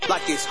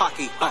like it's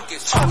hockey.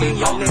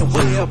 Talking on that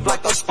web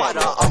like a spider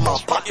on my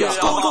pocket.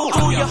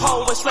 Screw your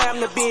hoe and slam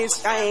the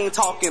bitch, I ain't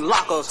talking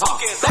lockers.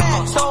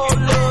 Back so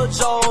Lil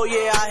Joe,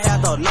 yeah, I had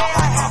to knock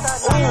her.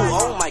 Ooh,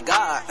 oh my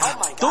god,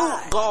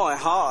 dude going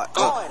hard.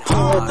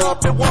 Pulled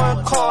up in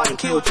one car and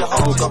killed your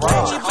whole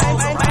garage.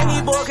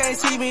 Baby boy can't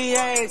see me,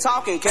 I ain't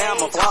talking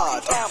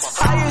camouflage.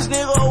 Highest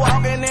nigga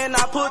walking and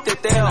I put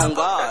it there on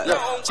guard.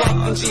 Jack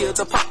and Jill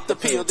to pop the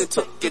pill, they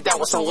took it down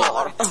with some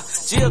water.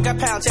 Jill got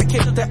pounds, Jack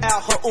killed it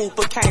out, her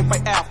Uber came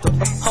right after.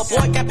 Her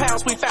boy got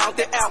pounds, we found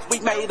it out, we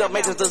made a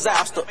major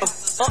disaster.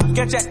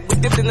 Get Jack, we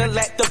dipped in and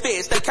let the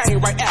bitch, they came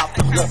right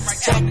after.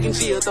 Jack and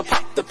Jill to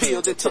pop the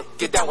pill, they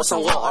took it down with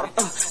some water.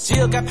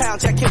 Jill got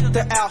pounds, Jack killed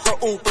it out,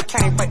 her Uber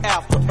came right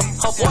after.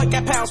 Her boy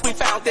got pounds, we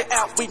found it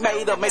out, we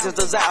made a major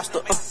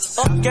disaster.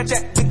 Get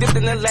Jack, we dipped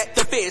in and let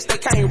the bitch, they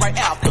came right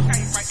after.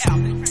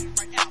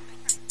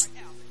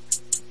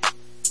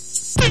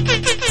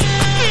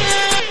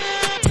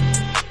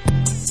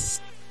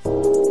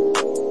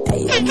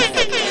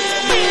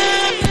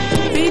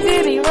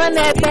 DIDDY, run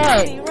that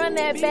back.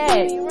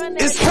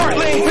 It's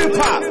Heartland hip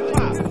hop.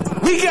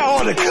 We got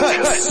all the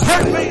cuts.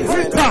 Heartland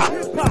hip hop.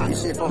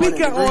 We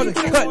got all the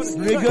cuts,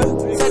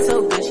 nigga. Sex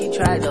so good she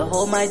tried to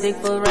hold my dick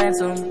for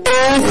ransom.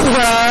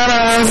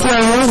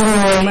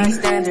 My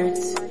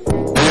standards.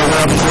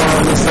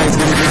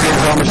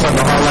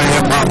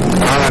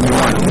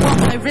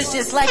 My wrist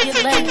just like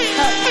it length.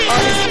 All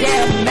this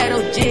damn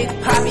metal jig,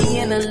 poppy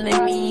and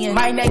Olympian.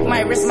 My neck,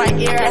 my wrist, my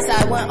ear, as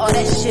I want all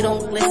that shit on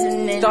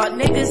glistening. Thought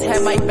niggas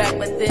had my back,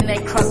 but then they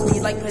crossed me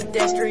like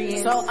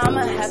pedestrians. So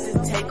I'ma have to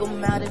take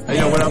them out of Hey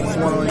yo, what up? It's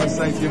one on your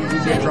Thanksgiving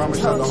DJ drama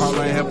show, the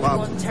Heartland hip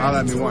hop. Holla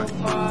at me one.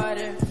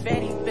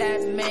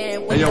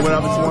 Hey yo, what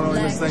up? It's one on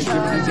your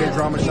Thanksgiving DJ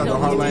drama show, the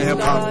Heartland hip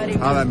hop.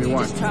 Holla at me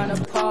one. Trying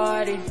to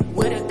party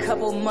with a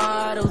couple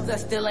models that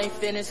still ain't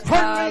finished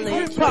college.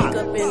 Wake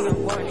up in the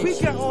morning, we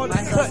got all the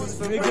cuts,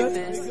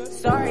 nigga.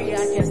 Sorry, I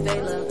can't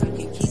stay low. You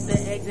can keep the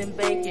eggs and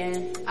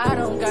bacon. I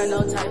don't got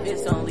no type,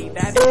 it's only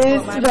bad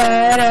for my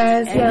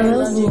badass. And I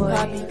love you,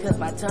 Poppy, cause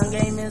my tongue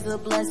game is a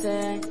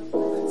blessing.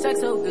 Sex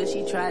so good,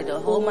 she tried to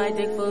hold my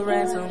dick for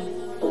ransom.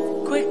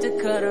 Quick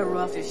to cut her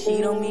off if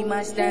she don't meet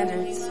my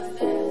standards.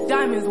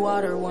 Diamonds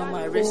water on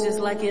my wrist just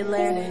like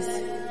Atlantis.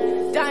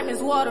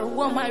 Diamonds water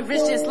on my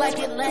wrist just like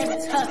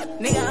Atlantis. Huh,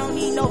 nigga, I don't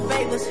need no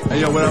favors. Hey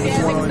yo, what up?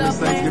 It's one on your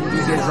Thanksgiving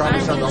DJ drama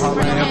show, the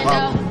Heartland hip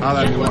hop.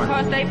 Holla at me one.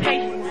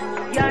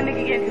 Young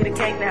nigga get to the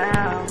cake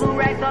now. Blue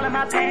racks all in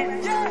my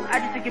pants. I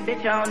just took a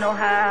bitch, I don't know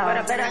how, but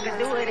I bet I could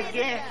do it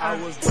again. I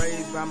was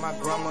raised by my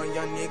grandma,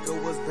 young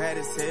nigga was bad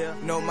as hell.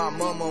 Know my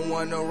mama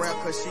wasn't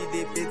around cause she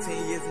did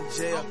 15 years in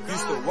jail.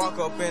 Used to walk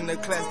up in the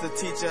class, the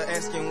teacher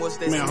asking what's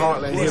that. Man,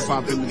 Heartland hip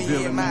hop in the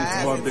building,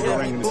 man. Boy, bigger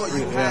ring in the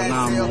street. Hell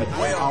nah, man.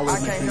 I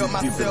can't help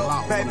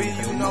myself, baby,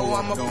 you know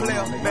I'm a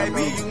player.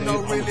 Baby, you know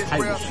really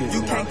real.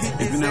 You can't get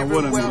this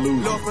everywhere.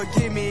 Lord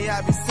forgive me,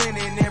 I be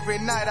sinning every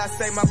night. I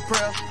say my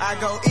prayer. I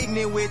go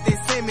ignorant with this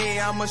in me,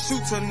 I'ma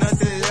shoot to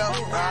nothing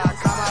left. I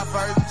caught my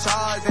first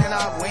charge and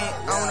I went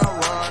on a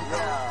run.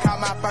 Caught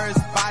my first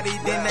body,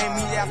 then they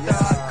meet after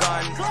a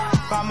gun.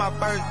 Found my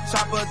first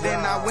chopper,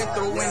 then I went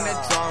through in the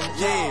drum.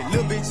 Yeah,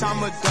 little bitch,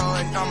 I'm a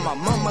done. I'm my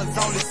mama's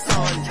only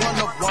son, one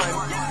of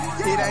one.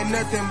 It ain't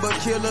nothing but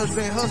killers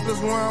and hustlers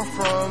where I'm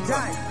from.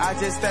 I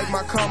just stack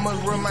my commas,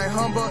 remain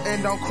humble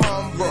and don't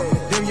crumble.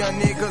 Them young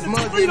niggas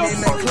mugging and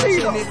they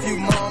clutching if you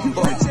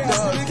mumble.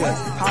 Thuggin',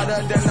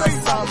 hotter than the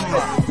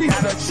summer.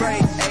 Got a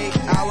trade 8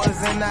 hours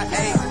in the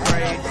 8th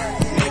grade.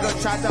 Nigga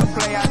tried to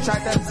play, I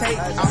tried to take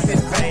off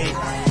his fade.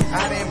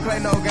 I didn't play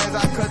no games,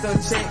 I cut the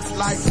checks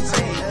like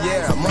tape.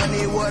 Yeah,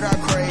 money what I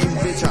crave,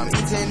 bitch, I'm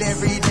eating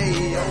every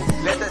day.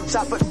 Let the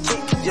chopper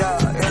kick, yeah,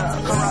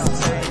 come out,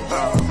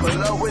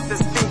 pull up with the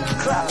stick,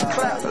 clap,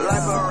 clap,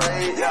 like a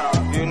raid,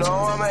 yeah. You know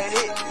I'm a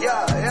hit,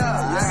 yeah, I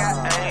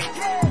got aim.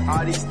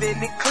 All these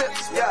thinny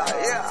clips, yeah,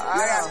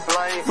 I got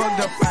flame. Fuck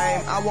the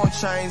fame, I won't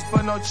change,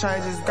 for no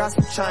changes, got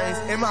some chains.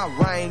 In my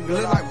ring,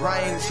 look like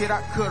rain, shit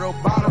I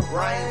could've bought a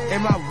rain.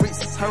 In my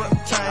wrist, hurt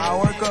chain, I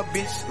work a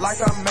bitch like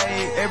I'm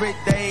made. Every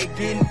day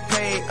getting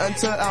paid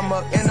until I'm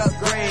up in a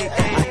grade.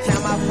 I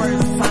count my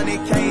first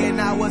 100K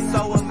and I was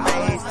so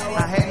amazed.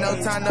 I had no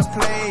time to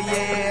play,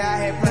 yeah, I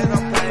had plenty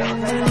of play.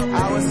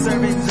 I was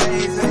serving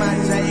J's in my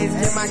J's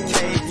in my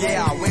cake.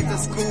 Yeah, I went to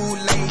school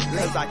late,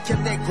 cause I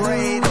kept that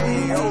grade A.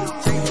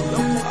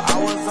 I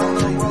was on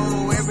the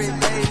road every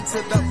day to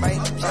the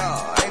bank,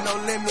 yeah. Ain't no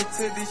limit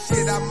to this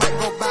shit, I might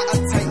go buy a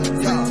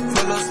tank, yeah.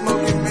 Full of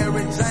smoking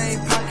Mary Jane,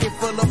 pocket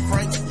full of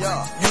Frank,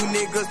 yeah. You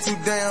niggas too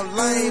damn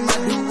lame, I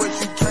do what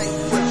you can't,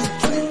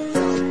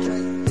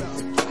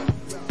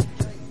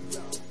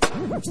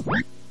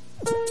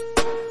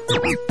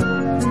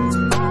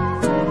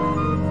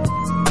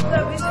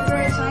 Look, it's your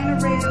girl China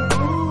Red.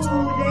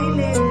 Ooh, they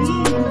let me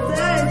in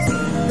touch.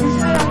 And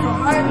shout out to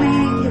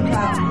Heartland hip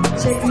hop.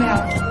 Check them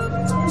out.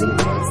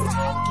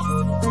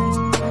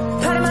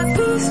 Part of my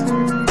piece,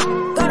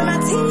 part of my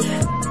teeth,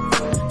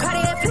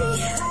 Cartier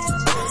please,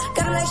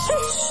 got him like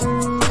sheesh,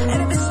 and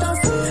the bitch don't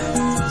sleep,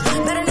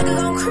 better nigga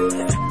gon' creep,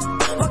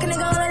 walk a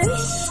nigga on a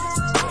leash,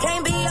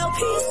 can't be your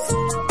piece.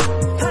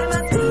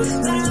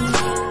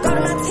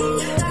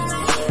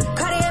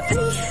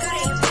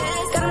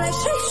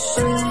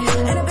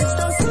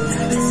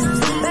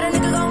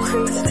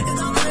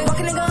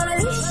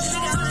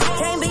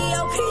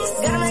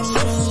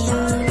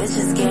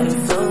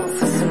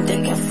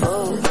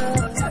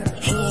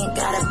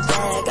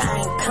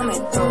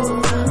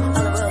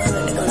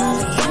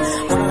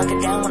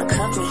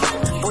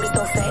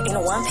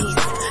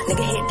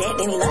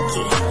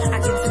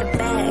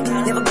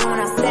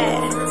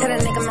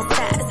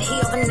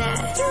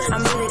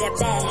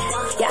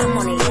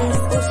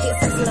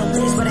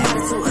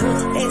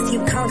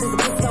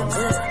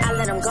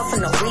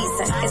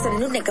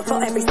 for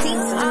every seat.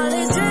 All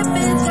this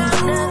dripping got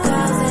the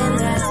cause and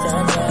that's the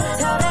deal.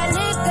 Tell that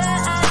nigga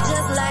I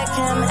just like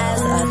him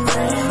as a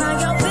friend. Mind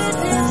your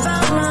business,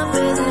 about my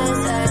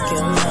business,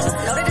 acumen.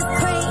 Know that it's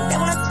cream, they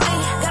wanna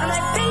speak. Got 'em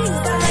like beans,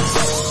 got 'em like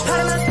shit. Part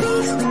of my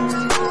speech,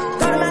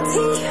 go to my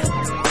teeth.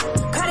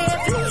 Cartier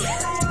please,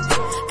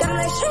 got 'em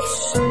like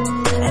sheesh.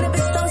 And the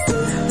bitch don't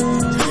sleep.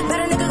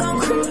 Better nigga gon'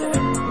 creep.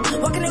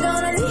 Walk a nigga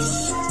on a leash.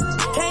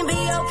 Can't be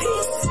your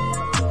peace.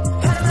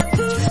 Part of my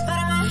speech,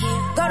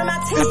 go to my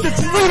teeth. It's the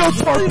Toledo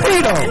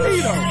Torpedo,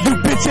 you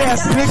bitch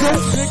ass nigga.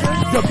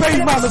 The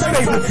baby mama's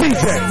favorite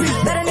DJ.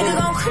 Better nigga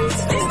gon' creep.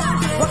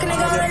 Walk a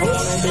nigga on a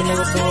leash.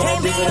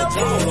 Can't be your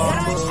peace.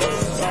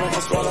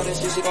 Swallow this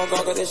shit, she gon'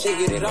 gargle this shit,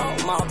 get it all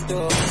mopped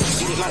up.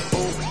 Eat it like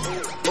ooh,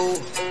 ooh,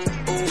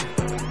 ooh,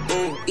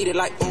 ooh. Eat it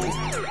like ooh,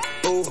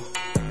 ooh,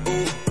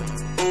 ooh,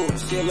 ooh.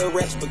 She a little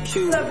rest but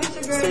cute.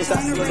 Since I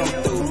slid them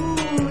through.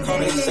 Call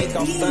that shake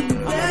on Sunday.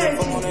 I'm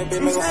on that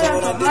bitch, make her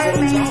swallow that dick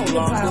with a tongue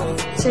locked up.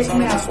 Check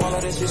me out. Swallow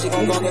this shit, she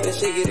gon' gargle this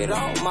shit, get it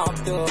all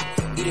mopped up.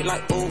 Eat it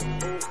like ooh,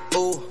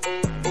 ooh,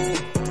 ooh,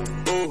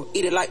 ooh.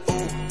 Eat it like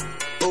ooh,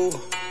 ooh,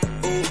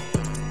 ooh,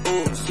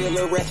 ooh. She a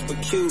little rest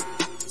but cute.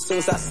 Soon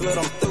as I slid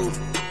them through,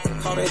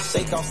 call that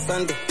shake on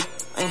Sunday.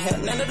 Ain't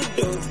had nothing to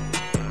do.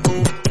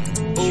 Ooh,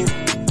 ooh,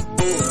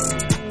 ooh,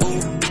 ooh.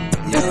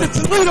 It's the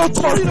Toledo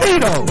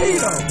Torpedo,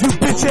 you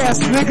bitch ass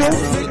nigga.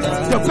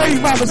 The baby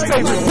mama's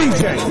favorite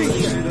DJ.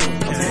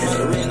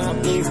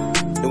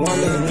 The one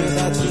that brings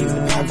out to you,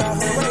 pop out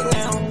her right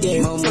now. Yeah,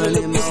 more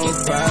money, more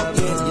power.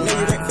 You know you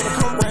ready for the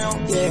come round.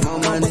 Yeah, more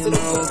money,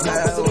 more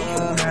power.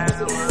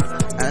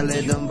 I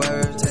let them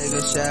birds take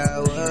a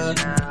shower.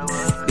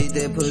 Beat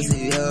that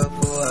pussy up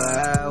for an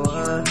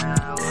hour.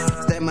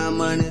 Stack my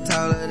money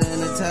taller than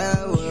the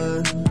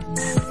tower.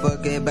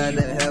 Fuck it, bout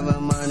to have a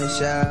money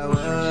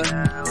shower.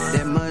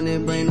 That money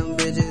bring them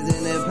bitches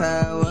in that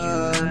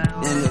power.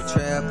 In the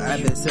trap, I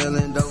been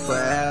selling dope for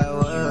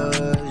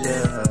hours,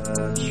 yeah.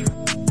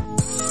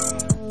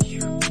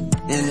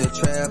 In the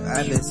trap,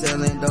 I been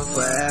selling dope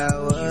for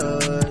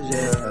hours,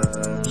 yeah.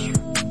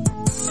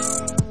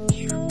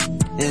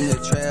 In the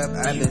trap,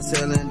 I been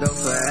selling dope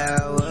for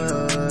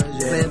hours,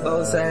 yeah. Playing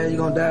both sides, you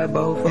gon' die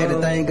both. Had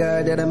to thank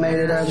God that I made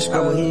it out the school. I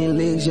was hitting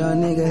leagues,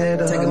 young nigga had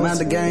to take him out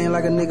the game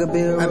like a nigga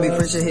bill. I be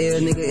fresh as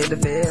hell, nigga at the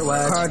Fed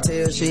watch.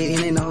 Cartel shit,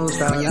 and they know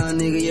stop. Young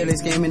nigga, yeah, they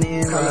scamming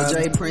in. Call a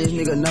J Prince,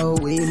 nigga, no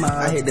we mob.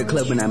 I hit the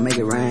club and I make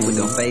it rain. With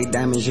them fake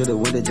diamonds, you're the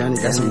with the Johnny.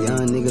 Got some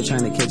young nigga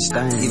trying to catch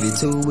stain. Give you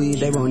 2 weeks,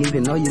 they won't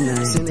even know your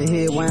name. Send the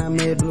head wine,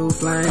 mad blue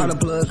flame. Call the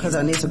plug cause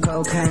I need some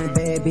cocaine.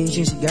 Bad bitch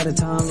and she got a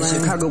tongue line.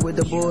 Chicago with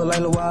the bull like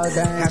LaWall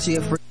Dang. How she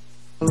a free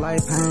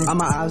life pain. All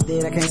my ops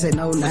dead, I can't say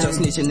no name. Your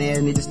snitching ass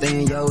need to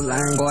stay in your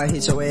lane. Boy, I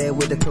hit your ass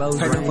with the clothes.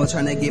 Heard them folks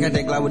tryna get me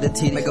that glow with the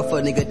teeth. Make a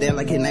fuck nigga down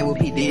like his name was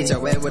P. D. Hit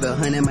your ass with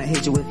 100, might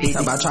hit you with 50.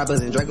 Talk about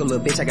trappers and Draco, little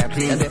bitch, I got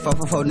plenty. Got that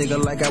 444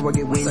 nigga like I work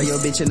at Wendy's. So your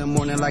bitch in the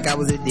morning like I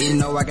was a D. You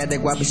know I got that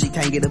guap but she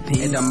can't get a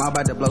pin. And I'm all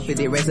about to blow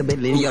 50 racks a bit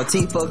lit. Your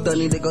teeth fucked up,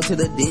 need to go to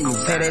the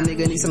dentist. Say that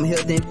nigga need some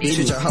help then fit.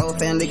 Shoot your whole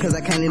family cause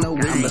I can't need no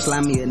witness. I'ma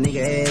slime me a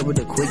nigga ass with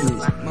the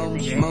quickness.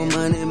 More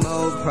money,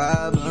 more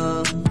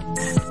problem.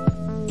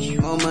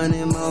 More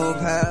money, more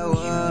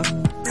power.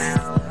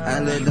 I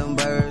let them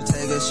birds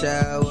take a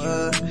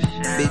shower.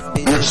 Bitch,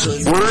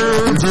 pussy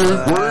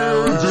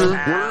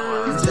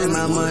take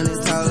my money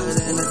taller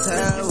than the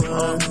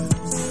tower.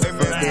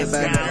 Fuck it,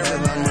 back to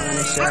have my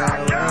money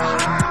shower.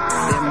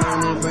 That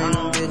money bring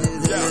them bitches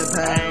in the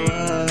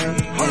power.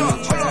 In the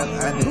trap,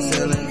 I been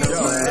selling dope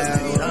for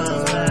hours.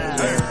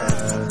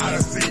 I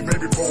done seen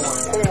baby born.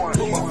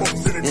 Put my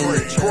folks in the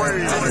grave.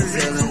 I done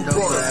seen two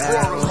brothers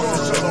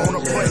on a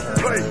plate.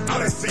 I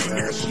done seen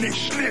niggas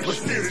snitch, but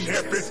still didn't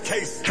have this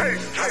case. I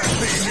done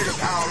seen niggas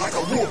howl like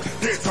a wolf,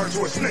 then turn to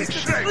a snake.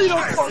 I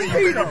done seen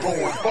baby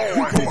born.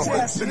 Put my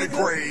folks in the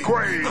grave. I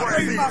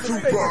done seen two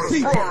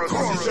brothers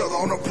cross each other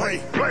on a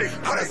plate.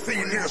 I done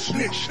seen niggas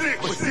snitch,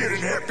 but still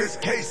didn't have this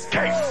case. I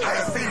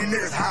done seen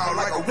niggas howl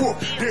like a wolf,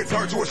 then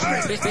turn to a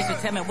snake. Bitch, you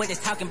tell me what they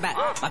talking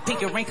about. My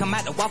pinky ring come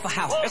out the Waffle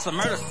House. It's a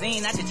murder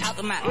scene, I just talked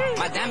them out.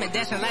 My diamond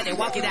dancing like they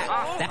walk it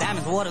out. That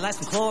diamond's water like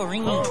some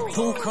chlorine.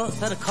 2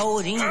 cups of the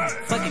codeine.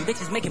 Fucking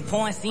bitches making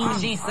porn scenes.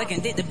 She ain't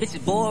sucking dick, the bitch is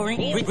boring.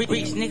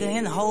 Rich nigga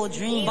in the whole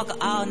dream. Fuck her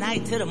all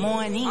night till the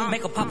morning.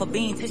 Make her pop a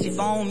bean till she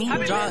phone me.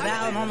 Draw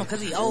down on him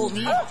cause he owed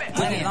me.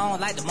 Money long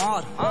like the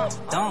model.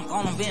 Dunk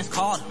on him Vince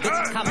Carter.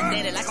 Bitches call me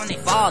daddy like on their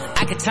father.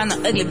 I can turn the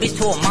ugly bitch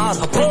to a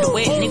model. A pussy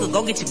wet nigga,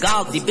 go get your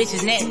goggles. These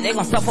bitches next, they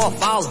gon' suffer a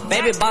fall.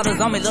 Baby bottles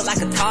on me look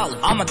like a toddler.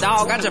 I'm a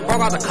dog, I just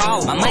broke out the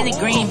collar. My money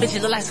green,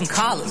 bitches look like some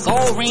collars.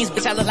 Gold rings,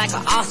 bitch, I look like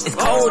an ostrich.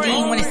 It's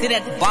codeine when they sit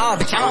at the bar.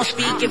 Bitch, I don't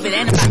speak if it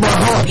ain't about my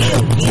heart.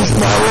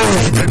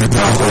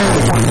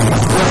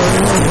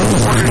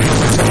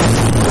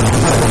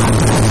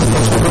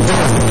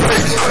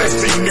 I done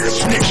seen niggas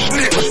snitch,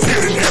 but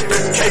still didn't have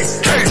this case.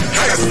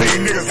 I done seen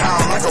niggas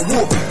howl like a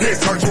wolf, then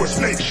turn to a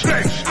snake.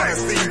 I done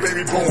seen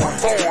baby born.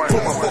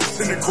 Put my folks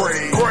in the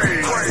grave. I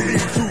done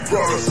seen two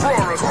brothers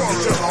cross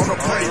each other on a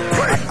plate.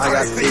 I got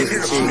got peace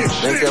for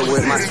cheek. Linked up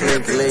with my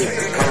slinky leak.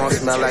 Come on,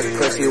 smell like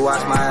pussy.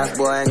 Wash my ass,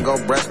 boy, and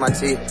go brush my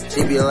teeth.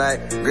 She be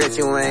like, grit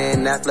you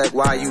ain't that like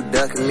why you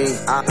ducking me?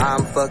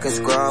 I'm fucking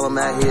scroll. I'm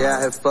out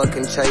here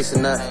fucking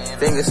chasing up.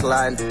 Finger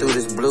sliding through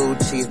this blue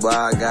cheese, boy,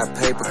 I got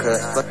paper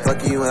cuts.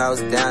 Fuck you when I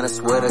was down, I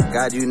swear to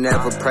God you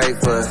never prayed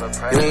for us.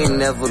 You ain't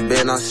never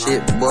been on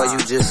shit, boy, you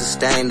just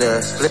sustained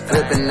us.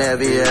 Flipping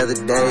every other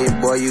day,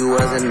 boy, you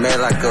wasn't made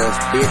like us,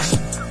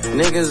 bitch.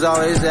 Niggas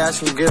always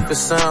asking good for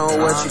son,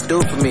 what you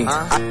do for me?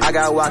 I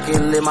got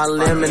walking live my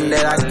limit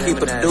that I keep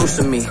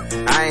producing me.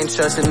 I ain't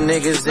trusting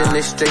niggas in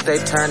this street, they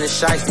turning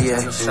shiesty,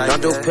 yeah.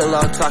 Don't do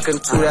pillow talking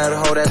to that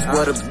hoe, that's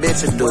what a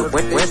bitch will do.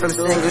 Went from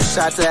single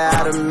shot to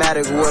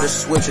automatic, what a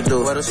switch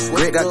will do.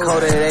 Grit got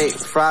cold at 8,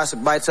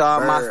 frost bite to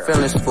all my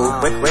feelings, fool.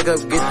 Wake up,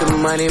 get the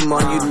money,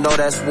 man, you know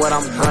that's what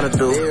I'm gonna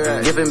do.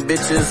 Giving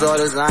bitches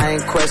orders, I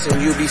ain't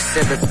question, you be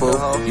sipping,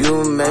 fool.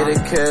 You made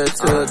a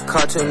character, a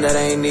cartoon that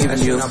ain't even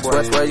you.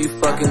 Swear you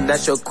fucking,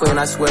 that's your queen,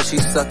 I swear she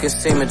sucking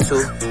semen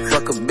too.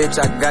 Fuck a bitch,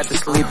 I got to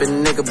sleep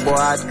and nigga, boy,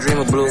 I dream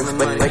of blue.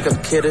 Wake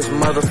up, kid, this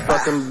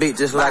motherfucking beat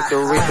just like the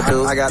Rika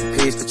do. I got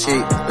peace for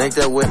cheek, linked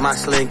up with my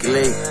slinky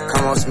leak.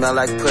 Come on, smell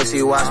like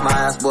pussy, wash my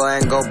ass, boy,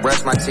 and go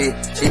brush my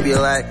teeth. She be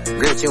like,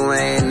 grit you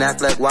ain't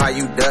that like why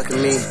you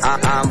ducking me?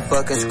 I'm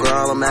fucking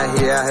scroll, I'm out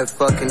here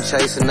fucking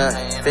chasing up.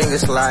 Finger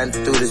sliding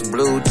through this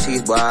blue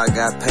cheese, boy, I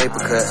got paper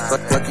cuts.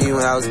 Fuck you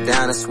when I was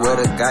down, I swear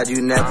to God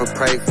you never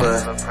prayed for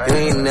us. You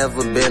ain't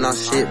never been on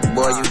shit,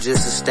 boy, you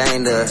just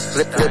sustained us.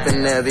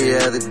 Flipping every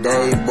other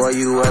day, boy,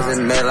 you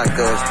wasn't made like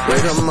us.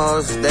 Wake up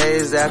most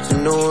days,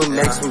 afternoon,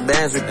 make some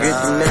bands with grit,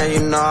 man, you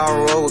know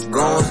I roll with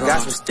goons.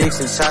 Got some sticks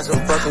and shots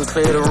and fucking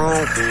clear the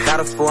room. Got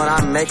a phone,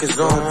 I make a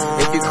zoom.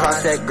 If you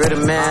cross that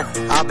gritter, man,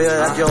 I'll be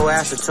like your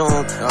ass a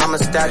tune. I'ma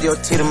stab your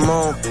T the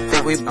moon.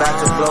 Think we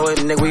bout to blow it,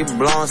 nigga, we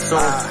blowin'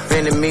 soon.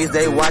 Enemies,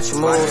 they watch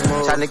moves.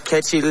 Trying to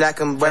catch you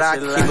lacking, but I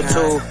keep a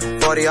tool.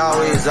 40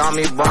 always on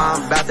me, boy,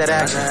 I'm bout that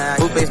action.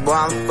 Blue face, boy,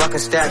 I'm fucking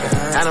stacking.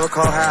 Animal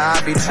call how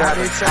I be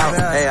trapping.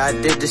 Hey, I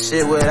did this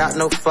shit without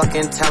no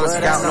fucking talent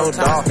scout, no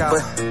dog.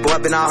 But boy,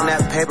 been on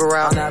that paper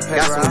route. Got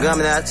some gum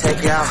that I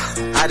take you out.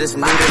 I just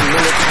need a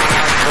minute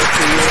time.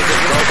 2 years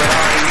ago, but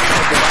all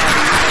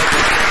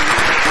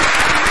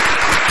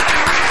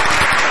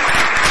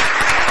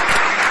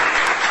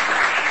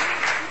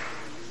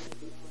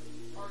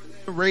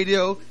these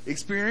radio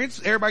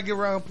experience. Everybody give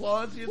a round of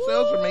applause to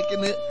yourselves for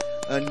making it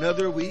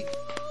another week.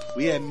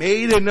 We have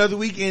made another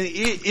week, and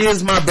it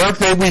is my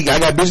birthday week. I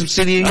got Bishop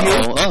City in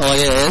here. Oh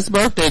yeah, it's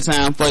birthday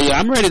time for you.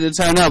 I'm ready to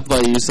turn up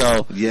for you,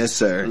 so. Yes,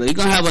 sir. You're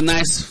gonna have a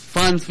nice,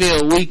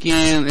 fun-filled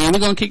weekend, and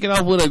we're gonna kick it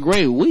off with a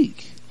great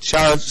week.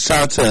 Shout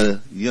out to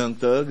Young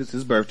Thug. It's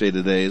his birthday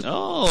today.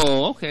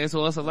 Oh, okay,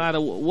 so it's a lot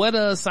of,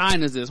 what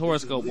sign is this,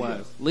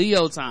 horoscope-wise?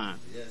 Leo time.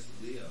 Yes,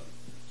 Leo.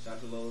 Shout out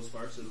to Lois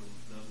Sparks, another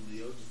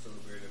Leo, just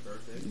celebrated their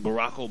birthday.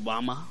 Barack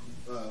Obama.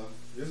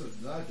 There's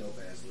a lot of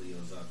dope-ass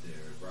Leos out there.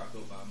 Barack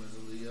Obama's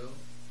a Leo.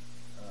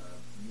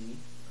 Me,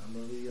 I'm a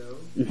Leo.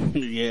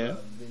 Yeah.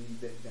 Then you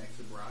back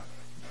to Brock.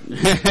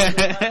 There's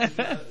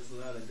a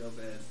lot of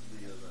dope-ass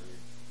Leos out here.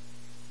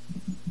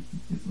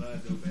 There's a lot of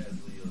dope-ass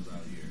Leos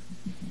out here.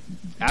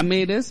 I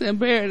mean,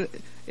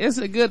 it's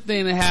a good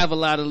thing to have a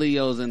lot of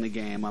Leos in the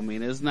game. I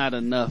mean, it's not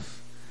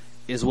enough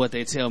is what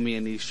they tell me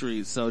in these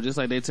streets. So just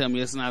like they tell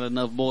me it's not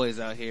enough boys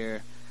out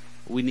here,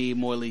 we need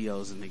more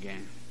Leos in the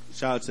game.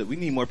 Shout out to, we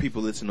need more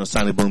people listening on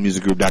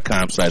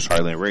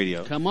sonicboommusicgroup.com/Heartland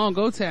Radio. Come on,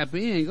 go tap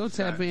in. Go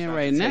tap in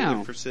right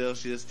now. For sale,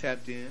 she just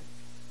tapped in.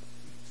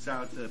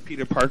 Shout out to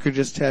Peter Parker,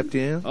 just tapped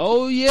in.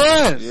 Oh,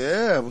 yes.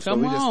 Yeah. So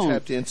Come we just on.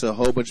 tapped into a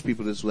whole bunch of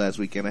people this last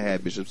weekend. I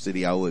had Bishop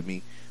City out with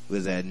me.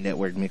 Was at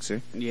Network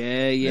Mixer.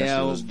 Yeah.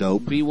 That was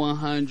dope.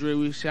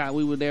 B100,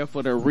 we were there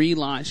for the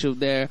relaunch of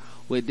there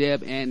with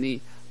Deb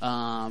Anthony.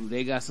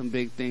 They got some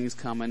big things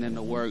coming in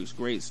the works.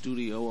 Great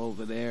studio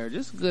over there.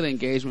 Just good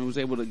engagement. Was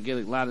able to get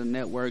a lot of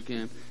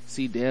networking.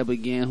 See Deb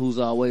again, who's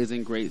always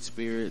in great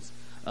spirits.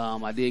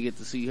 I did get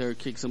to see her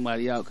kick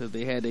somebody out because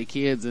they had their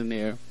kids in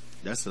there.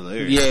 That's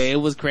hilarious. Yeah, it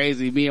was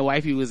crazy. Me and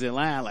wifey was in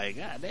line like,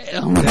 God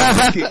damn.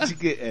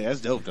 Hey,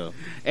 that's dope though.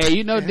 Hey,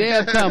 you know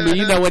Deb coming.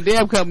 You know when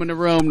Deb come in the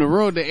room,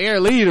 the air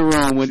leave the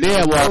room when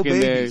Deb walk in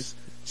there.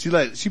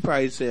 She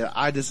probably said,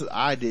 I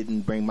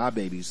didn't bring my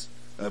babies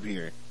up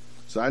here.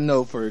 So I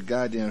know for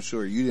goddamn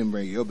sure you didn't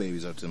bring your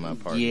babies up to my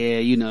party. Yeah,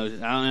 you know,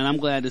 and I'm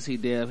glad to see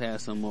Deb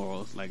have some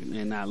morals, like,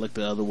 and not look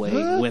the other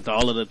way with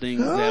all of the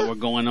things that were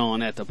going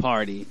on at the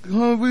party.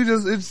 We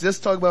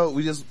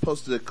just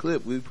posted a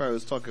clip. We probably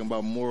was talking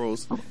about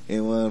morals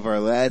in one of our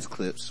last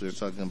clips. We were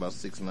talking about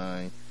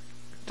 6ix9ine.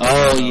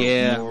 Oh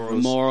yeah,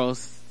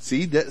 morals.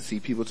 See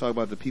people talk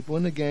about the people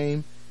in the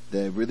game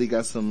that really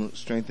got some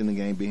strength in the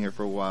game, been here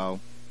for a while,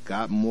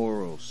 got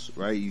morals,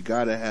 right? You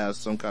gotta have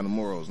some kind of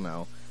morals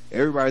now.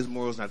 Everybody's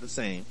morals not the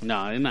same.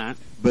 No, they're not.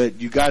 But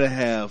you gotta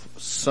have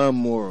some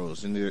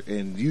morals, and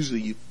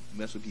usually you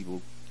mess with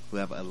people who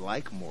have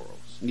alike morals.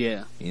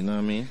 Yeah. You know what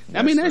I mean?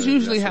 That's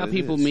usually how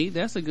people meet.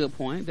 That's a good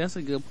point.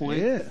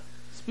 Yeah.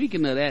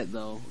 Speaking of that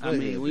though, I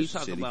mean, when you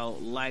talk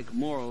about like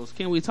morals,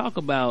 can we talk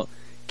about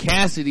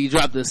Cassidy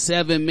dropped a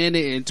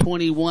 7-minute and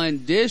 21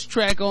 diss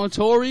track on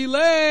Tory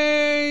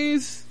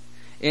Lanez.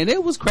 And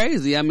it was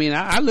crazy. I mean,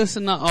 I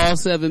listened to all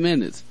 7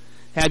 minutes.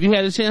 Have you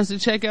had a chance to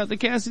check out the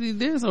Cassidy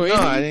diss? Or no,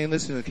 I didn't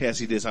listen to the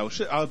Cassidy diss. I was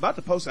about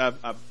to post it.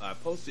 I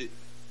posted.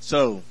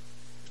 So,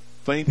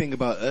 funny thing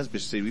about us,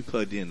 Bitch City, we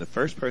plugged in. The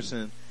first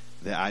person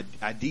that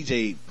I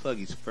DJ'd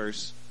Pluggy's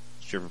first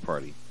stripper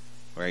party,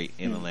 right,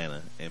 in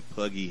Atlanta. And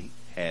Pluggy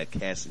had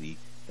Cassidy.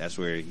 That's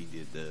where he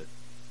did the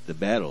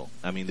battle.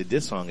 I mean, the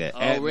diss song at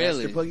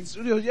really? Master Pluggy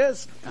Studios,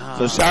 yes.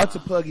 So shout out to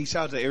Pluggy,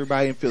 shout out to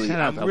everybody in Philly. Shout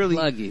out to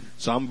Pluggy.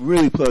 So I'm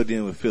really plugged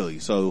in with Philly.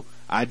 So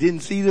I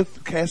didn't see the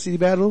Cassidy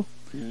battle,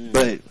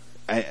 but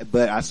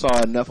I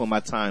saw enough on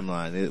my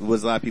timeline. It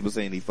was a lot of people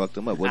saying he fucked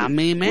him up. What did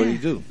he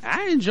do?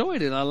 I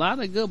enjoyed it. A lot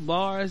of good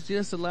bars,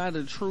 just a lot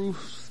of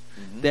truths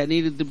that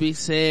needed to be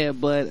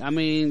said. But I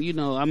mean, you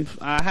know,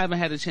 I haven't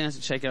had a chance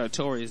to check out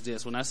Tory's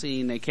diss. When I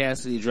seen that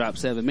Cassidy dropped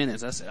 7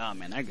 minutes, I said, oh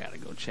man, I gotta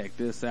go check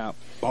this out.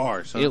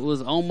 Bars, huh? It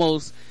was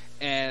almost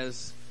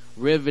as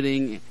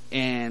riveting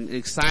and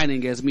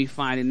exciting as me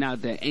finding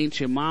out that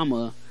Ancient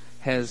Mama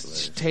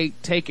has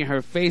taken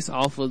her face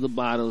off of the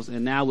bottles,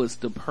 and now it's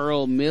the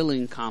Pearl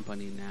Milling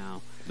Company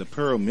now. The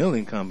Pearl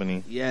Milling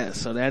Company? Yeah,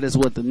 so that is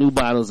what the new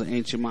bottles of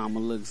Ancient Mama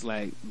looks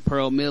like.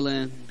 Pearl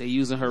Milling, they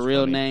using her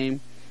real name.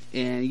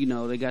 And, you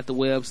know, they got the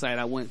website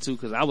I went to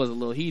because I was a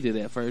little heated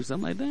at first.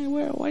 I'm like, dang,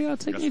 why y'all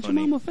taking Ancient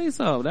Mama face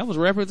off? That was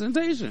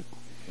representation.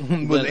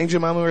 Was Ancient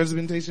Mama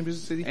representation,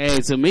 Business City? Hey,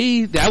 to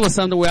me, that was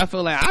something where I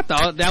feel like I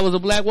thought that was a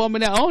black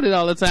woman that owned it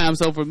all the time.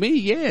 So for me,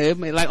 yeah, it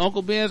made, like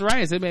Uncle Ben's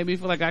Rice, it made me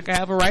feel like I could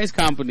have a rice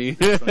company.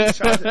 Shout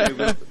out to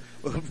everybody.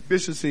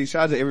 Bishop City,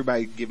 shout out to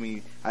everybody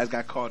I just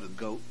got called a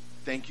GOAT.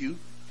 Thank you.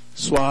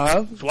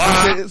 Suave.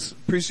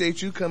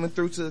 Appreciate you coming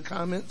through to the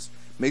comments.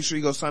 Make sure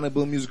you go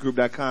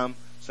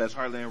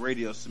sonicboommusicgroup.com/Heartland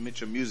Radio.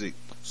 Submit your music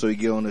so you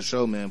get on the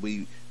show, man.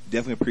 We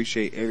definitely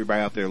appreciate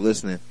everybody out there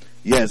listening.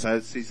 Yes,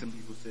 I see some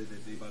people said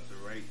that they about to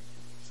write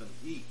some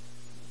heat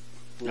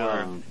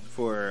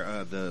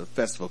for the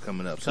festival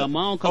coming up. So, come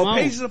on.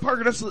 Paige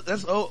Parker,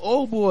 that's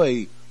old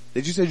boy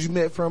that you said you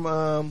met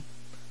from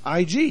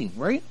IG,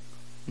 right?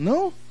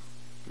 No?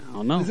 I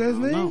don't know. Is that his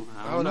name?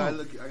 I don't know. I gotta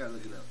look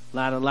it up.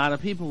 A lot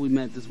of people we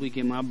met this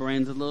weekend. My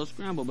brain's a little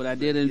scrambled, but I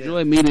did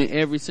enjoy meeting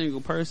every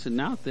single person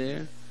out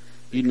there.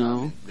 You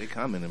know, they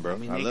commenting, bro. I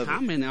mean, they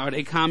commenting. Are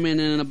they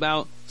commenting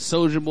about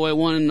Soulja Boy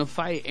wanting to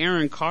fight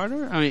Aaron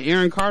Carter? I mean,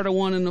 Aaron Carter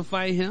wanting to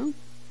fight him.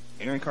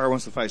 Aaron Carter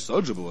wants to fight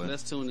Soulja Boy.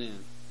 Let's tune in.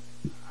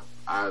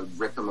 I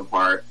rip them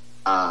apart.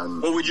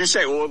 What would you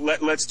say? Well,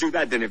 let's do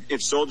that then.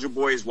 If Soulja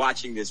Boy is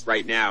watching this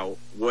right now,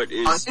 what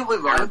is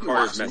Aaron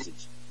Carter's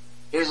message?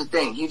 Here's the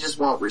thing: he just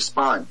won't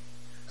respond.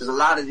 Because a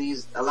lot of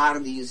these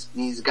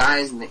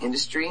guys in the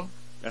industry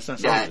that's not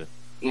that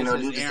do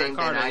the same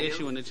Carter thing I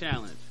issue in the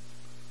challenge.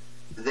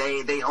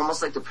 They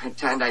almost like to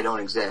pretend I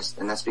don't exist,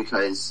 and that's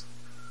because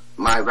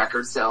my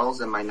record sales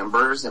and my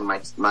numbers and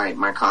my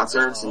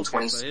concerts and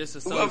 20.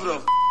 Whoever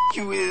the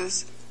you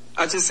is,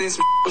 I just seen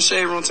some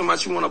shade room talking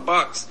about you want a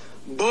box.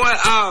 Boy,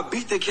 I'll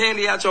beat the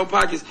candy out your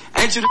pockets.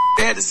 Ain't you the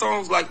that had the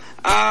songs like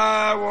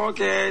I want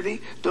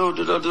candy,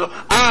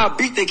 I'll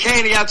beat the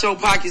candy out your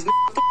pockets.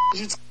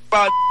 You talking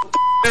about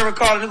Aaron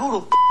Carter? Who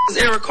the is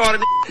Aaron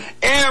Carter?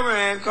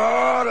 Aaron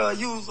Carter,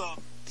 user.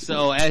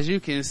 So as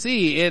you can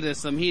see, it is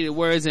some heated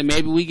words, and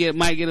maybe we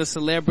might get a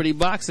celebrity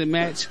boxing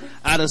match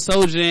out of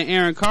Soulja and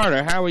Aaron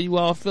Carter. How are you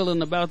all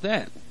feeling about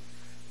that?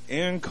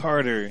 Aaron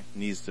Carter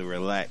needs to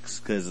relax,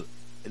 because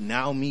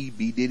now me,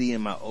 B. Diddy,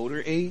 in my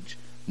older age,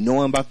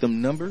 knowing about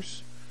them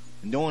numbers,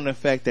 knowing the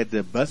fact that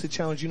the Busted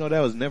Challenge,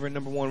 that was never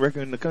number one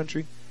record in the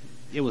country.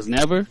 It was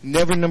never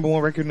number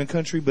one record in the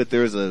country, but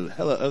there's a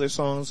hella other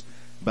songs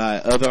by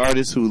other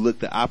artists who look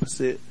the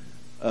opposite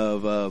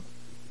of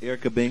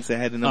Erica Banks that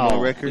had the number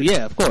one record.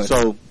 Yeah, of course.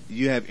 So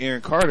you have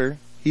Aaron Carter.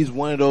 He's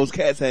one of those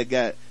cats that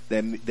get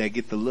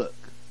the look.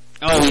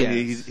 Oh yeah,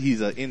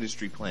 he's an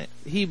industry plant.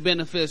 He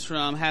benefits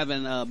from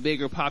having a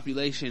bigger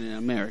population in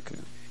America.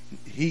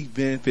 He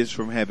benefits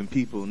from having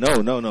people. No,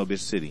 bitch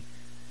city.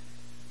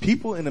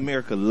 People in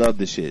America love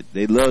the shit.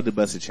 They love the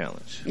Busted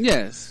Challenge.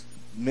 Yes,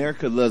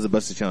 America loves the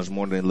Busted Challenge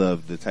more than they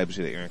love the type of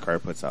shit that Aaron Carter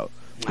puts out.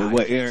 But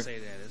what Aaron say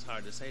that? It's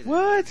hard to say that.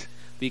 What?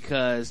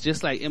 Because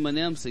just like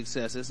Eminem's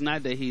success, it's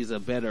not that he's a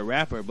better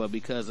rapper, but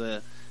because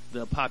of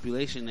the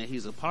population that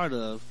he's a part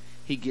of,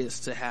 he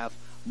gets to have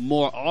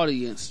more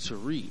audience to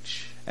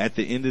reach. At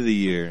the end of the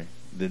year,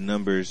 the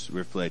numbers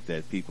reflect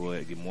that people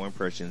get more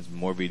impressions,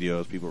 more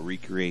videos, people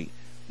recreate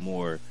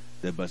more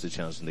the Busted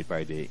Challenge than they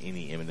probably did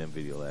any Eminem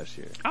video last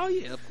year. Oh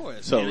yeah, of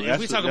course. So if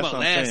we talk about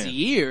last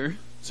year.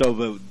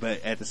 So,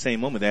 but at the same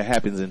moment, that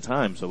happens in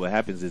time. So what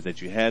happens is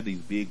that you have these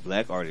big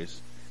black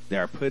artists that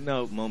are putting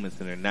out moments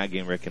and they're not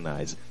getting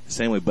recognized. The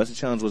same way Busted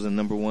Challenge wasn't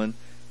number one,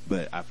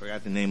 but I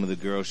forgot the name of the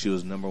girl. She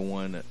was number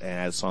one and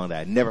had a song that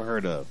I'd never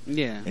heard of.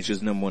 Yeah. And she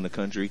was number one in the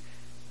country.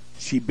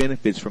 She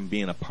benefits from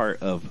being a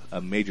part of a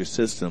major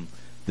system.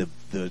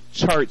 The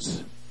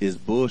charts is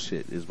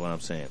bullshit, is what I'm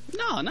saying.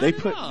 No, not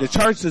at all. The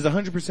charts is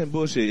 100%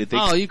 bullshit.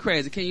 You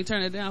crazy. Can you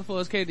turn it down for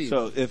us, KD?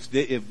 So if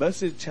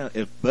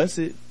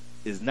Busted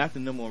is not the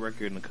number one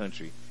record in the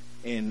country.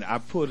 And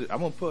I'm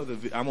gonna pull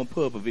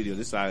up a video.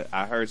 This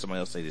I heard somebody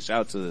else say this. Shout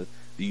out to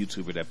the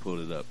YouTuber that pulled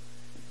it up.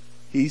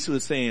 He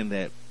was saying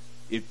that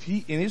and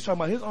he was talking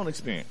about his own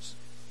experience.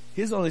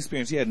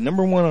 He had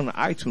number one on the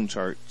iTunes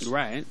charts.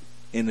 Right.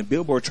 In the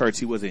Billboard charts,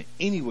 he wasn't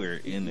anywhere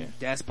in there.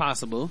 That's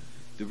possible.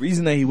 The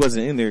reason that he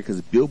wasn't in there because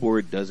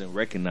Billboard doesn't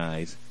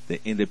recognize the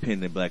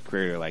independent black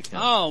creator like him.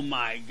 Oh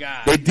my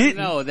God! They didn't.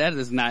 No, that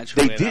is not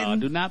true at all.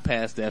 Do not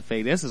pass that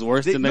fake. This is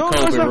worse than the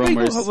COVID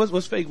rumors.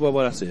 What's fake about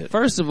what I said?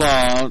 First of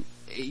all,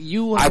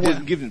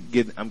 I'm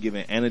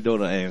giving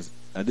anecdotal answers.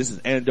 This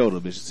is anecdotal,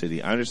 Bishop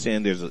City. I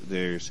understand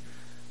there's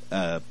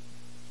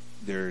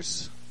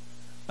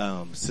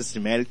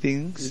systematic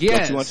things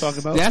that you want to talk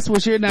about. That's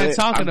what you're not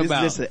talking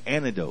about. This is just an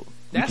anecdote.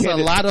 That's a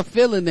lot of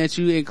feeling that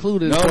you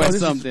included for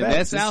something.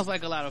 That sounds sounds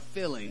like a lot of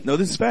feeling. No,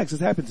 this is facts. This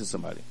happened to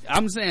somebody.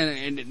 I'm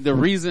saying, and the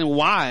reason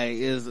why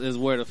is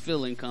where the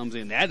feeling comes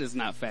in. That is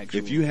not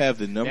factual. If you have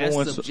the number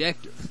one,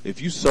 subjective.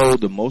 If you sold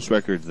the most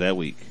records that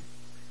week,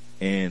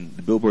 and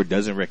the Billboard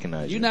doesn't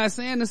recognize you. You're not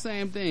saying the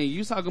same thing.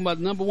 You're talking about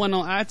number one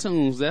on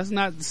iTunes. That's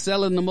not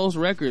selling the most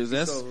records.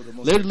 That's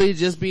literally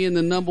just being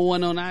the number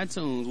one on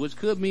iTunes, which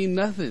could mean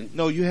nothing.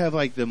 No, you have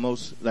like the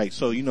most,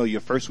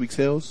 your first week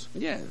sales?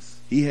 Yes.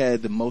 He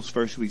had the most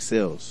first week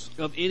sales.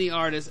 Of any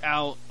artist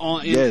out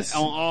on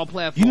all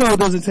platforms. You know it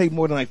doesn't take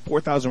more than like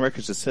 4,000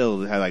 records to sell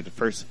to have like the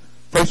first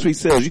week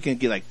sales. You can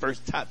get like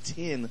first top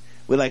 10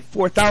 with like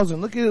 4,000.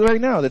 Look at it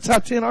right now. The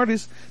top 10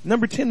 artists,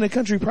 number 10 in the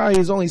country probably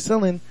is only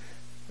selling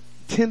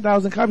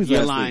 10,000 copies.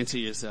 You're lying to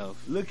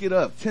yourself. Look it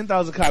up.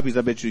 10,000 copies.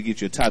 I bet you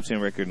get you a top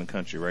 10 record in the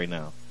country right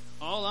now.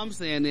 All I'm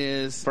saying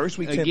is, first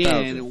week,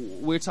 again,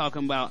 10,000. We're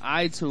talking about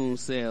iTunes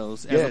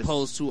sales as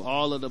opposed to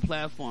all of the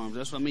platforms.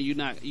 That's what I mean. You're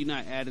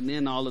not adding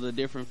in all of the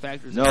different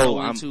factors that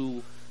go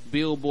into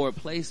Billboard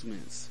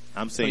placements.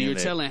 I'm saying so you're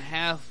telling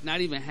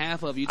not even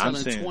half of, you're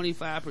telling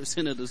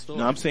 25% of the story.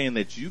 No, I'm saying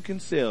that you can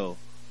sell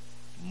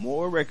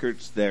more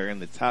records that are in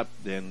the top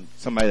than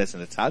somebody that's in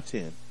the top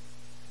 10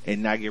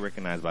 and not get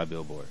recognized by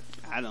Billboard.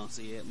 I don't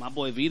see it. My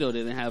boy Vito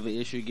didn't have an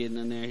issue getting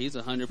in there. He's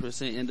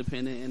 100%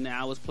 independent, and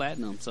now it's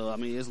platinum. So, I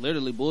mean, it's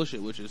literally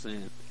bullshit what you're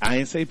saying. I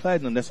didn't say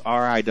platinum. That's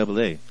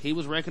RIAA. He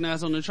was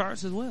recognized on the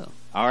charts as well.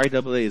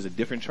 RIAA is a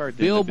different chart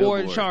than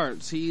Billboard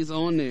charts. He's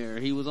on there.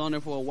 He was on there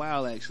for a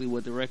while, actually,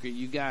 with the record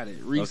You Got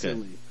It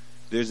recently. Okay.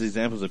 There's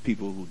examples of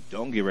people who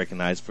don't get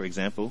recognized. For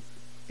example,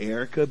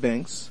 Erica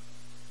Banks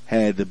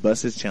had the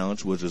Buses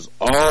Challenge, which was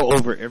all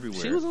over everywhere.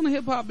 She was on the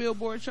hip hop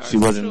Billboard chart. She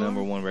wasn't the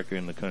number one record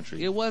in the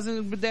country. It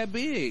wasn't that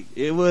big.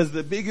 It was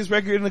the biggest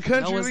record in the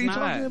country. No, it's what are you not.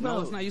 talking about?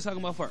 No, it's not. You're talking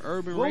about for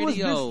urban what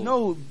radio. Was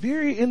no,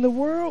 very in the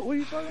world. What are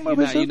you talking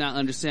about? You're not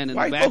understanding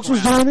White the background.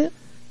 folks was doing it.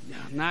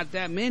 Not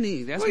that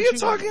many. That's what you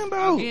talking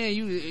about? Again,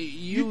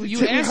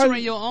 you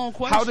answering your own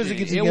question. How does it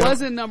get to It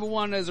wasn't number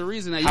one as a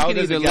reason. Now, you can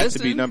either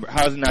listen.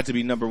 How is it not to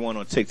be number one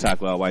on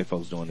TikTok while white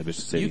folks doing the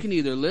Bishop City? You can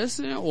either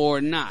listen or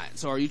not.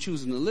 So are you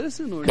choosing to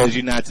listen or not? Because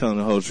you're not telling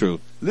the whole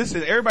truth.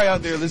 Listen, everybody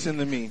out there listen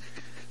to me.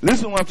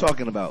 Listen to what I'm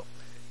talking about.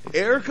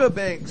 Erica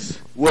Banks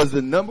was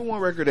the number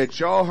one record that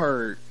y'all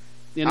heard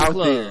in the out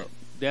club. there.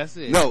 That's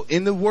it. No,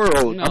 in the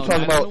world. No, I'm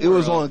talking about it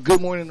was on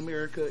Good Morning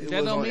America.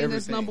 That don't mean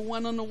it's number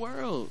one on the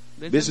world.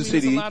 Bishop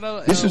City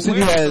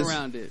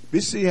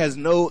has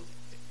no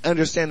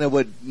understanding of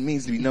what it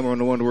means to be number one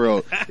in the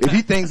world. If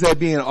he thinks that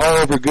being all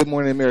over Good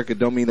Morning America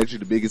don't mean that you're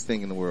the biggest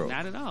thing in the world.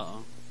 Not at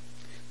all.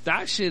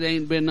 That shit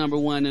ain't been number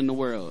one in the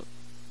world.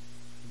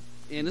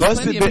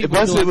 Busted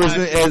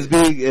wasn't as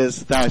big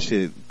as that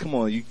shit. Come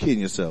on, you kidding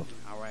yourself.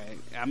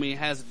 I mean,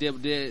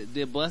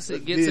 did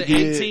Busted get to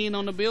 18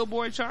 on the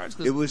Billboard charts?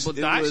 Because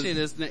that shit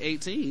is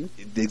 18.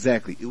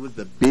 Exactly. It was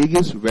the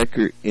biggest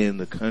record in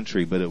the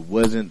country, but it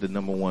wasn't the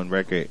number one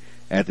record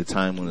at the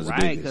time when it was the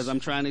biggest. Right, because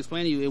I'm trying to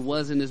explain to you, it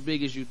wasn't as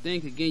big as you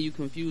think. Again, you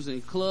confusing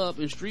club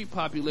and street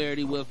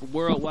popularity with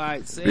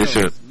worldwide sales.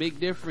 Bishop, big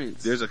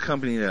difference. There's a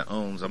company that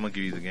owns, I'm going to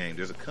give you the game.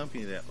 There's a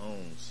company that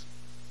owns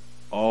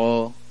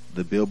all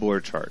the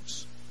Billboard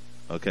charts.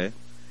 Okay?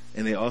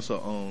 And they also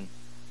own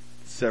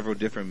several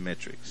different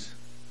metrics.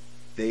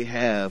 They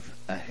have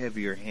a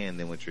heavier hand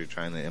than what you're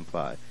trying to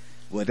imply.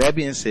 With that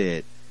being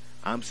said,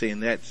 I'm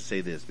saying that to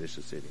say this,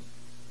 Bishop City.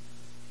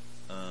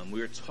 We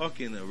were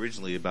talking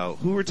originally about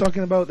who we're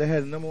talking about that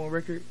had the number one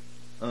record.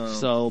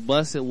 So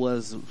Busted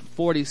was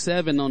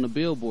 47 on the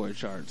Billboard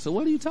chart. So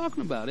what are you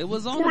talking about? It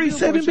was on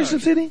 47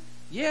 Bishop City?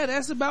 Yeah,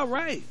 that's about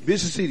right.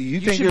 Bishop City,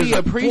 you think there's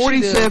like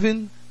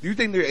 47? Do you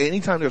think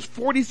anytime there's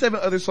 47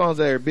 other songs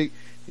that are big?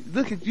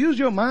 Look, use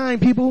your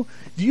mind, people.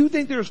 Do you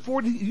think there's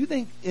 40? You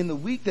think in the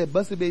week that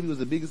Busted Baby was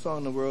the biggest song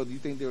in the world, do you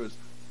think there was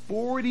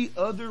 40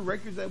 other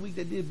records that week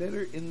that did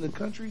better in the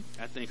country?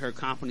 I think her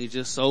company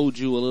just sold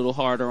you a little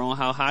harder on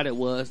how hot it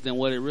was than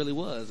what it really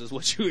was. Is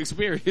what you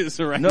experienced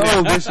right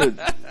now.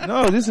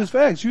 No, this is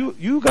facts.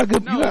 You got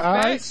good. No, you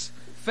got eyes.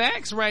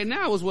 Facts right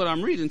now is what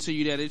I'm reading to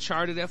you, that it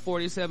charted at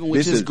 47,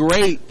 which is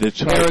great.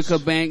 Erica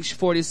Banks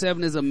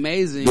 47 is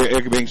amazing.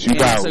 Erica Banks,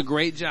 it's a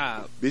great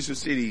job. Bishop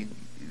City,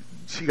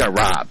 she got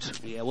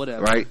robbed. Yeah,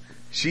 whatever. Right?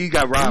 She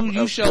got robbed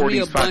You of show me 40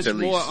 a spots bunch at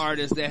least. more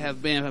artists that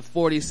have been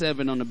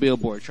 47 on the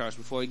Billboard charts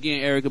before.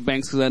 Again, Erica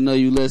Banks, because I know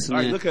you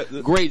listening. All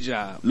right, Great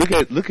job. Look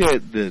at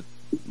the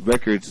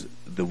records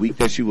the week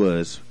that she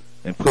was,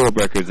 and pull up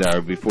records that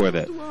are before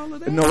that.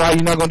 You know why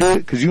you're not gonna do it?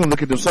 Because you're gonna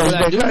look at them songs.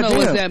 What I do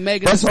know is that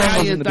Megan Thee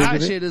Stallion the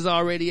Thot shit is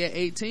already at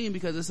 18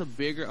 because it's a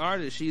bigger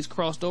artist. She's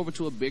crossed over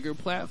to a bigger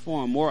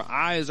platform. More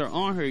eyes are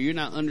on her. You're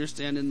not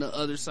understanding the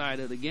other side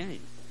of the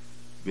game.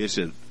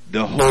 Bishop,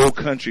 the whole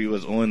country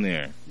was on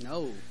there.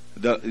 No.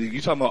 You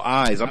talking about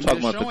eyes? I'm talking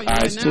about the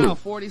eyes right now, too.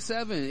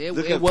 47.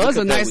 It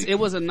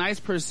was a nice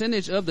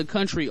percentage of the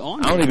country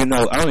on. I don't even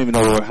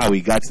know how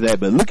we got to that,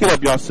 but look it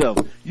up yourself.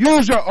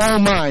 Use your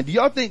own mind. Do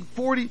y'all think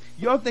 40?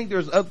 Y'all think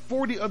there's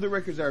 40 other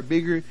records that are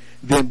bigger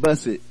than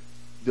Bust It?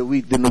 The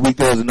week that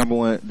was the number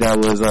one. That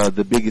was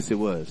the biggest it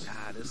was.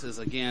 This is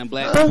again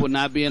black people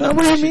not being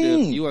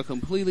appreciative. You are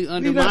completely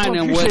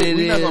undermining what it is.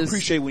 We're not gonna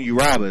appreciate when you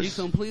rob us.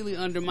 You're completely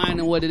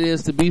undermining what it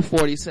is to be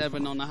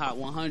 47 on the Hot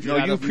 100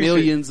 out of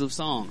millions of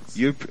songs.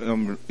 You're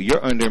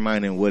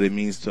undermining what it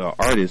means to an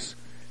artist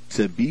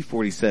to be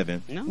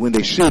 47 when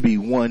they should be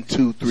 1,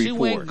 2, 3, 4. She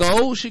went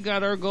gold. She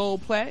got her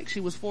gold plaque. She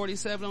was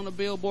 47 on the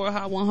Billboard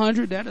Hot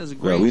 100. That is a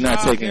great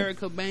job,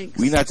 Erica Banks.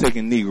 We're not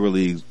taking Negro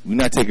Leagues. We're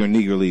not taking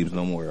Negro Leagues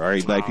no more. All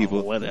right, black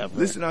people. Whatever.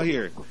 Listen out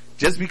here.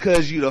 Just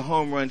because you the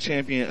home run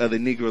champion of the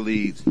Negro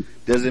Leagues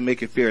doesn't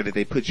make it fair that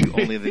they put you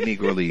only in the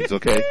Negro Leagues,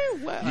 okay?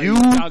 You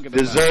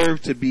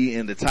deserve to be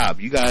in the top.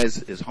 You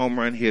guys is home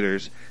run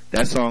hitters.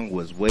 That song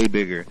was way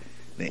bigger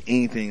than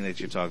anything that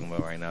you're talking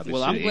about right now.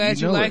 Well, I'm glad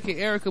you like it.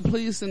 Erica,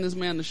 please send this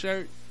man the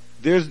shirt.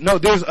 It's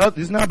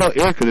not about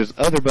Erica. There's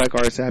other black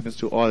artists that happens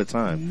to all the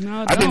time.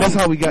 I think that's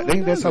how we got. I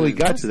think that's how we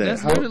got to that.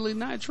 That's literally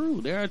not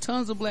true. There are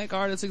tons of black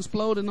artists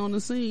exploding on the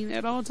scene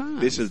at all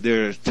times.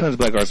 There are tons of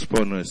black artists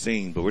exploding on the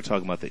scene, but we're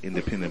talking about the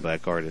independent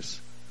black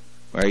artists,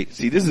 right?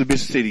 See, this is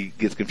Bishop City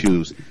gets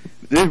confused.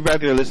 They're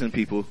right there, listening,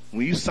 people.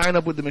 When you sign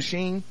up with the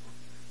machine,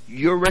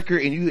 your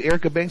record and you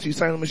Erica Banks, you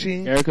sign on the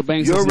machine. Erica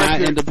Banks is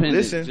not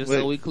independent.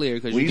 So we clear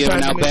because you're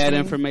giving out bad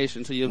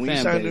information to your fan base. When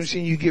you sign on the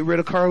machine, you get rid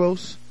of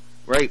Carlos.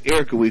 Right,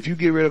 Erica, if you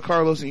get rid of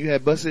Carlos and you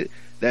had Bust It,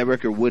 that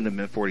record wouldn't have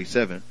been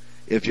 47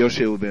 if your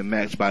shit would have been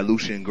matched by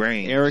Lucian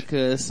Grange. Erica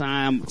is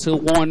signed to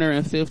Warner in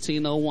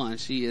 1501.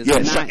 She is not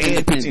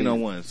independent.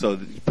 1501. So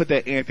put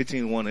that and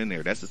 1501 in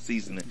there. That's the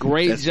seasoning.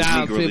 Great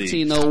job,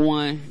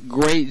 1501.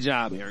 Great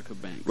job, Erica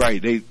Banks. Right,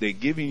 they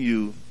giving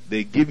you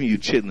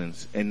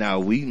chitlins, and now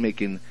we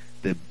making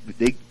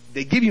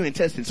they give you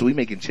intestines, so we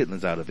making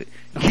chitlins out of it.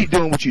 Keep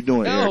doing what you're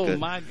doing, Erica. Oh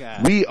my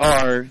God. We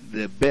are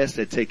the best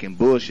at taking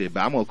bullshit,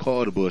 but I'm gonna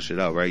call the bullshit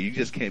out, right? You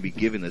just can't be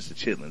giving us the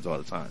chitlins all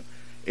the time.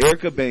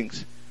 Erica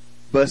Banks,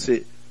 Bust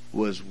It,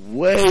 was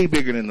way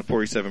bigger than the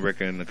 47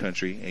 record in the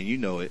country, and you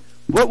know it.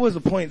 What was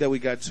the point that we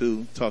got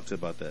to talk to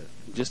about that?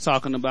 Just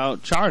talking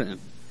about charting.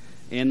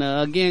 And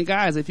again,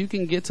 guys, if you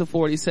can get to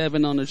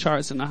 47 on the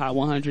charts in the Hot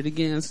 100,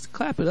 again,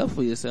 clap it up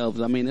for yourselves.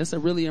 I mean, it's a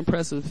really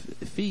impressive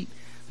feat.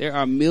 There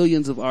are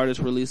millions of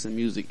artists releasing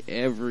music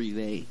every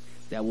day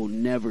that will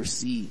never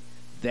see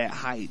that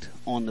height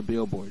on the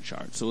Billboard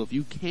chart. So if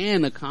you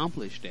can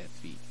accomplish that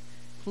feat,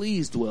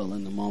 please dwell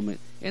in the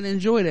moment and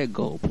enjoy that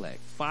gold plaque.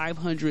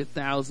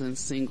 500,000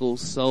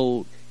 singles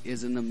sold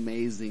is an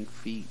amazing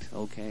feat,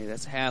 okay?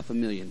 That's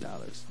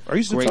 $500,000. Are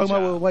you still talking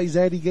about what White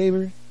Zaddy gave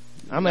her?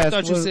 I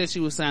thought you said she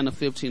was signed to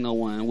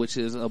 1501, which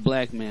is a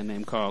black man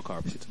named Carl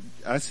Carpenter.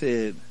 I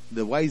said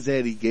the White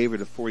Zaddy gave her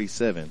the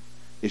 47.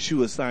 If she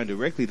was signed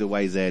directly to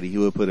White Zaddy, he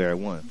would put her at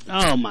 1.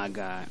 Oh my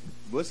God.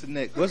 What's the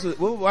next?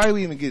 Why do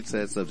we even get to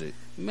that subject?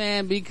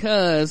 Man,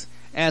 because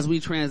as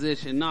we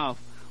transition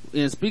off,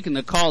 and speaking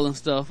of calling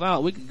stuff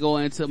out, we could go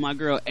into my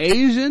girl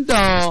Asian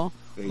Doll,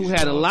 who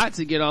had a lot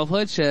to get off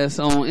her chest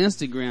on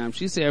Instagram.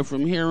 She said,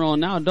 from here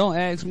on out, don't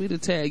ask me to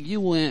tag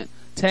you in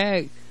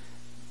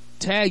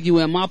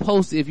my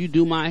post if you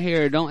do my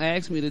hair. Don't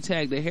ask me to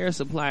tag the hair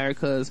supplier,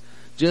 cause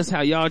just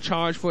how y'all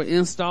charge for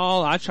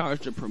install, I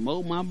charge to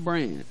promote my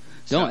brand.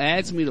 Don't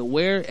ask me to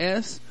wear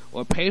S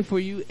or pay for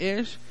you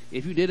ish.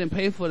 If you didn't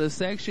pay for the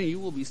section, you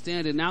will be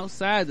standing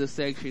outside the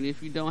section.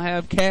 If you don't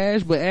have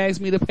cash but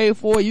ask me to pay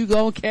for it, you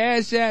gon'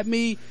 cash at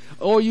me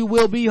or you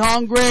will be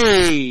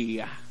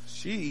hungry.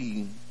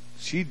 She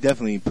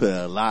definitely put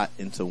a lot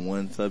into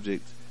one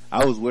subject.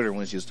 I was with her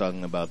when she was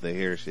talking about the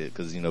hair shit,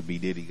 cause you know B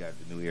Diddy got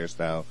the new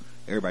hairstyle.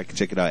 Everybody can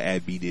check it out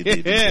at B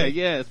Diddy. Yeah,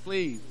 yes,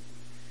 please.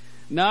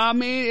 No, I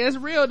mean, it's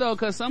real though,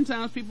 cause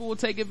sometimes people will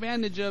take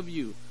advantage of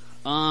you.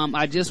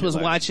 I just was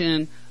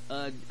watching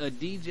a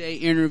DJ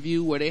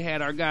interview where they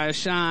had our guy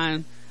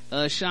Sean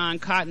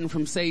Cotton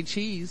from Say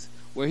Cheese,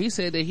 where he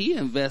said that he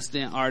invests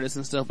in artists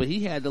and stuff, but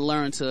he had to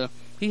learn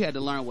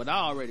what I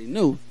already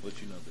knew. What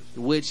you know,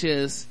 which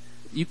is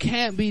you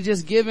can't be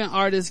just giving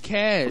artists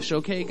cash,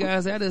 okay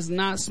guys? That is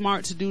not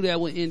smart to do that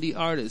with indie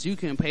artists. You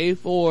can pay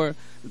for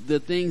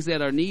the things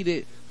that are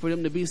needed for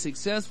them to be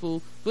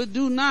successful, but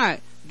do not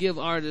give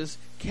artists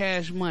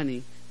cash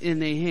money in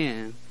their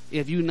hand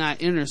if you're not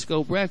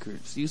Interscope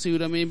Records. You see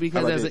what I mean?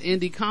 Because as an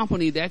indie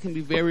company, that can be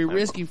very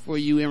risky for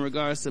you in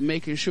regards to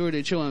making sure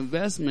that your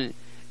investment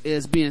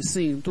is being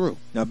seen through.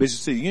 Now, Bishop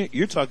City,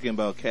 you're talking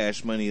about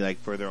cash money like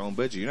for their own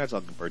budget. You're not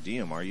talking per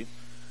diem, are you?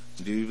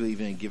 Do you believe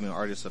in giving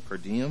artists a per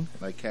diem,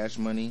 like cash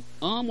money?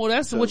 Well,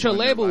 that's what your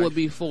label would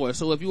be for.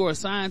 So if you were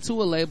assigned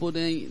to a label,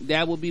 then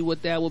that would be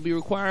what that would be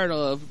required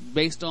of,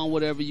 based on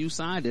whatever you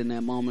signed in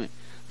that moment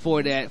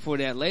for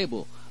that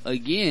label.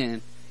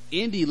 Again,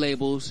 indie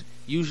labels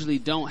usually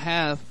don't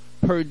have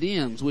per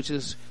diems, which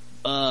is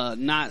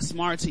not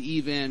smart to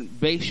even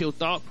base your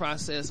thought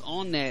process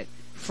on that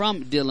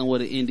from dealing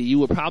with an indie. You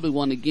would probably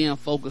want to again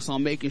focus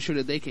on making sure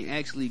that they can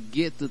actually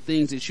get the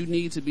things that you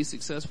need to be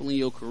successful in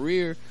your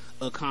career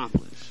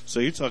accomplished. So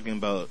you're talking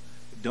about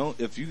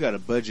if you got a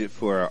budget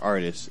for an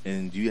artist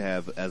and you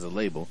have as a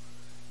label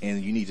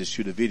and you need to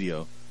shoot a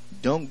video,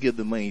 don't give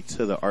the money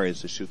to the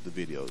artist to shoot the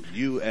video.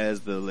 You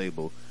as the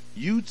label,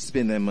 you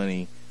spend that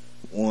money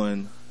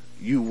on,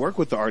 you work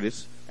with the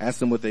artist, ask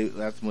them what they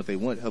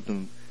want, help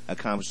them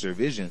accomplish their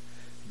vision.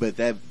 But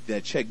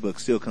that checkbook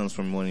still comes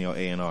from one of your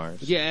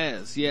A&Rs.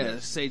 Yes.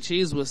 Say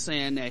Cheese was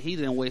saying that he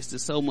didn't wasted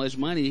so much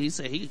money. He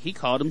said he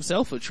called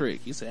himself a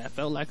trick. He said, I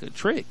felt like a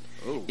trick.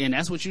 Ooh. And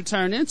that's what you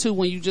turn into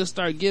when you just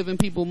start giving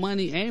people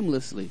money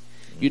aimlessly.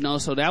 You know,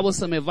 so that was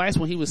some advice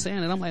when he was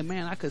saying it. I'm like,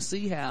 man, I could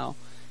see how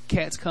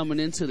cats coming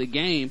into the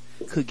game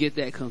could get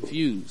that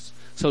confused.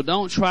 So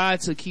don't try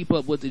to keep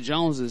up with the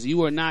Joneses.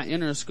 You are not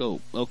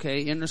Interscope,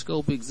 okay?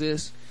 Interscope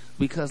exists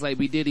because, like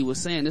B. Diddy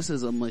was saying, this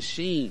is a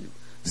machine.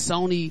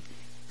 Sony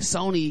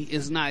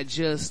is not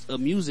just a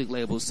music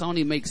label.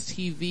 Sony makes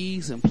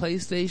TVs and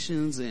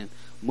PlayStations and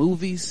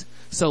movies.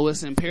 So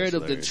it's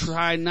imperative to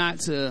try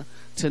not to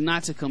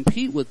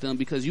compete with them,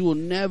 because you will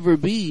never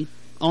be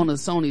on a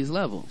Sony's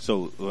level.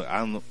 So I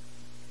don't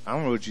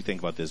know what you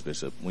think about this,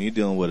 Bishop. When you're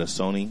dealing with a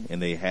Sony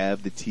and they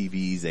have the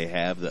TVs, they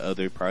have the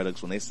other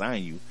products, when they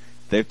sign you,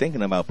 they're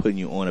thinking about putting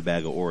you on a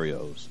bag of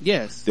Oreos.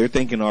 Yes. They're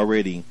thinking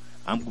already,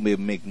 I'm going to be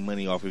able to make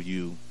money off of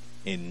you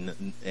in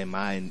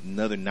my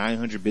another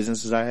 900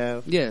 businesses I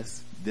have.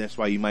 Yes. That's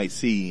why you might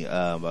see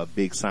a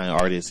big sign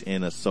artist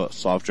in a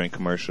soft drink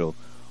commercial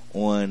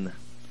on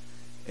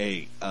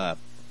at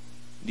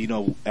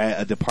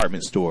a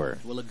department store.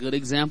 Well, a good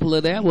example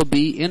of that would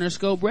be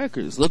Interscope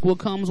Records. Look what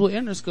comes with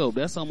Interscope.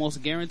 That's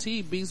almost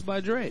guaranteed Beats by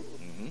Dre.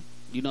 Mm-hmm.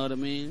 You know what I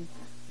mean?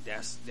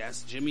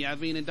 That's Jimmy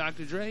Iovine and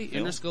Dr. Dre. Yep.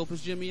 Interscope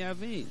is Jimmy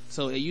Iovine.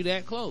 So are you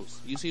that close?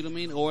 You see what I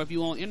mean? Or if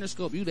you on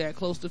Interscope, you that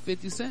close to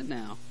 50 Cent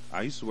now.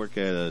 I used to work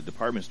at a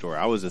department store.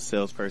 I was a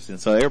salesperson.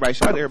 So shout out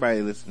to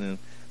everybody listening.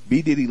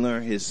 B. Diddy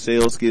learned his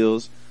sales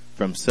skills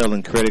from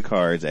selling credit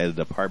cards at a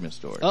department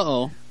store.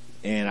 Uh-oh.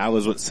 And I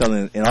was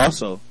selling, and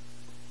also,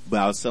 but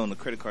I was selling the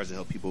credit cards to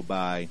help people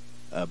buy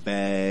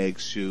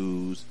bags,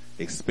 shoes,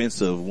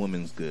 expensive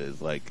women's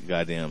goods, like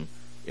goddamn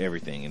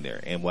everything in there.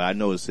 And what I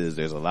noticed is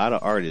there's a lot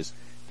of artists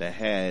that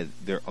had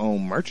their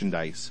own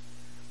merchandise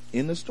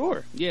in the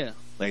store. Yeah.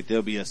 Like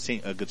there'll be a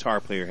guitar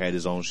player had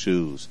his own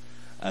shoes.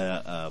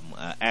 An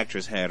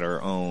actress had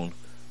her own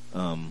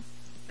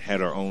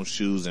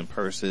shoes and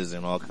purses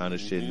and all kind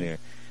of shit in there.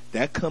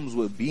 That comes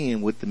with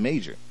being with the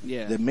major.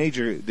 Yeah. The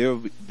major,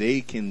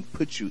 they can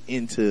put you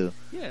into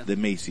the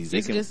Macy's.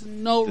 There's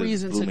no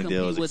reason to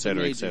compete with the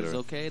majors,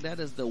 okay?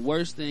 That is the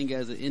worst thing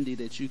as an indie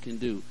that you can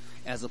do,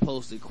 as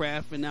opposed to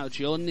crafting out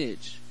your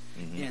niche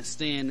and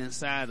staying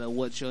inside of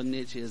what your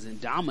niche is and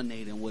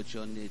dominating what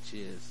your niche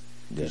is.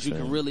 Because you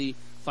can really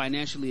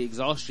financially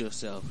exhaust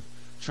yourself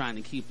trying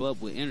to keep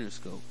up with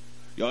Interscope.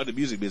 Y'all in the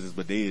music business,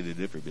 but they in a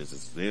different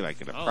business. They're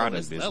like in a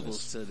product business.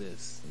 Levels to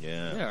this.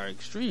 Yeah. There are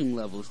extreme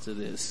levels to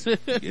this.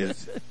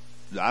 Yes.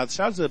 Shout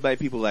out to the black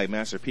people like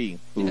Master P,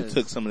 who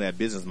took some of that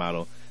business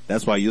model.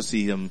 That's why you'll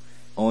see him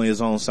on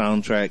his own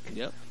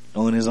soundtrack,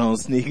 on his own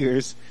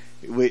sneakers.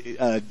 He'll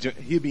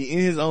be in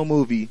his own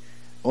movie,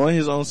 on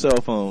his own cell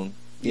phone,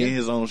 in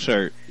his own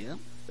shirt,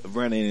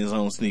 running his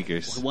own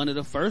sneakers. One of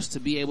the first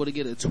to be able to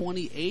get a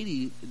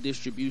 2080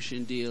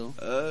 distribution deal.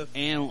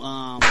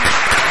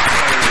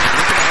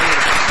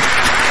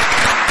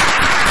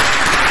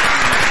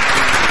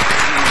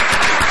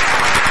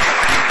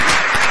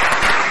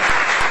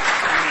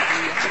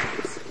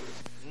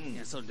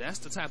 So that's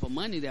the type of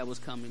money that was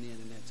coming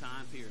in that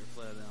time period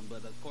for them.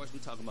 But of course,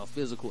 we're talking about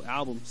physical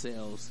album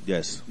sales.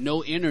 Yes.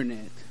 No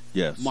internet.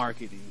 Yes.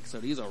 Marketing. So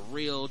these are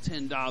real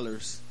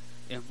 $10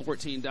 and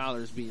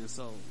 $14 being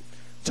sold.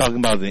 Talking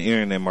about the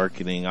internet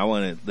marketing, I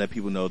want to let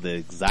people know the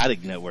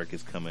Exotic Network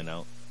is coming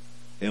out.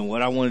 And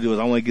what I want to do is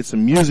I want to get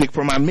some music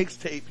for my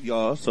mixtape,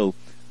 y'all. So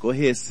go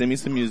ahead, send me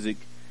some music.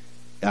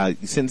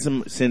 Send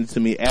it to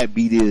me at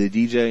BD the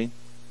DJ.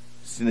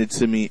 Send it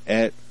to me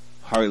at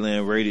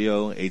Heartland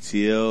Radio,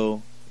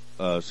 ATL.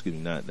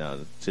 Send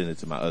it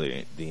to my other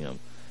DM.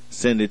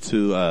 Send it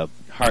to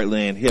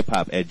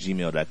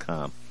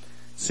heartlandhiphop@gmail.com.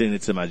 Send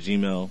it to my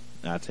Gmail.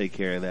 I'll take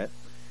care of that.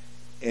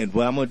 And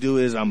what I'm going to do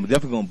is I'm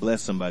definitely going to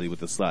bless somebody with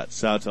the slot.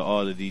 Shout out to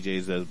all the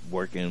DJs that are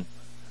working,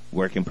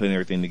 putting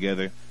everything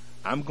together.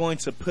 I'm going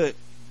to put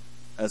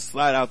a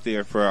slot out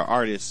there for our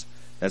artist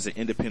that's an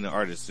independent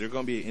artist. There's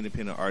going to be an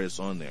independent artist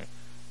on there.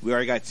 We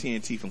already got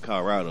TNT from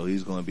Colorado.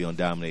 He's going to be on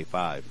Dominate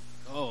 5.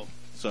 Oh.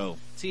 So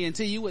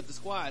TNT, you with the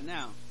squad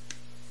now.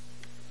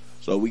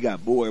 So we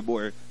got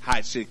more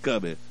hot shit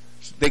coming.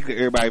 Thank you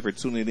everybody for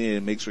tuning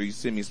in. Make sure you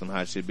send me some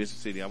hot shit. Bishop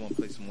City, I want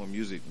to play some more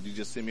music. You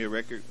just send me a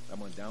record. I'm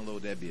going to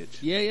download that bitch.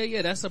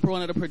 Yeah. That's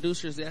one of the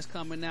producers that's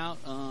coming out.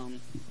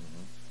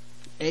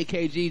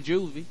 AKG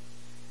Juvie.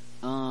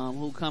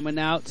 Who coming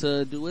out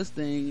to do his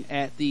thing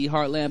at the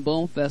Heartland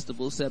Boom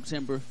Festival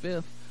September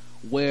 5th,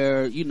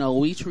 where, you know,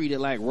 we treat it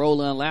like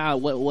Rolling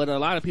Loud. What a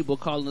lot of people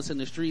calling us in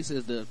the streets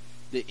is the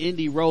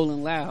indie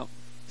Rolling Loud.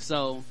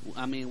 So,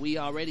 I mean, we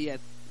already at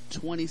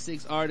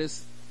 26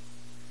 artists,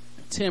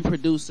 10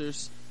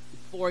 producers,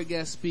 4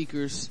 guest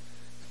speakers,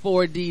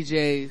 4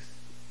 DJs.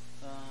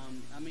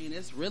 I mean,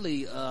 it's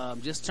really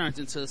just turned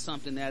into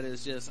something that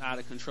is just out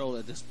of control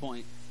at this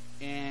point.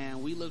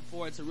 And we look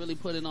forward to really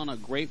putting on a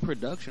great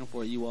production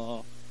for you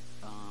all.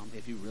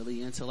 If you're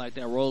really into like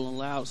that Rolling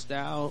Loud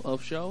style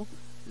of show,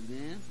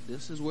 then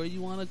this is where you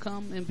want to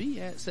come and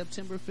be at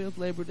September 5th,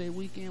 Labor Day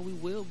weekend. We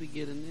will be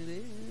getting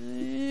it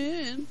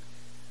in.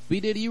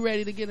 B-Diddy, you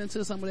ready to get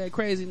into some of that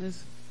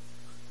craziness?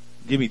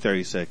 Give me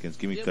 30 seconds.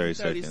 Give me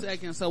 30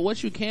 seconds. So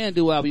what you can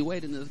do while we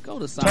waiting is go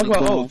to Sonic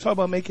Boom. Talk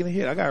about making a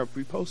hit. I gotta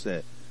repost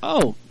that.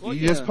 Oh, well,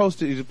 you just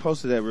posted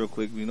that real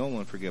quick. We don't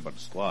want to forget about the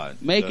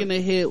squad. Making a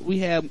hit. We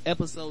have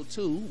episode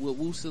 2 with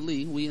Woo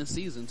Sali. We in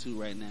season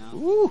 2 right now.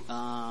 Woo.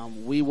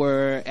 We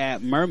were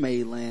at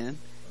Mermaid Land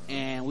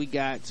and we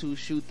got to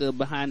shoot the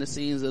behind the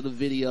scenes of the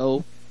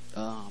video.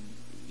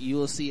 You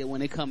will see it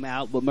when it come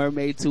out, but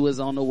Mermaid 2 is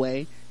on the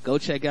way. Go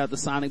check out the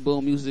Sonic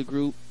Boom Music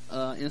Group,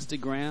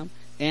 Instagram,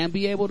 and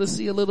be able to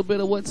see a little bit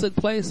of what took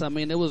place. I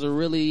mean, it was a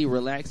really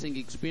relaxing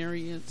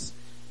experience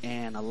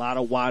and a lot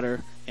of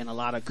water and a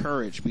lot of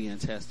courage being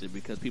tested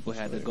because people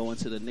had to go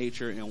into the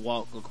nature and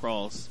walk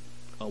across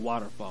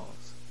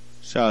waterfalls.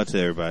 Shout out to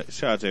everybody.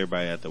 Shout out to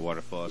everybody at the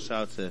waterfall.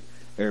 Shout out to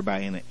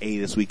everybody in the A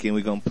this weekend.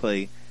 We're going to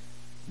play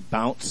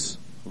Bounce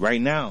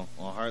right now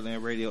on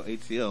Heartland Radio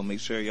ATL.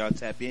 Make sure y'all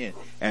tap in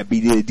at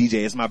BD the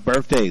DJ. It's my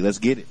birthday. Let's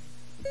get it.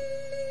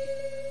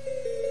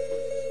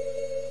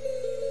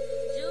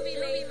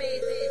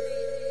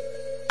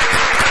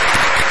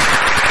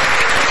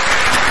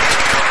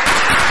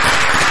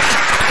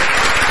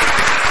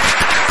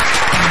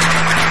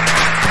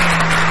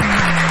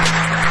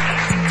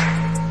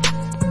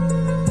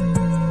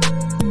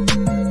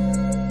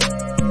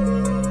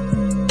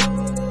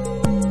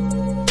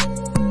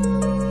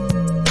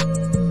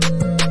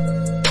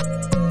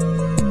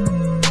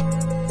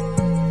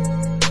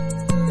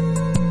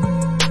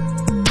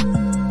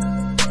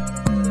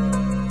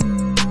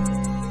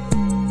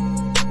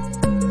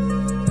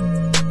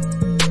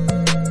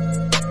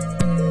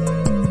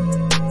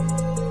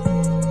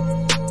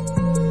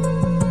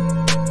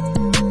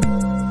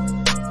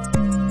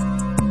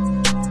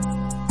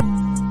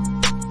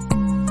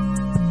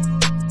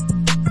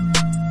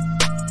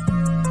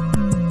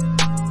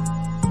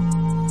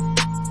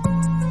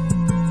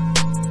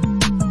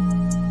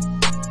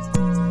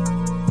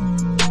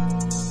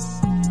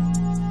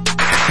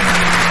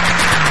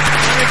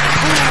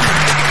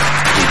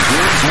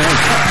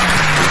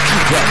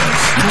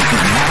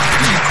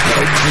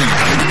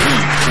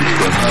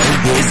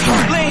 It's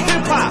Heartland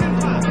Hip Hop.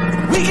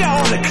 We got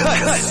on the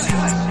cuts.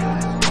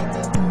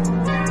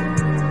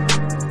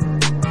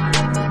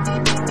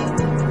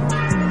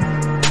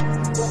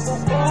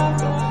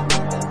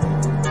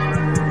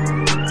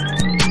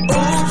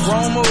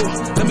 Wrong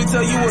move. Let me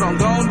tell you what I'm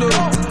gon' do.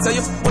 Tell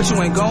you what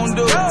you ain't gon'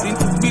 do.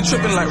 These be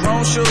tripping like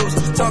wrong shoes.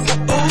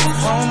 Talking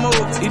wrong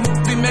move. These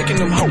be making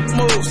them hope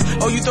moves.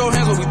 Oh, you throw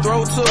hands where we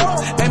throw too.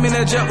 Aiming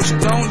that jet, what you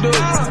don't do.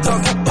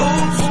 Talking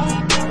wrong move.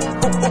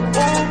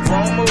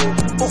 Wrong move.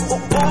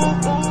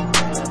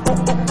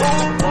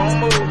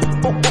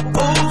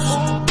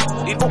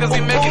 These niggas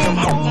be making them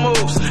hope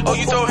moves. Oh,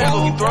 you throw hands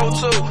where we throw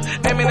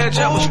too. Aiming that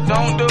jet, what you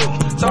don't do.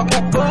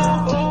 Talking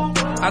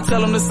I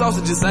tell them the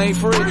sausage just ain't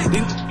free.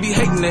 These be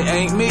hating, they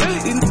ain't me.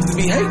 These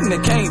be hating, they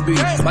can't be.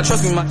 But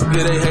trust me, my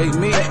nigga, they hate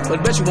me.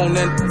 But bet you won't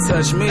nothing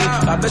touch me.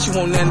 I bet you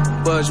won't nothing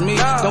budge me.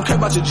 Don't care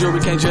about your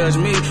jewelry, can't judge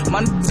me.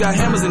 My niggas got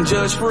hammers and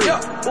judge free.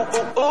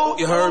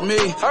 You heard me.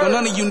 Don't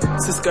none of you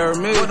niggas scare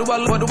me. What do I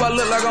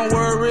look like I'm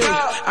worried?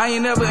 I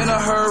ain't never in a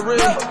hurry.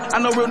 I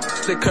know real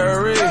niggas that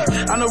curry.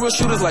 I know real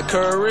shooters like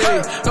Curry.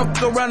 Don't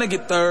go around and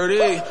get 30.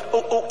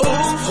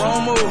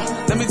 Wrong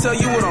move. Let me tell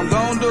you what I'm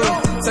gon' do.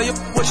 Tell you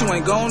what you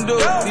ain't gon' do.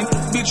 These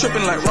be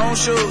tripping like wrong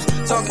shoes.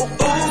 Talking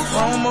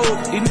wrong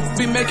move. These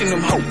be making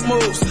them hope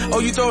moves. Oh,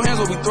 you throw hands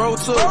where we throw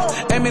too.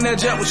 Aiming that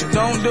jet, what you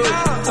don't do.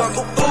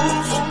 Talking wrong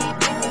move.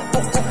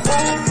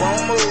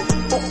 Wrong move.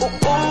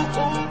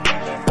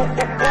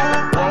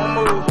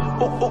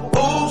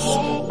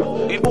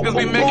 These niggas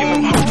be making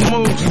them hope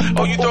moves.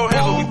 Oh, you throw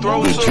hands where we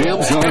throw too.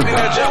 Aiming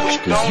that jet, what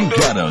you don't do.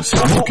 Got us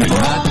smoking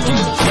hot.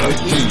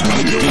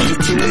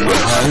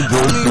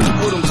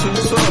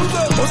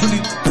 Most of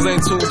these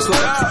ain't too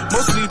tough.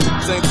 Most of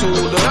these ain't too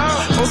up.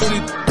 Most of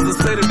these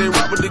say that they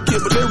rock with the kid,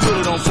 but they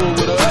really don't fool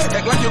with us.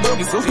 Act like your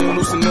baby, so you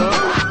loosen up.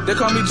 They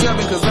call me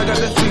jabbing cause I got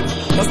that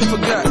fever. Must have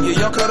forgot, yeah,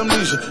 y'all caught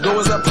amnesia. Go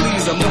as I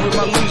please, I move with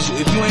my leisure.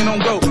 If you ain't on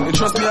go, then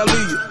trust me, I'll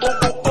leave you.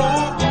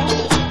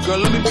 Go Girl,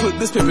 let me put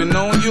this pimpin'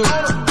 on you.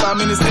 5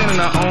 minutes in and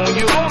I own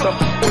you. Stop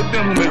with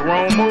them who make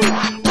wrong moves.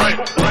 Right.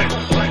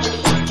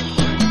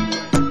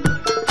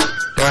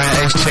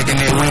 Brian H checking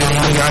that weed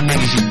on y'all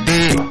niggas, you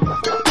dig?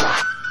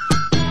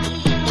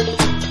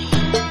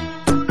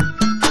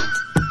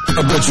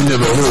 I bet you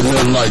never heard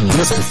nothing like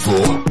this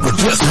before, but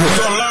guess what? You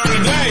gon' learn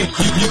today.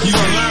 You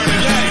gon' learn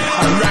today.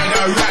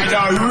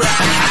 Alright.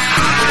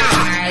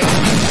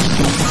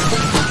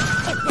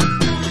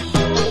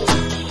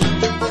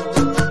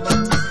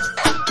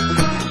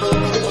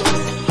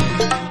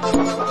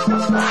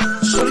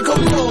 Shorty go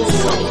low,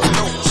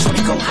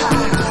 shorty go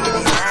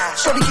high,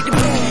 shorty get the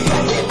bag,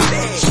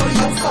 shorty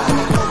go fire,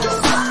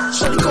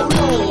 shorty go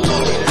low,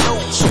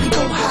 shorty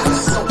go high,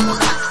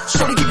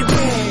 shorty get the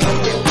bag,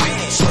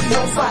 shorty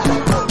go fire,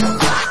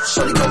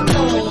 shorty go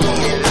low,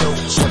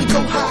 shorty go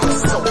high,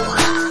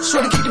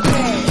 shorty get the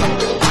bag,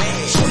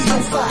 shorty go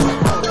fire,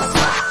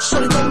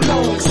 shorty go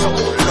low,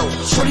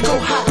 shorty go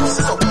high,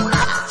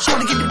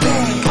 shorty get the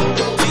bag,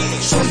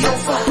 shorty go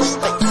fire,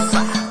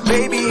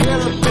 baby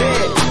hella bad.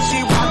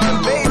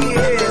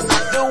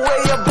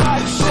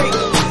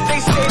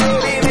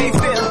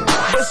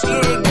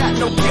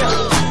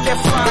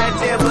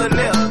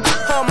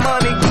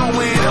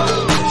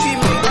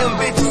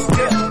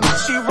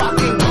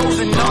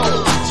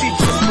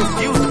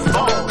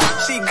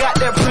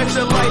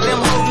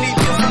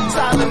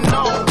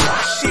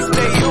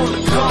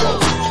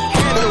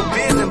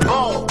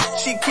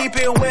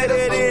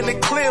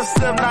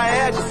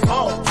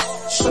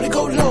 Shorty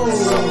go low,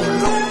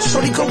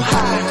 shorty go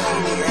high,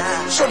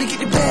 shorty get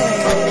the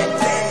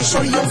bag,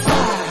 shorty on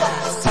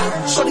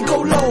fire, shorty go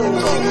low,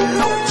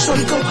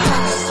 shorty go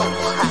high,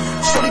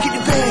 shorty get the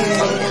bag,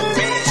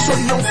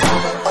 shorty on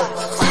fire,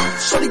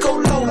 shorty go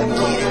low,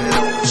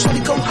 shorty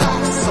go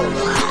high,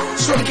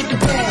 shorty get the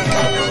bag,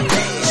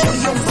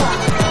 shorty on fire,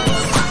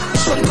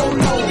 shorty go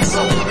low,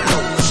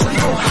 shorty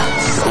go high.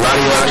 A lot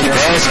of y'all keep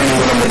asking me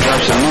when I'm gonna drop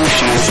some new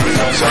shit,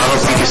 so I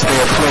hope we can stay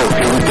afloat.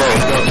 Here we go.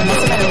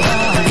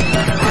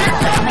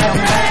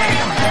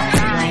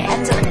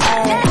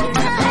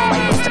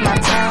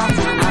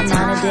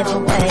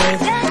 Different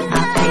ways, I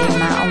pay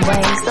my own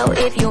way. So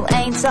if you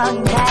ain't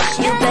talking cash,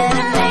 you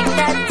better make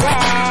that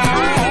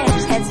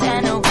dash. Head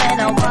center when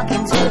I walk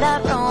into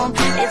the room,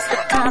 it's the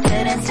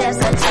confidence, there's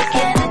such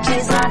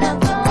energies on the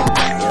boom.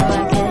 You're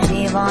like a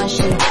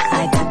Givenchy,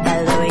 I got that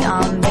Louis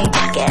on me.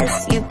 Guess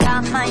you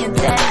got my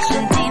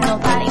attention, ain't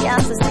nobody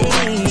else to see.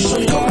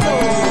 Shorty go low,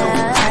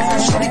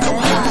 shorty go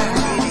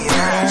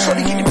high,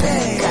 shorty get the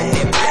bag,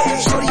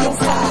 shorty on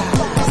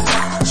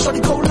fire, shorty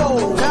go low,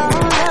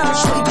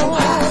 shorty go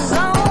high.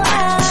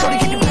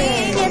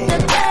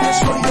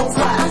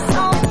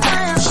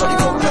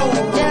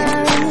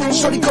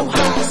 Shorty go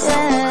high,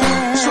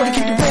 shorty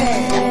get the bag,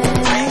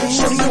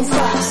 shorty on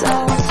fire,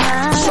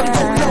 shorty go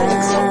low,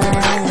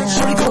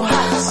 shorty go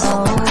high,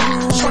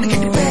 shorty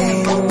get the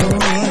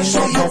bag,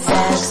 shorty on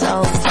fire,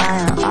 so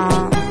fire,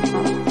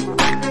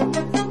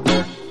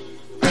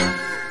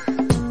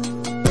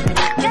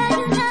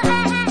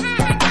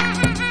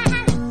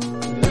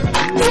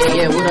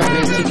 Yeah, what up,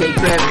 man? TK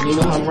Kravitz, you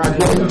know I'm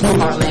rocking with the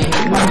Heartland.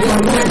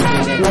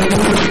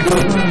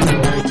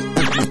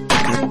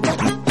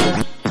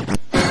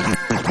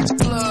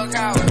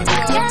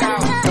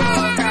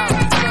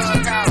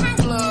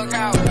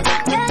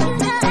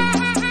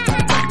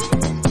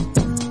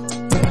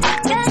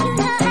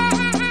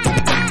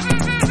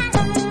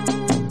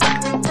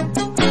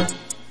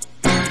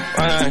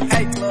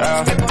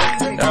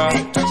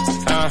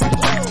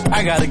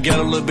 I gotta get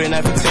a little bit in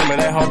that Fatima.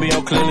 That hoe be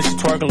on clearly, she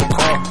twerking the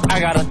car. I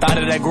got a thought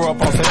that grew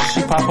up on sex.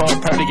 She pop up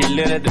her to get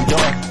lit at the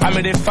door. I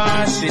made that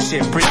fine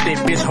shit, brick that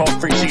bitch, whole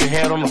freak, she get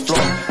head on the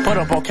floor. Put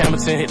up on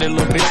Campbellton, hit that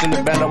little bitch in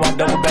the band, I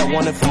double back,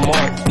 wanted for more.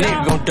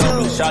 Nigga gon'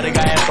 double it, shawty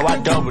got ass, so I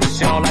double it.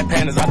 She don't like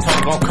panties, I told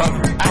her gon'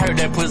 cover it. I heard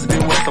that pussy be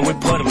wet, so we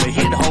put her.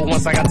 Hit the hoe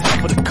once, I got time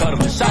for the cuddle.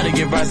 Shawty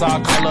get right, so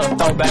I call her a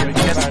throw baby.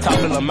 Catch the top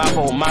in her mouth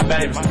with my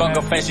baby. Fuck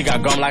her face, she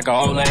got gum like an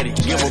old lady.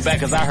 Give her back,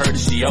 cause I heard that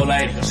she your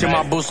lady. She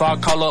my boo, so I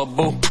call her a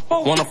boo.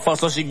 Wanna fuck,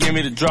 so she give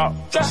me the drop.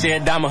 She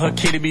had diamond, her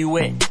kitty be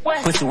wet.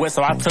 Pussy wet,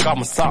 so I took off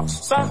my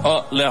socks.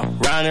 Up,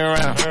 left, round and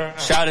round.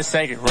 Shawty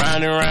shake it,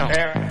 round and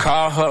round.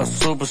 Call her a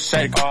super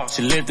shaker.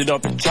 She lift it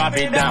up and drop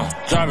it down.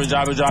 Drop it,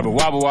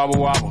 wobble, wobble,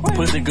 wobble.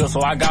 Pussy good,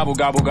 so I gobble,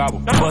 gobble, gobble.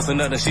 Bust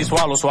another, she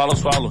swallow, swallow,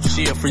 swallow.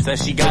 She a freak that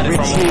she got it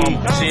from her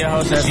mama. She a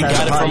hoe that she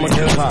got it from her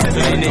cousin.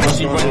 This nigga,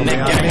 she running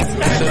that game.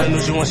 Shoulda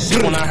knew she want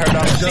shit when I heard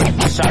all the shit.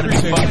 Shawty be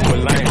fucking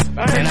with lame.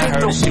 And I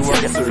heard that she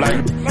work at the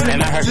flame.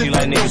 And I heard she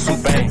like niggas who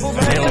bang.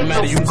 It don't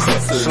matter, you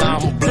crook,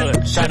 slime or blood.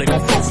 Shawty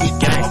gon' fuck with the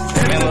gang.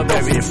 Man, little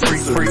baby, a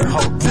freak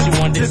hoe. She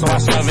want this, so I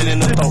shove it in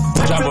the throat.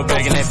 Drop her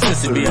back and that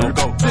pussy be on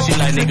go. She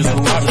like niggas who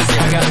rob me.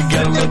 I gotta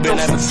get a little bit of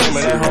that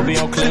Fatima. That hoe be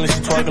on clean, she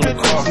twerking the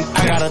car.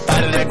 I got a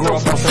thought that grew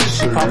up on sex.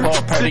 She pop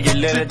up her to get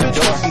lit at the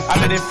door. I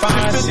made it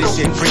fine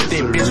shit, brick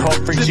that bitch, whole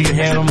freak, she get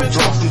head on the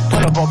floor.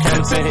 Put up on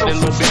Campbellton, hit that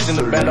little bitch in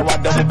the bed, I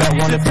double back,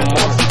 wanted for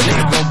more.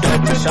 Nigga gon'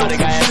 double it, shawty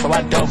got ass, so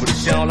I double it.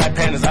 She don't like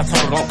panties, I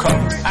told her don't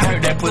cover. I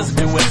heard that pussy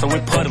be wet, so we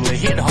puddling.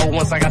 Hit the hole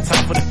once I got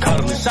time for the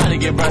cuddling. Shot to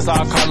get breast, so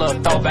I call her a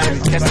throw baby.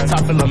 Catch the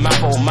top in the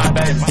mouth on my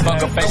baby.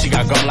 Fuck her face, she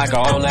got gum like an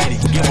old lady.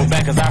 Give her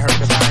back cause I heard.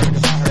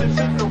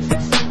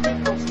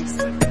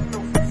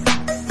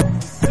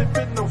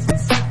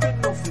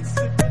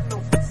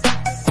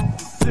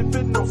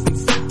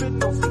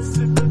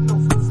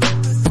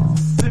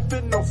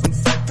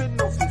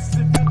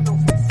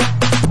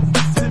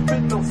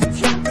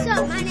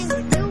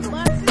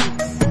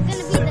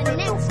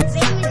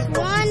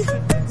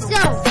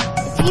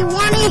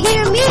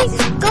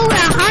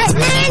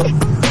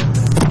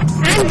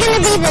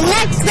 The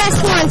next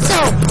best one, so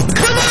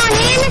come on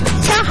in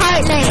to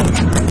Heartland.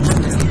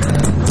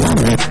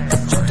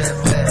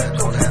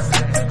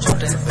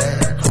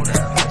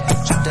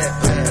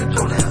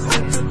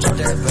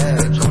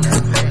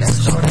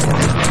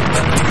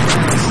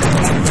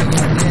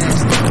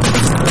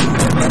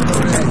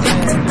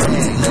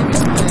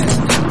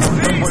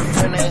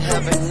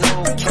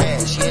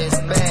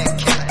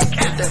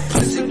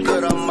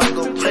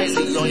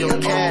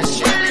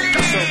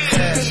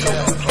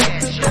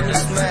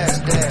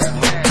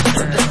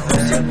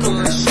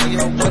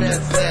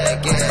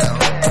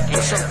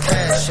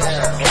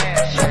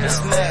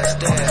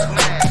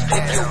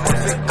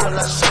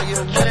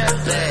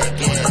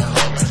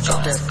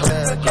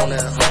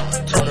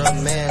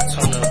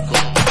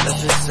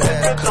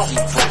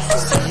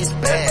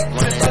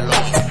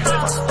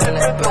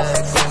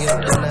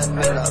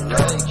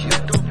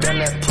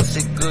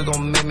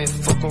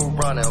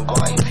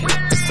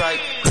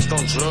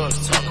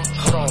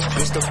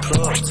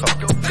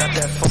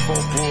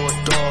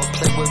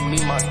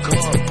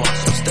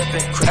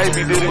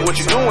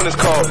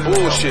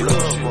 Bullshit.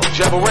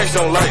 Jabba Ranks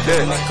don't like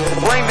that.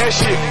 Bring that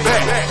shit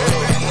back.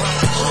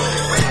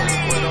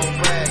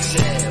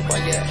 Why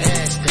you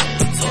ask that?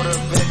 Told her,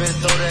 baby,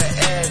 throw that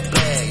ass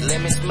back. Let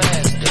me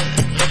smash that.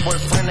 Her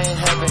boyfriend ain't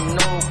having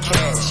no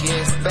cash.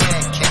 Yeah, it's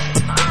bad cat.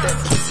 If that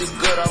pussy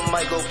good, I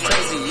might go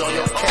crazy on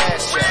your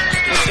cash app.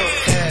 What's your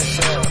cash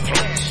app?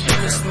 Let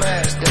me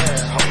smash that,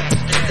 hoe.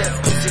 If that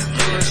pussy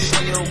good,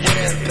 show you where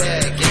that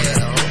bag at,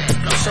 hoe.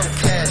 What's your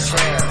cash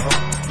app,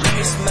 hoe? Let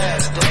me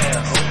smash that,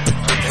 hoe.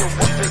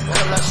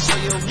 Girl, I'll show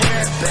you where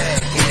that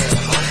bag is.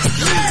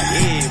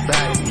 Yeah,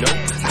 everybody know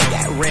I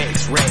got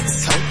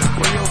racks, ho.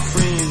 Where your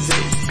friends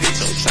at, bitch?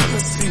 I'm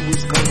tryna see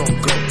what's gon'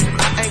 go.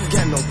 I ain't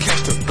got no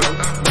cash to blow.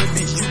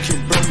 Maybe you can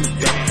blow me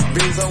down.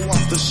 Benzo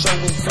off the show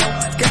and flow.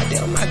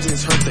 Goddamn, I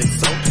just heard they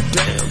so.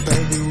 Damn,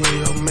 baby, where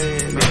your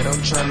man at?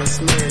 I'm tryna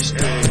smash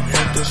that.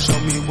 Want to show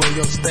me where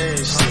your stash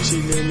is. She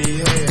let me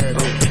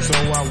have it. So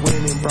I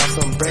went and brought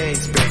some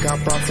bags back. I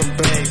brought some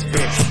bags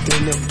back.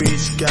 Then the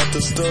bitch got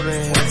the store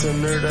and had to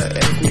nerd to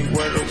ask me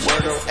where the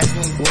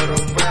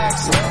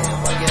racks at.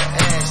 Why you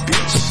ask,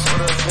 bitch? Throw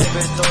the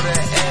baby, throw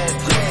that ass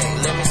back.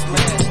 Let me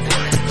smash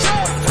that.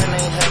 Your friend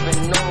ain't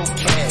having no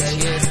cash.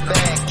 Yeah, it's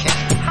bad cat.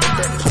 If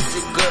that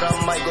pussy good, I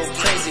might go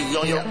crazy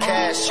on your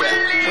cash app.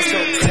 What's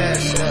your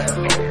cash app?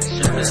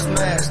 Let me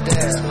smash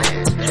that.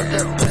 If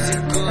that pussy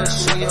good,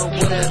 show you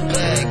where that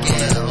bag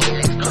is.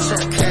 What's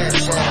your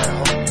cash app?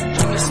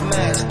 Let me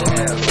smash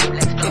that.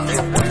 If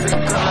you worth it,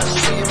 girl, I'll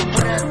show you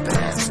where that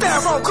bag is.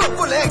 Styrofoam cook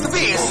full of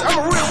activists. I'm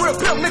a real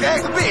pimp nigga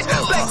activist.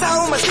 Black tie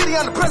on my city,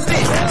 I'm the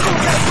president. Cool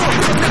cat full,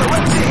 nigga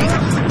represent.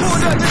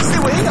 Pulled up just to see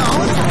what he on.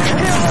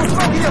 He don't want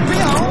smoke, he'll be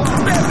on.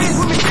 Bad bitch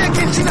with me, still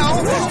getting cheat on.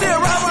 Still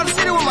ride around the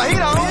city with my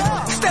heat on.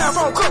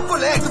 Styrofoam cook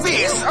full of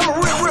activists. I'm a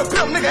real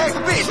pimp nigga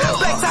activist.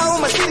 Black tie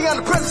on my city, I'm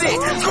the president.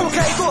 Cool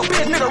cat full,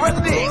 bitch nigga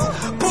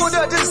represent. Pulled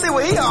up just to see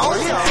what he on.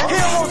 He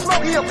don't want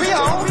smoke, he'll be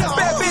on.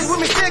 Bad bitch with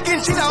me, still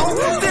getting cheat on.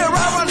 Still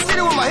ride around the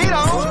city with my heat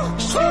on.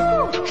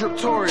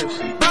 Victorious.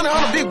 Bounty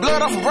on a big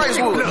blood off of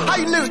Bracewood. How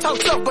you niggas talk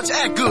tough but you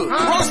act good?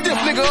 Roll a stiff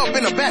nigga up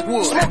in the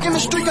backwoods. Smoke in the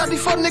street, got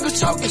these fuck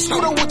niggas choking.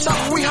 Scoot up with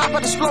chopper, we hop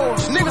at the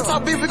explorers. Niggas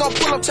talk beef, we gon'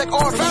 pull up, take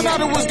order. Found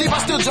out it was deep, I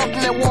still jumped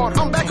in that water.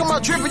 I'm back on my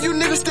drip and you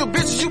niggas still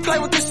bitches. You play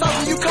with this sauce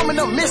and you coming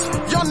up missing.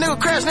 Young nigga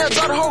crash now,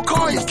 draw the whole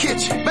car in your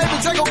kitchen. Baby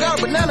Draco got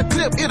a banana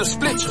clip, it'll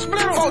split you.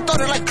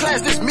 430 like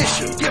class dismiss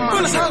you.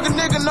 Bullets hunger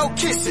nigga, no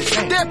kisses.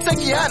 They'll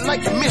take you out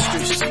like your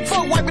mistress.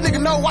 Fuck wipe a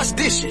nigga, no wash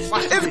dishes.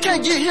 If you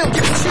can't get him,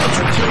 get the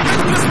children.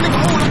 Make this nigga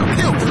move like a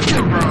pilgrim.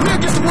 Me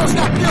against the world,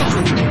 stop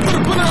pilgrim. Put a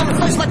bullet on the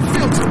face like a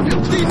filter.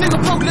 These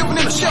niggas broke living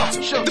in a shelter.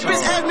 The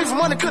bitch asked me for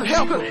money, couldn't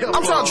help her.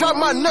 I'm trying to drop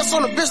my nuts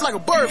on the bitch like a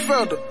bird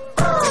feather.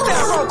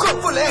 Styrofoam cook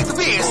full of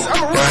activists.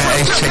 I'm a real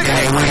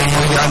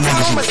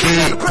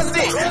the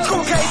president.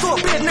 Cool K to a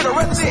bitch nigga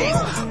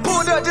represent.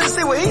 Pulled up just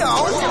to see what he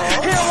on.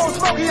 He don't want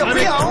smoke, he'll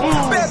be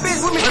on. Bad bitch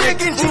with me, still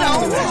getting cheat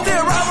on.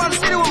 Still ride around the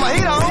city with my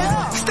heat on.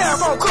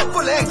 Styrofoam cook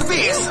full of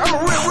activists. I'm a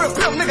real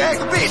pimp nigga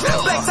activist.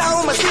 Black tie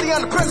on my city,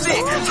 I'm the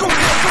president. Cool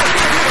K to a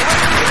bitch nigga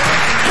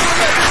represent. Pulled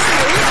up just to see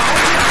what he on.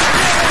 He don't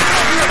want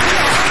smoke, he'll be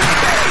on.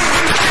 Bad bitch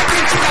with me, still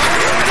getting cheat on.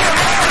 Still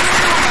ride around the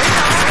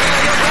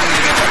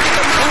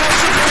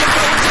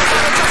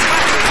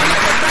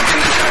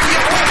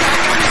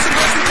city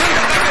with my heat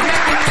on.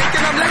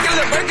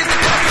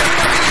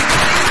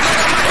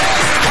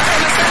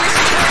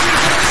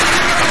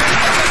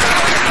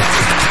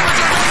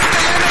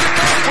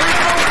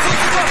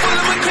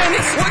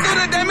 bandits. What do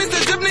the damage?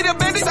 The drip need a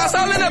bandage. I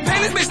saw in the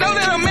panties, bitch, know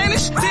that I'm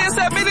managed.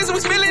 10 minutes, we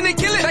spilling and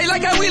killing. They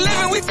like how we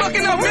living, we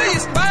fucking up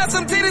millions. Buy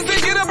some titties, we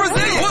get a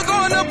Brazilian. What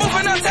going up, boof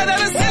and I tell that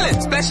the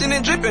ceiling. Splashing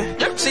and dripping.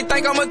 She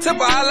think I'm a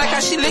tipper, I like how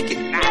she lick it.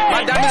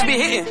 My diamonds be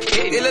hitting.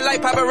 It look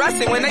like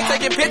paparazzi when they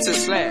taking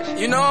pictures.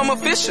 You know I'm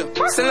official.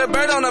 Send a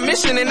bird on a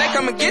mission and they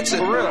come and get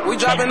you. We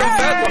dropping them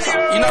feathers.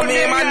 You know me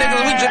and my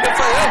niggas, we dripping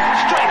forever.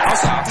 I'm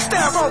sorry.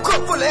 Styrofoam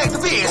cup full of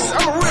activists.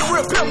 I'm a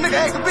real pimp nigga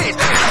activist.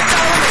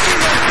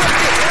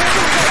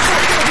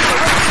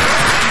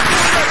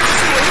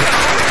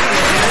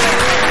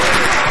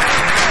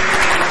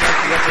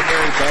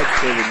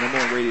 Back to the number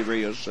one rated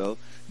radio show.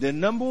 The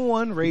number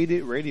one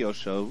rated radio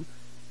show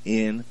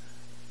in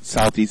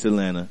Southeast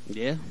Atlanta.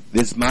 Yeah.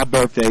 This is my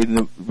birthday,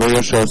 the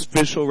radio show,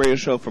 official radio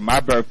show for my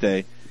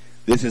birthday.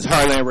 This is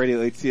Heartland Radio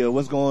ATL.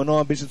 What's going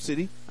on, Bishop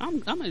City?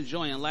 I'm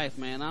enjoying life,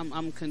 man.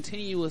 I'm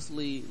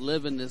continuously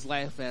living this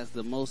life as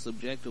the most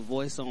objective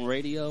voice on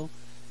radio.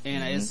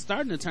 And it's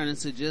starting to turn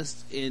into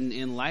just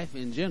in life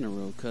in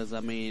general, cause I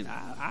mean,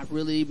 I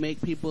really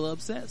make people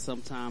upset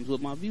sometimes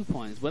with my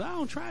viewpoints, but I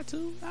don't try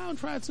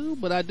to,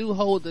 but I do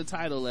hold the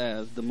title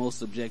as the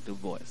most objective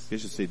voice.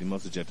 Bishop City, the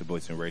most objective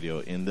voice in radio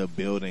in the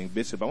building.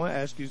 Bishop, I want to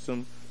ask you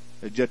some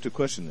objective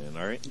question then,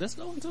 alright? Let's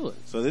go into it.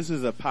 So this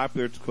is a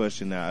popular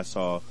question that I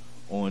saw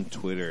on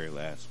Twitter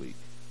last week.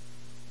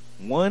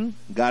 One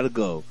gotta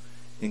go,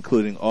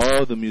 including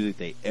all the music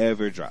they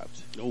ever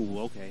dropped.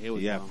 Oh, okay. Here we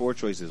go. You have 4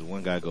 choices.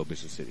 One gotta go,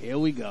 Bishop City. Here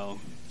we go.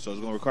 So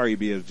it's gonna require you to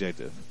be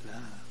objective.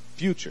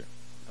 Future.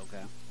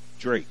 Okay.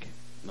 Drake.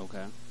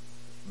 Okay.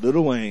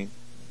 Lil Wayne.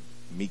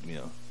 Meek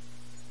Mill.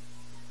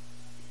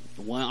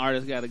 One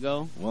artist gotta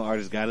go? One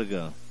artist gotta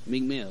go.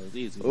 Meek Mill is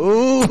easy.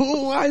 Ooh,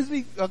 why is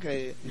Meek?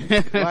 Okay.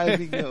 Why is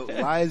Meek Mill?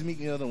 Why is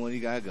Meek Mill the one you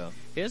gotta go?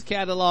 His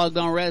catalog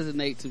don't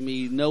resonate to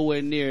me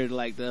nowhere near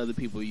like the other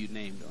people you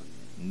named on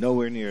it.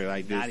 Nowhere near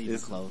like this. Not even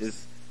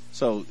close.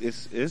 So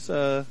it's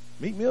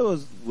Meek Mill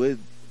would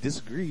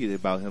disagree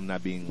about him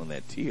not being on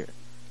that tier.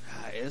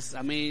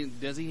 I mean,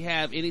 does he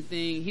have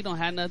anything? He don't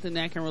have nothing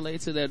that can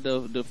relate to that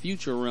the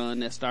Future run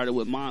that started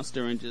with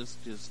Monster and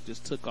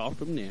just took off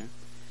from there.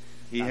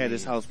 He had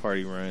his house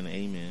party run,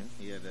 Amen.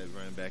 He had that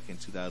run back in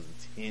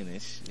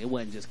 2010-ish. It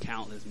wasn't just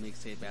countless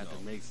mixtape after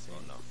mixtape.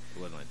 Oh no,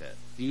 it wasn't like that.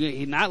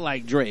 He not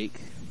like Drake.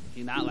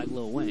 He not like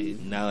Lil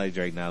Wayne. Not like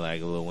Drake, not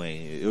like Lil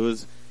Wayne. It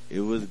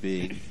was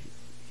big.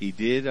 He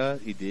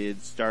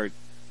did start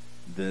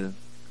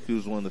he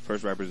was one of the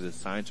first rappers that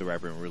signed to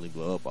rapper and really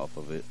blow up off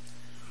of it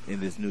in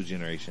this new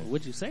generation.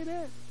 Would you say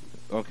that?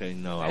 Okay,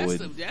 no, I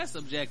wouldn't. That's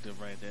subjective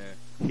right there.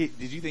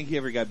 Did you think he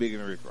ever got bigger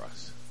than Rick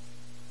Ross?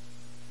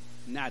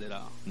 Not at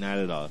all. Not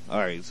at all.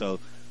 Alright, so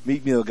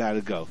Meek Mill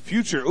gotta go.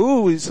 Future,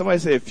 ooh, somebody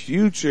said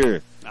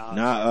Future.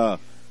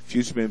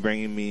 Future been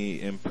bringing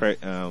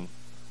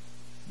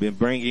been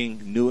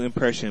bringing new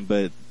impression,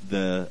 but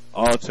the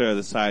alter of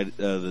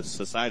the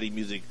society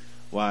music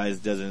wise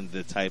doesn't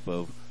the type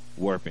of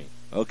warping.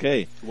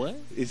 Okay. What?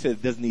 It said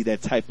it doesn't need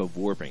that type of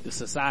warping. The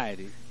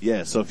society.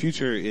 Yeah, so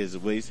Future is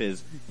what he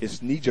says,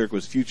 his knee jerk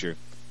was Future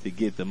to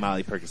get the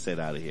Molly Percocet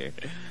out of here.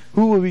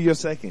 Who would be your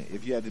second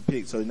if you had to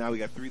pick? So now we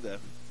got 3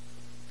 left.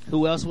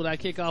 Who else would I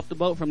kick off the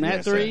boat from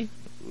that 3?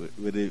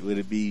 Would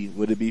it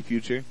be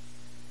Future?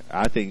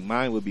 I think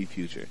mine would be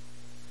Future.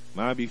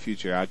 Mine would be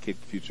Future. I'd kick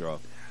Future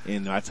off.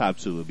 And my top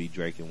 2 would be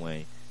Drake and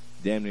Wayne.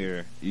 Damn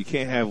near, you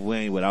can't have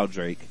Wayne without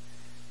Drake.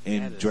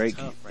 And Drake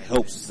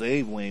helped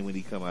save Wayne when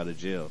he come out of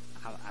jail.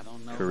 I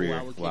don't know Career who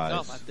I would kick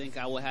off. I think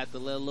I would have to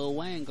let Lil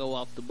Wayne go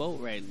off the boat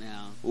right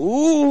now.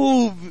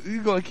 Ooh,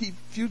 you gonna keep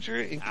Future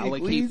and kick I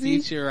would Weezy? keep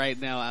Future right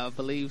now. I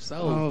believe so.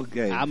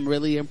 Okay. I'm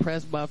really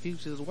impressed by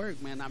Future's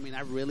work, man. I mean,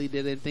 I really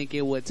didn't think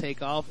it would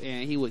take off,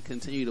 and he would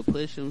continue to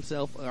push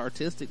himself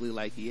artistically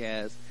like he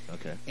has.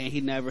 Okay. And he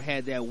never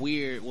had that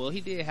weird. Well,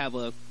 he did have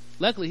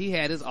luckily he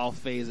had his off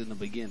phase in the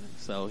beginning,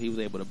 so he was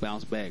able to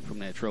bounce back from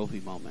that trophy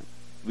moment.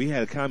 We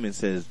had a comment that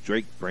says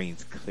Drake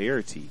brings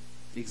clarity.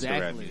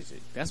 Exactly.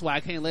 That's why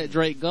I can't let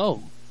Drake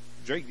go.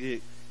 Drake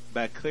did.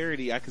 By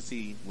clarity, I can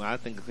see, when I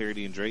think of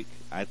clarity in Drake,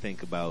 I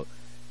think about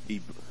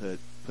he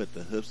put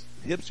the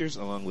hipsters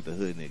along with the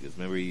hood niggas.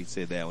 Remember he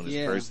said that on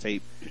his first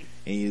tape?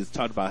 And he was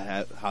talking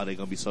about how they're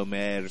going to be so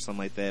mad or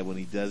something like that when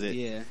he does it.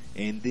 Yeah.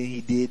 And then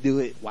he did do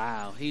it.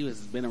 Wow. He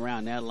been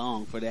around that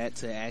long for that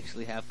to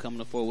actually have come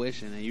to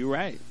fruition. And you're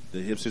right. The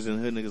hipsters and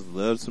hood niggas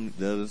love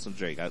some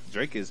Drake.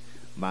 Drake is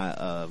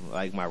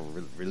my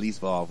release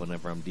valve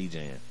whenever I'm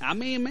DJing. I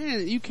mean,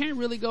 man, you can't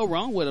really go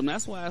wrong with him.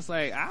 That's why it's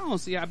like, I don't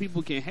see how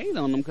people can hate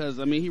on him, because,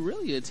 I mean, he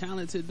really a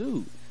talented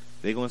dude.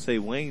 They're gonna say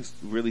Wayne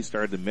really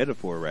started the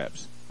metaphor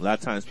raps. A lot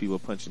of times people are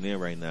punching in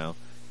right now,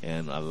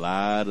 and a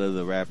lot of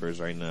the rappers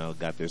right now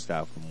got their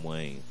style from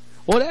Wayne.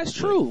 Well, that's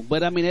true,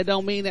 but I mean, it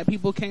don't mean that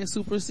people can't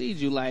supersede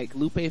you. Like,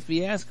 Lupe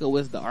Fiasco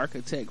was the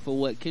architect for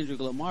what Kendrick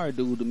Lamar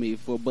do to me,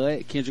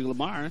 but Kendrick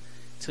Lamar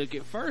took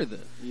it further.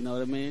 You know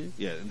what I mean?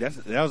 Yeah,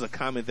 that was a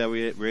comment that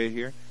we read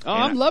here. Oh,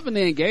 I'm loving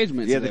the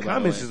engagement. Yeah, the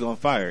comments is on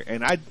fire.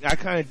 And I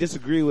kind of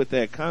disagree with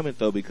that comment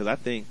though, because I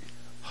think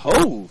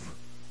Hove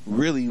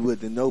really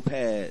with the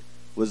notepad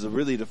was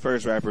really the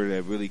first rapper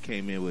that really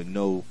came in with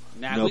no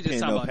we pen, just talking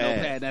no about pad.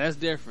 no pad. Now that's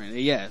different.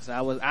 Yes,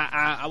 I would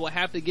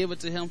have to give it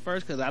to him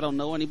first because I don't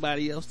know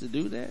anybody else to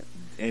do that.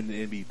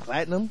 And be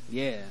platinum.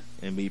 Yeah.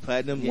 And be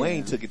platinum. Yeah.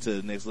 Wayne took it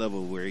to the next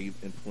level where he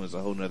influenced a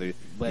whole nother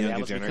But younger that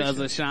was generation. because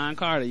of Sean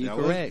Carter. You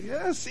correct.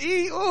 Yeah,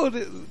 see? Love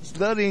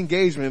the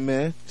engagement,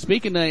 man.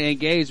 Speaking of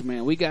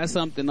engagement, we got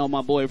something on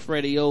my boy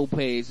Freddie O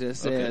page that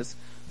says,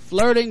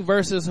 flirting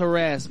versus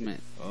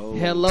harassment. Oh.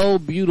 Hello,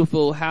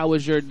 beautiful. How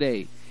was your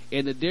day?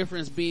 And the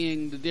difference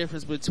being the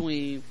difference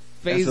between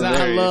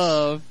Faizon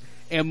Love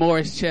and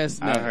Morris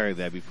Chestnut. I heard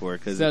that before.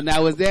 So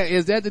now is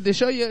that the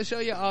show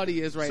your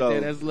audience right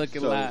there that's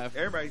looking live.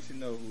 Everybody should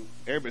know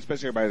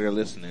especially everybody that's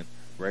listening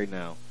right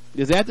now.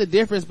 Is that the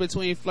difference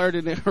between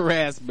flirting and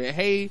harassment?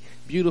 Hey,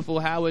 beautiful,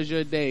 how was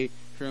your day?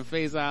 From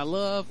Faizon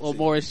Love or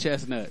Morris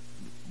Chestnut?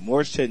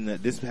 Morris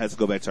Chestnut, this has to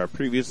go back to our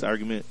previous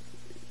argument.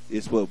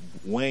 It's what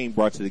Wayne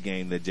brought to the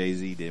game that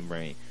Jay-Z didn't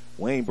bring.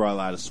 Wayne brought a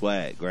lot of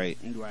swag, right?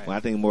 Right. When I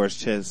think Morris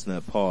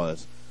Chestnut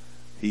paused,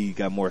 he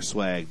got more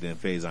swag than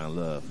Faizon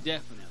Love.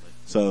 Definitely.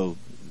 So,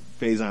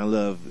 Faizon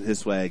Love, his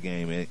swag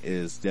game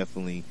is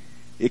definitely,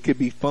 it could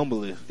be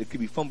fumbleific. It could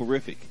be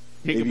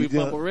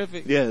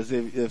fumbleific. Yes,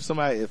 if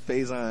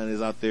Faizon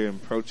is out there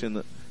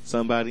approaching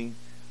somebody,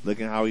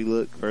 looking how he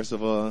look, first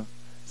of all,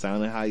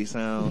 sounding how he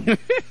sound,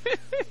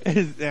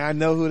 and I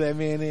know who that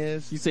man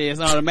is. You say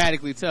it's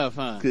automatically tough,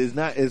 huh? Cause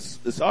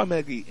it's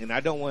automatically, and I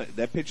don't want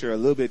that picture a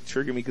little bit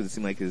trigger me because it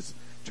seemed like it's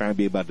trying to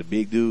be about the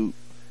big dude,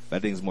 but I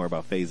think it's more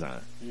about Faizon.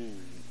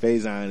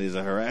 Faizon is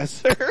a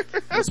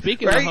harasser.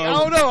 Speaking right? of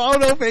I don't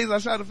know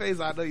Faizon. Shout out to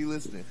Faizon. I know you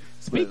listening.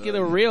 Speaking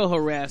of real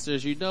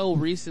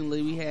harassers,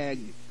 recently we had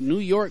New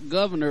York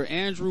Governor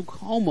Andrew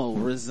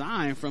Cuomo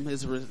resign from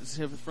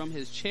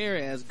his chair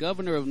as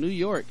governor of New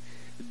York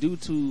due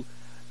to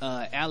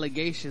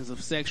allegations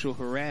of sexual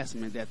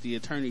harassment that the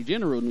Attorney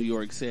General of New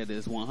York said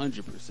is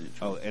 100% true.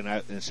 Oh, and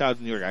shout out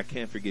to New York. I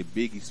can't forget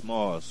Biggie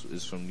Smalls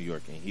is from New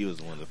York, and he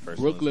was one of the first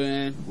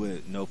Brooklyn ones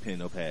with no pen,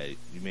 no pad.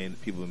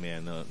 People may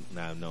not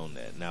have known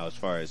that. Now, as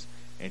far as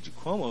Andrew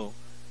Cuomo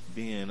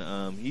being,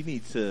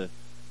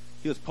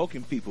 he was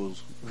poking people,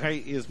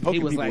 right? He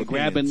was like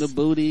grabbing the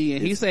booty,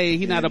 and he say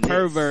he's not a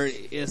pervert.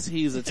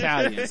 He's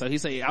Italian, so he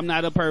say I'm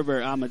not a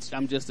pervert.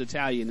 I'm just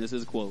Italian. Is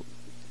his quote.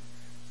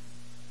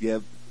 Yeah.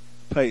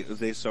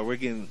 So we're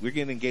getting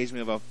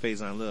engagement about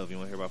Faizon Love. You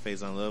want to hear about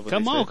Faizon Love?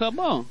 Come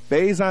on.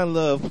 Faizon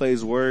Love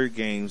plays word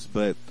games,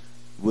 but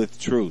with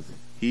truth.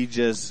 He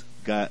just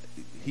got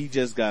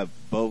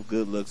both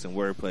good looks and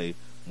wordplay.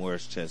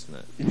 Morris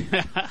Chestnut.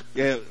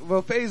 Yeah,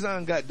 well,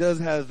 Faizon does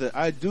have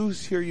I do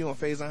hear you on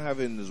Faizon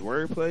having this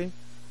wordplay,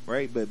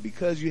 right? But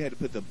because you had to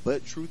put the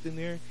butt truth in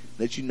there,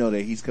 let you know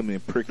that he's coming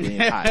in prickly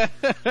and hot.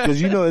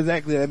 Because you know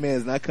exactly that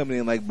man's not coming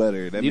in like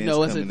butter.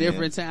 It's a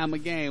different time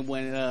of game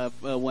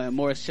when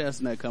Morris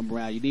Chestnut come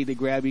around. You need to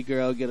grab your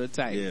girl, get her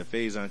tight. Yeah,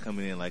 Faizon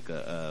coming in like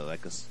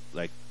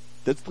the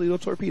Toledo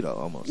torpedo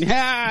almost.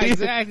 Yeah,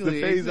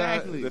 exactly.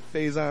 The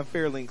Faizon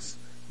Fairlinks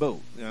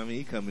boat. You know what I mean,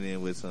 he coming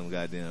in with some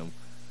goddamn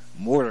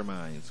mortar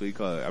mines. So you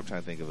call it. I'm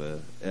trying to think of a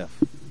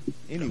F.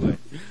 Anyway.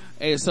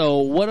 Hey, so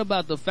what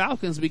about the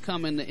Falcons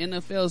becoming the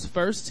NFL's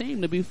first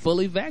team to be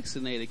fully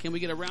vaccinated? Can we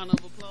get a round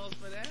of applause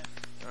for that?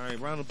 All right,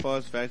 round of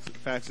applause.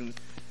 Falcons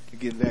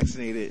getting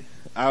vaccinated.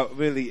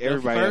 Everybody.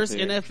 The first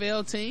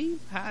NFL team.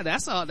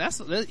 That's all.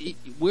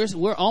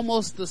 We're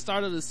almost the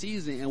start of the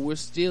season, and we're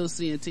still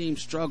seeing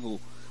teams struggle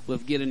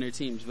with getting their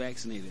teams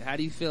vaccinated. How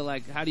do you feel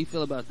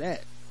about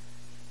that?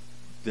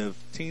 The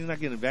teams not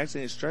getting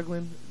vaccinated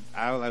struggling.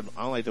 I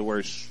don't like the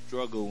word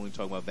struggle when we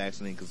talk about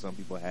vaccinating because some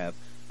people have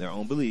their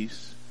own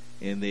beliefs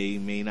and they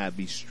may not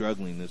be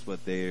struggling. That's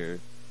what they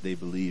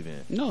believe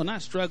in. No,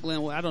 not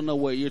struggling. I don't know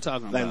what you're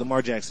talking about. Like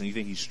Lamar Jackson, you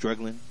think he's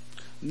struggling?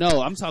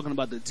 No, I'm talking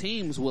about the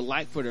teams would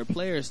like for their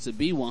players to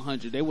be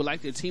 100. They would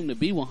like their team to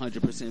be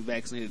 100%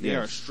 vaccinated. They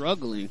are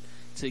struggling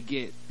to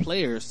get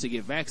players to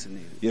get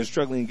vaccinated. You're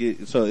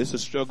struggling so it's a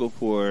struggle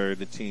for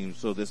the team.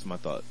 So this is my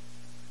thought.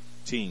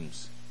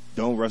 Teams,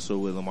 don't wrestle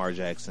with Lamar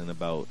Jackson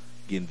about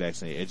getting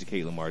vaccinated.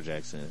 Educate Lamar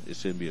Jackson. It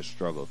shouldn't be a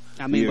struggle.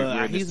 I mean,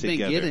 but he's been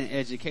getting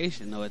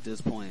education though at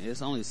this point.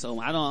 It's only so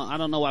I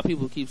don't know why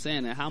people keep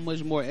saying that. How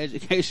much more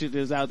education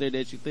is out there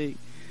that you think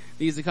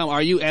needs to come?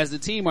 Are you, as the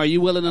team,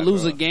 willing to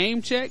lose a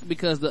game check?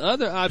 Because the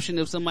other option,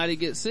 if somebody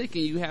gets sick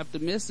and you have to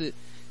miss it,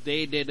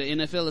 the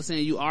NFL is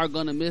saying you are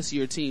going to miss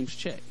your team's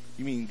check.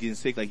 You mean getting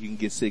sick? Like you can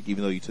get sick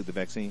even though you took the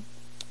vaccine?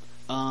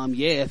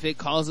 Yeah. If it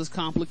causes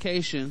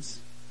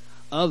complications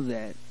of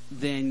that,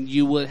 then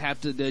you would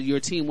have to, your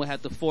team would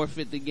have to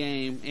forfeit the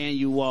game and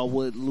you all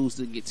would lose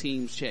the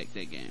team's check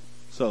that game.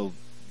 So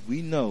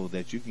we know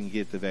that you can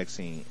get the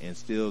vaccine and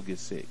still get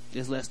sick.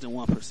 It's less than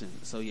 1%.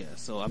 So yeah,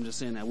 so I'm just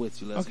saying that with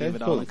you. Let's give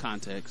it all in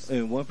context.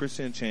 And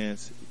 1%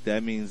 chance,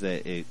 that means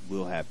that it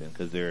will happen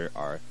because there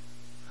are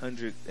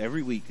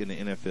every week in the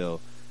NFL,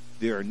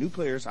 there are new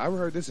players. I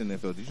heard this in the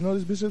NFL. Did you know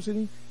this, Bishop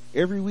City?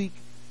 Every week,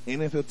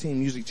 NFL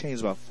team usually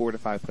changes about 4 to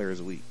 5 players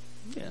a week.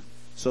 Yeah.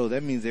 So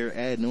that means they're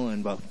adding on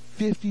about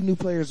 50 new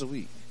players a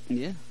week.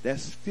 Yeah.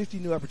 That's 50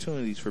 new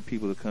opportunities for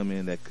people to come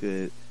in that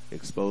could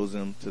expose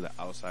them to the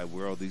outside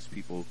world. These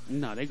people,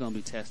 no, they're gonna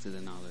be tested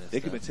and all that. They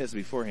could be tested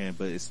beforehand,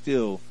 but it's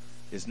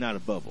not a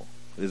bubble.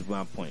 Is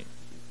my point.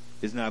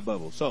 It's not a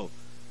bubble. So,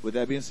 with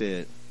that being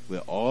said,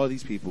 with all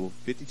these people,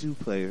 52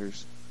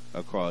 players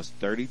across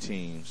 30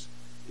 teams,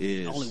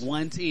 is only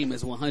one team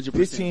is 100%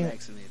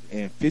 vaccinated,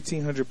 and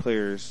 1,500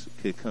 players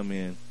could come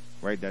in.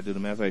 Right, that do the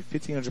math right.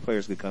 1,500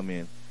 players could come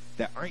in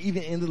that aren't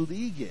even in the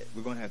league yet.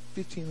 We're going to have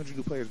 1,500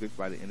 new players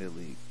by the end of the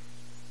league.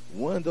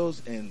 One of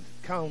those, and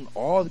counting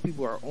all the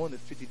people who are on the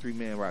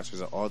 53-man rosters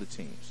of all the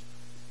teams.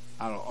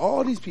 Out of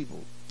all these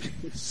people,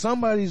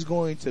 somebody's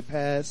going to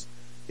pass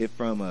it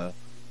from a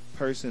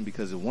person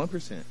because of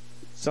 1%.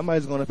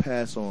 Somebody's going to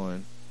pass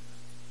on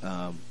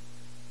the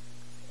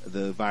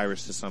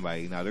virus to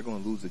somebody. Now, they're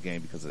going to lose the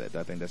game because of that.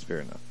 I think that's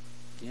fair enough.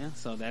 Yeah,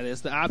 so that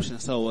is the option.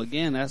 So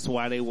again, that's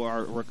why they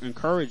were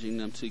encouraging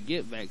them to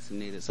get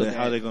vaccinated. So but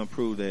how are they going to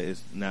prove that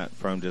it's not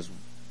from just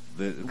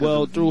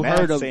through math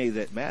herd of say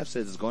that math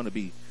says it's going to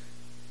be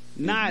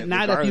not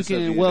if you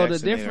can. Well, the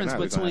difference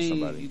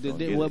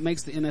between what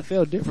makes the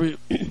NFL different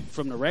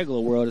from the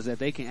regular world is that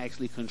they can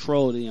actually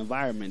control the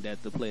environment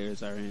that the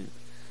players are in.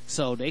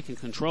 So they can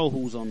control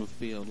who's on the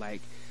field.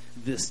 Like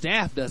the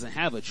staff doesn't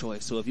have a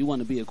choice. So if you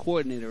want to be a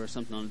coordinator or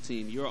something on the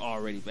team, you're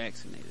already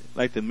vaccinated.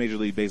 Like the Major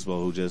League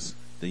Baseball,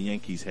 the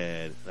Yankees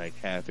had like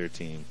half their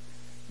team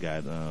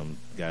got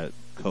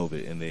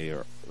COVID, and they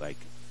are like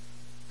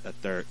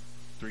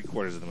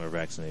three-quarters of them are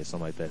vaccinated,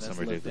 something like that. Let's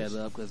something ridiculous.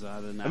 Look that up because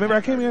I did not. I remember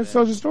I came here and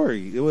told you a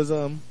story. It was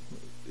the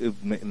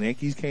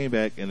Yankees came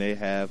back and they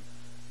have.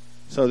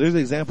 So there's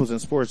examples in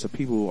sports of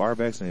people who are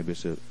vaccinated,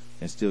 Bishop,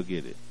 and still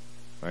get it,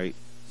 right?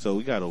 So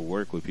we got to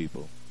work with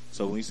people.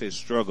 So when you say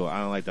struggle, I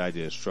don't like the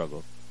idea of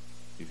struggle.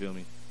 You feel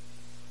me?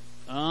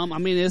 I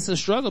mean, it's a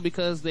struggle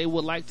because they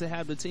would like to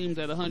have the teams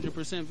at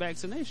 100%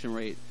 vaccination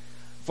rate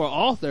for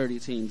all 30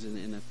 teams in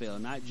the NFL,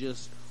 not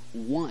just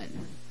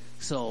one.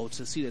 So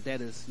to see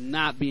that is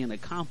not being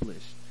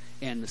accomplished,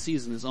 and the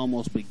season is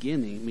almost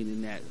beginning,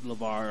 meaning that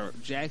Lamar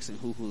Jackson,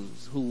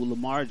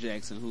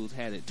 who's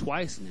had it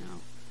twice now,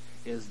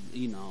 is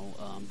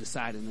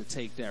deciding to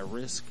take that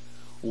risk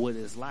with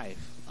his life.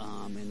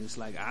 And it's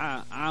like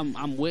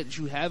I'm with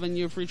you having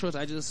your free choice.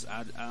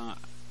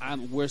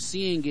 We're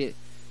seeing it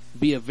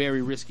be a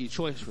very risky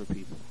choice for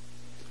people.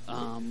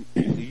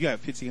 You got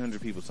 1,500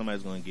 people.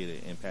 Somebody's going to get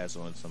it and pass it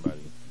on to somebody.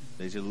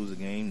 They should lose a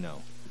game?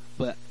 No.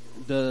 But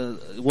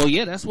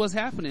that's what's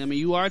happening. I mean,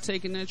 you are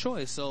taking that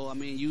choice. So I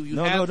mean,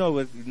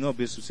 No,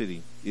 Bishop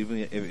City. Even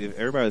if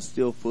everybody is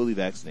still fully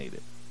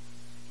vaccinated,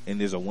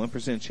 and there's a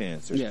 1%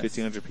 chance, there's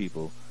 1,500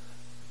 people.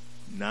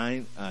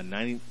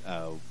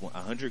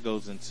 100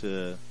 goes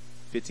into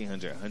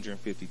 1,500,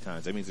 150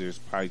 times. That means there's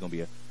probably going to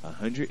be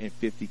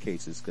 150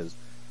 cases because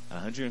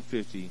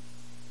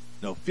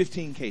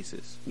 15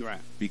 cases.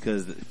 Right.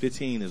 Because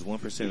 15 is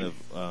 1% of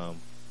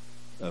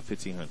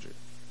 1,500,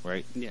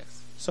 right?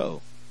 Yes.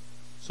 So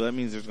that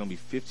means there's going to be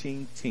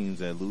 15 teams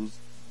that lose.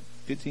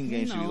 15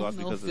 games should be lost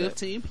because of that.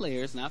 15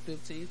 players, not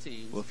 15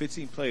 teams. Well,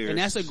 15 players. And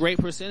that's a great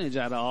percentage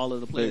out of all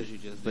of the players you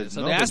just did.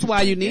 So that's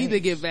why you need to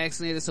get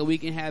vaccinated so we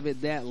can have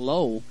it that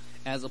low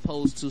as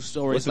opposed to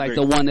stories like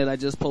the one that I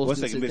just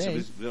posted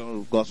today.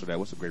 Don't gloss over that.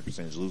 What's a great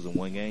percentage? Losing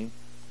one game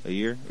a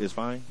year is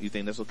fine? You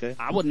think that's okay?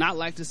 I would not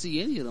like to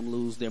see any of them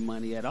lose their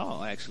money at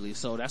all, actually.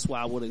 So that's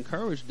why I would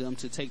encourage them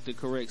to take the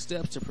correct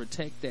steps to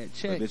protect that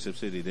check. Bishop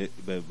City,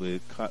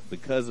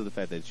 because of the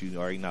fact that you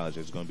already acknowledge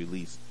there's going to be at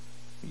least,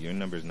 your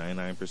number is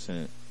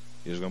 99%,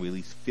 there's going to be at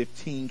least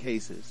 15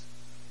 cases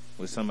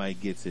where somebody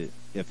gets it,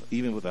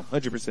 even with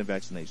 100%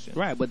 vaccination.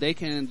 Right, but they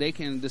can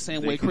the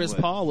same way Chris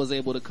Paul was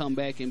able to come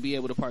back and be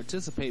able to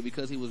participate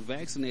because he was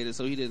vaccinated,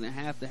 so he didn't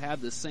have to have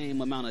the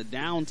same amount of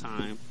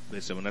downtime.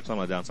 Listen, when I'm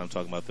talking about downtime, I'm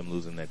talking about them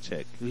losing that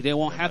check. They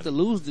won't have to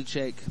lose the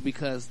check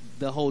because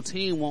the whole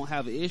team won't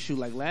have an issue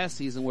like last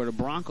season where the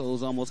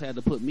Broncos almost had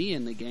to put me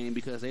in the game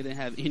because they didn't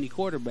have any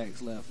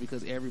quarterbacks left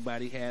because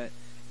everybody had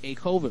a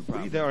COVID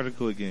problem. Read that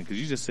article again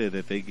because you just said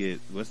that they get,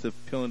 what's the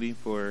penalty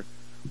for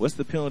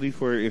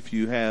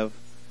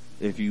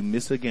if you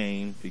miss a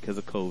game because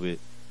of COVID,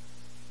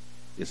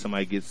 if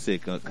somebody gets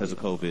sick because of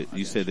COVID,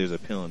 you said there's a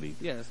penalty.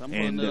 Yes, I'm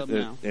pulling it up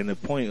now. And the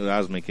point that I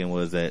was making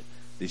was that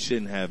they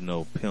shouldn't have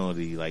no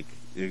penalty. Like,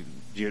 it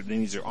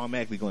means they're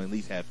automatically going to at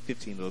least have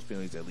 15 of those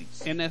penalties at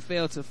least.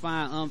 NFL to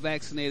fine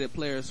unvaccinated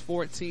players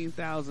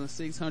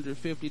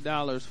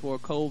 $14,650 for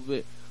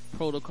COVID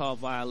protocol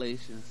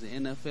violations. The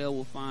NFL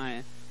will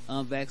fine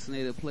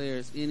unvaccinated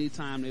players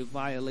anytime they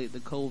violate the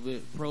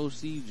COVID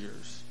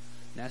procedures.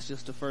 That's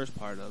just the first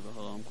part of the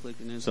whole. I'm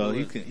clicking into so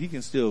it. he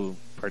can still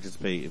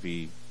participate if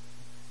he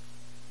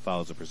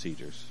follows the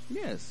procedures.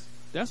 Yes,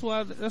 that's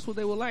what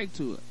they would like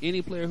to.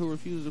 Any player who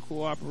refuses to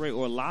cooperate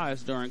or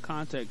lies during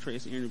contact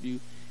tracing interview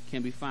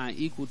can be fined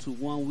equal to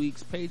 1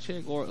 week's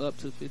paycheck or up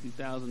to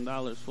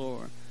 $50,000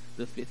 for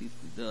the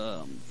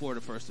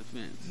first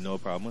offense. No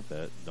problem with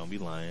that. Don't be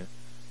lying,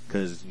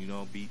 because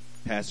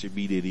Pastor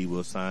B. Diddy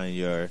will sign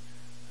your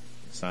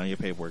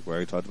paperwork. We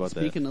already talked about that.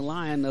 Speaking of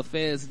lying, the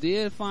feds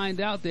did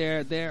find out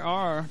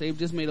they've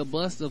just made a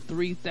bust of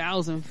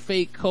 3,000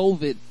 fake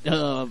COVID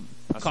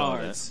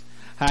cards.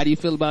 How do you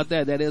feel about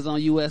that? That is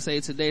on USA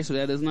Today, so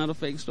that is not a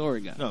fake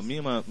story, guys. No, me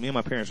and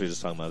my parents were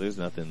just talking about there's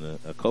nothing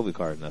a COVID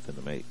card is nothing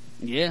to make.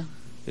 Yeah.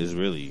 It's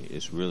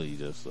really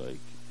just like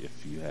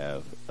if you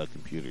have a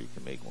computer you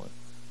can make one.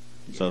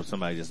 Yeah. So if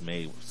somebody just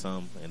made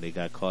some and they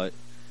got caught,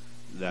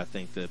 I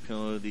think the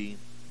penalty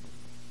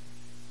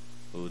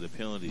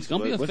it's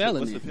gonna be a felony.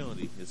 What's the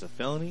penalty? It's a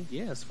felony?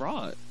 Yeah, it's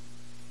fraud.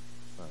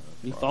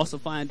 You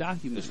falsifying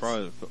documents.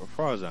 Fraud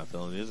is not a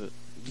felony, is it?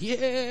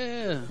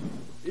 Yeah.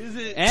 Is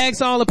it?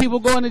 Ask all the people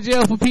going to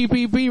jail for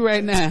PPP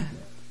right now.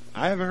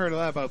 I haven't heard a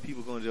lot about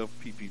people going to jail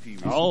for PPP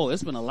recently. Oh,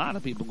 it's been a lot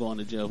of people going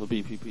to jail for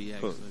PPP,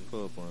 actually.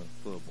 Pull up one.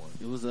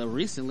 It was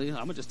recently. I'm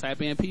gonna just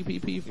type in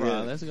PPP fraud. Yeah.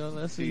 Let's go.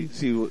 Let's see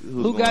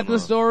who got the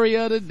story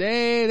of the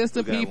day. That's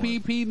the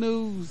PPP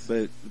news.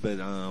 But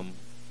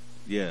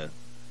yeah.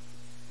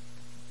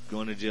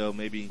 Going to jail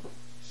maybe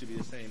should be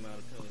the same amount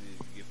of penalty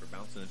you get for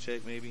bouncing a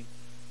check, maybe.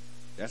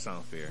 That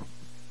sounds fair.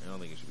 I don't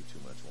think it should be too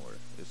much more.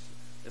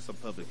 It's some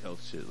public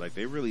health shit. Like,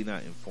 they're really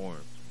not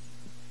informed.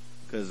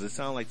 Because it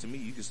sounds like to me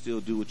you can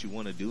still do what you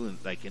want to do in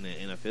the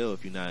NFL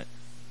if you're not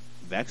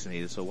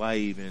vaccinated. So why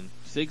even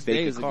 6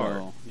 days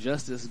ago,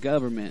 Justice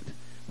Government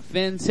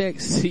FinTech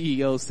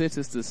CEO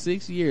sentenced to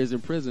 6 years in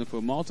prison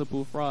for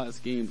multiple fraud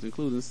schemes,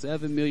 including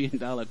 $7 million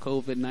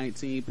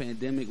COVID-19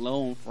 pandemic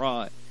loan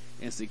fraud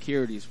and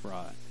securities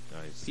fraud.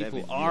 Nice.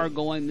 People are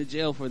going to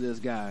jail for this,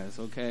 guys.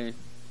 Okay.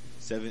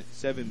 7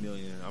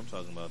 million. I'm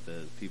talking about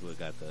the people that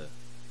got the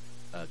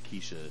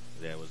Keisha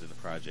that was in the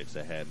projects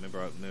that had.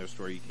 Remember the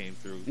story you came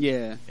through?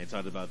 Yeah. And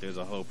talked about there's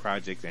a whole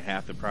project and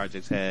half the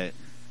projects had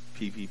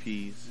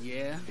PPPs.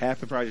 Yeah. Half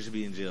the projects should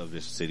be in jail in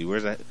this city.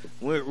 Where's that?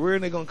 Where are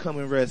they going to come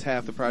and arrest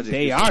half the projects?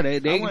 They are. They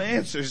I want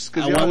answers.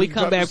 When we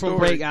come back from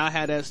break, I'll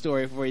have that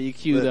story for you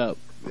queued up.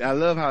 I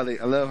love how they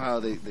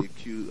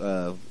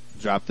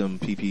drop them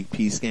PPP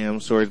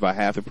scam stories about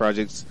half the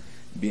projects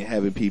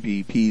having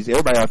PPPs.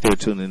 Everybody out there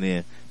tuning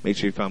in, make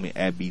sure you follow me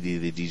at BD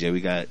the DJ.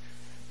 We got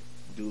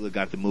Dula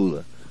got the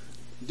moolah.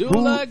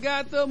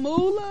 Got the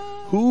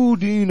moolah. Who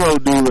do you know,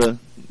 Dula,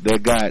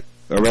 that got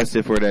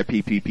arrested for that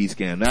PPP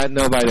scam? Not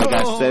nobody that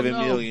got 7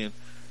 million,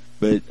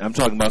 but I'm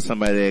talking about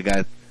somebody that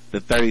got the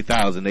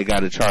 30,000. They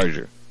got a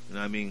charger. You know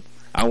what I mean?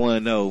 I want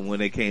to know when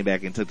they came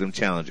back and took them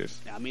challengers.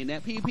 I mean,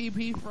 that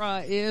PPP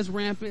fraud is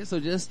rampant, so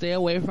just stay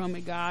away from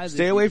it, guys.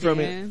 Stay away from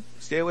it.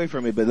 Stay away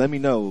from it, but let me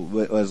know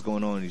what's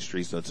going on in these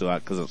streets, though, so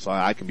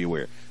I can be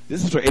aware.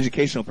 This is for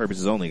educational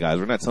purposes only, guys.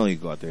 We're not telling you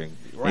to go out there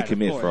and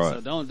commit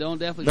fraud. So don't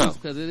definitely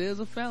because it is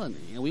a felony,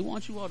 and we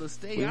want you all to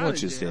stay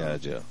out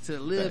of jail. To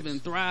live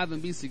and thrive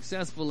and be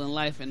successful in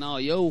life and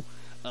all your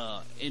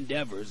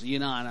endeavors. You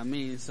know what I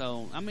mean?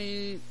 So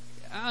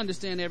I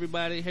understand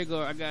everybody. Here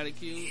go. I got it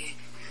queued.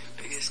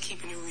 Just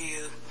keeping it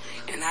real.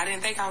 And I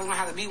didn't think I was going to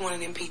have to be one of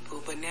them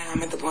people, but now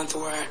I'm at the point to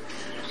where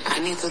I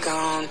need to go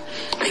on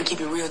and keep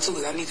it real too,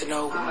 because I need to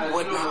know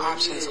what my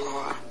options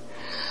are.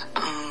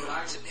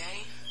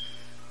 Today,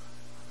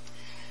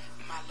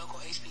 my local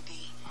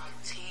HPD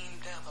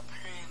teamed up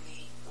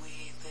apparently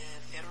with the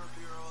Federal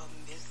Bureau of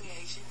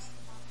Investigations,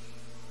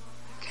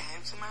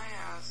 came to my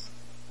house.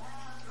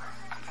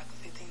 I got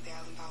the $15,000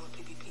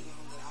 PPP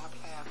loan that I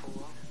applied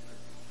for.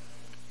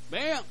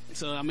 Bam!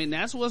 So, I mean,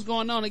 that's what's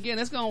going on. Again,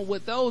 it's going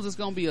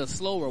to be a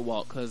slower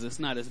walk because it's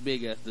not as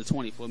big as the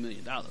 $24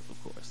 million,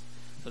 of course.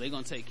 So they're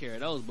going to take care of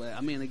those. But,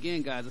 I mean,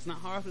 again, guys, it's not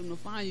hard for them to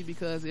find you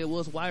because it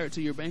was wired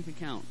to your bank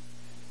account.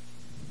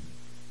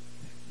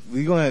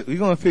 We're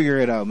gonna figure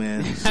it out,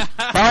 man.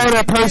 Follow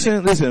that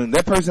person. Listen,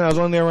 that person I was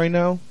on there right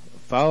now,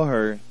 follow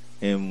her.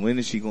 And when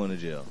is she going to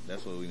jail?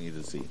 That's what we need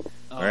to see.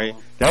 Right?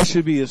 That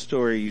should be a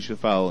story you should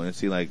follow and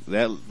see, like,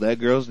 that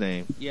girl's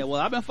name. Yeah, well,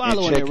 I've been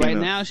following it right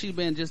now. She's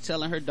been just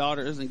telling her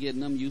daughters and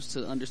getting them used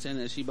to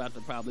understanding that she's about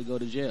to probably go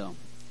to jail.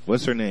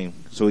 What's her name?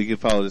 So we can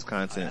follow this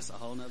content. That's a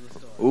whole nother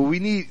story. Well, we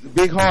need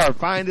Big Hard.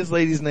 Find this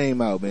lady's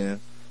name out, man.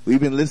 We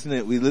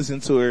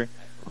listened to her.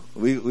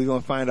 We're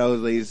going to find out what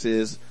the latest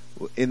is.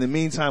 In the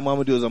meantime, what I'm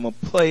going to do is I'm going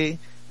to play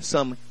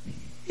some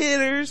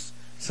hitters.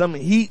 Some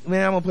heat,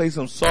 man. I'm going to play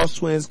some Sauce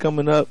Twins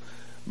coming up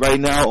right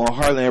now on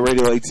Heartland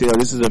Radio ATL.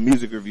 This is a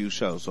music review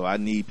show, so I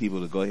need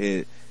people to go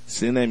ahead,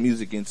 send that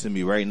music into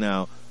me right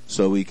now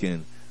so we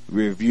can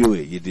review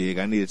it, you dig?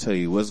 I need to tell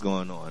you what's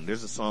going on.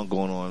 There's a song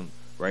going on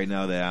right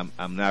now that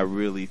I'm not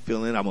really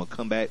feeling. I'm going to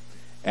come back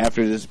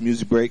after this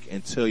music break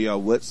and tell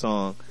y'all what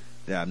song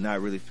that I'm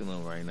not really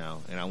feeling right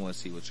now, and I want to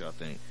see what y'all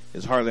think.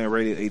 It's Heartland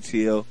Radio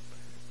ATL.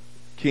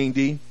 King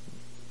D,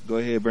 go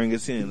ahead, bring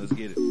us in. Let's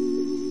get it.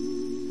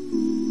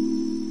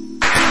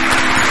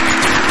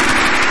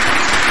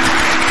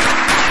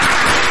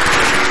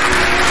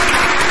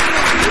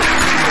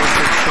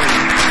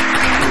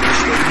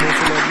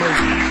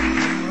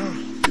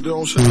 You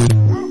don't send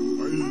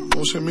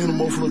me in the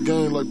motherfucker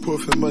game like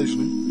Puff and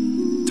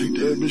Mason. Take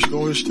that bitch,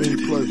 go and stay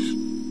in place.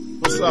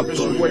 What's up? It's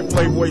your boy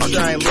Playboy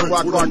Shine, Little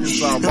Rock,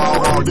 Arkansas.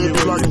 Ball here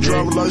with my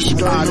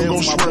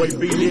boy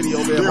DIDDY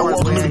over there,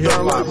 Heartland Hip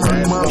Hop,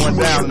 man. It's going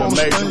down in an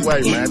amazing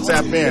way, man.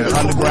 Tap in,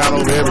 underground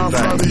over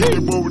everything.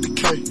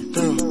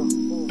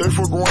 They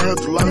for going at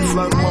the life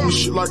like mama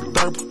shit like a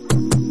diaper.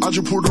 I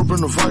just pulled up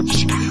in the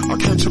Viper. I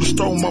came to the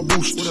store with my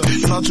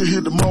boosters, and I just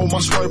hit the mall with my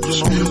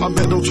swipers. I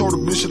bet they told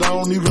the bitch that I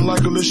don't even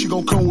like her unless she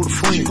gon' come with a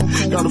friend.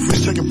 Got a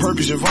bitch taking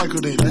Perkins and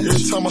Vicodin.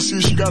 Every time I see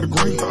her, she got a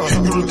green.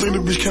 You would think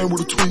the bitch came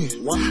with a twin.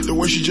 The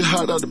way she just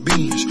hide out the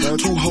beans.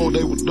 2 whole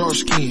day with dark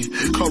skin.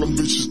 Call them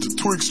bitches the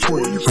Twix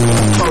twins.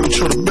 Call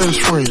each other best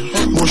friend.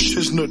 More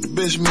chestnut, the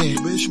best man.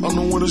 I'm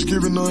the one that's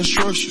giving the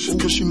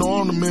instructions. Cause she know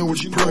I'm the man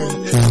with the plan.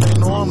 She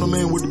know I'm the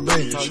man with the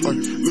bands. Like,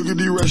 look at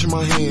these rats in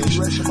my hands.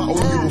 I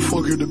wouldn't give a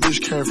fuck if the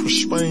bitch came from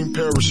Spain,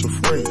 Paris, or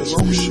France.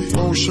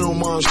 Long shit on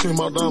mine, see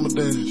my diamond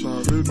dance.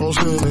 You know what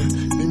I'm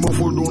saying? These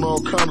motherfuckers doing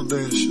all kind of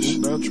dances.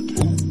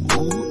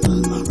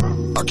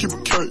 I keep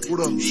a cake, what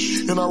up?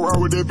 And I ride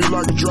with that bitch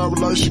like a driver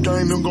license, I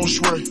ain't them gon'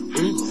 sway.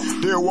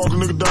 They'll walk a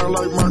nigga down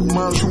like Michael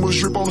Myers, too much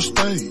strip on the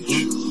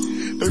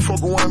stage. They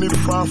fuck around, need a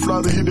fire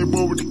fly to hit that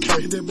boy with the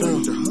cake.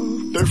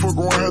 They fuck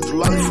around, have to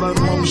light fly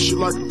the mama shit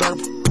like a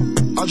diaper.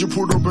 I just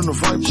pulled up in the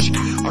Viper.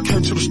 I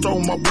came to the store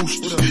with my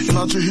boosters, and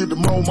I just hit the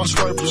mall with my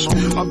swipers.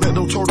 I bet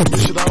they told the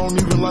bitch that I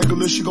don't even like her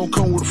unless she gon'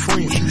 come with a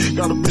friend.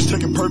 Got a bitch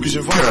taking Perkins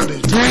and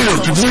Vicodin.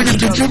 Damn, the nigga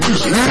to get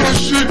this ass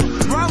shit,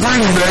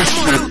 bring that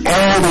shit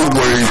all the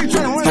way to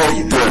fuck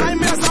that. I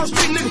ain't mess out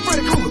street nigga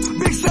Freddy Krueger.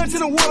 Big search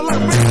in the water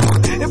like Freddy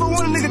Krueger. If I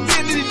want a nigga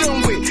dead, then he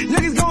done with.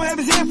 Niggas gon' have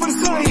his head for the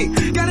sun hit.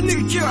 Got a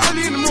nigga killed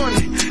early in the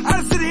morning. I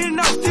done sit here and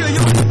now still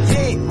yo.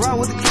 Yeah, run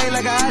with the clay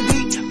like a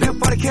ID. Bet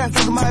for the cash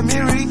like my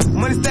mirror.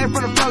 Money stay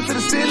from the floor to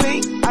the ceiling.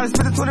 I done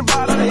spent a 20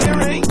 ball on the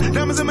earring.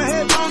 Diamonds in my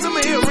headphones and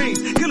my earrings.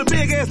 Kill a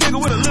big ass nigga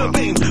with a little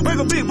beam. Break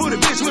a big booty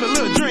bitch with a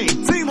little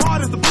dream. Team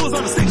hard as the bulls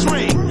on the 6th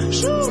ring.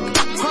 Shoot.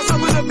 Cross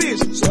up with a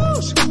bitch.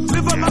 Swoosh.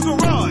 Live up my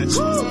garage.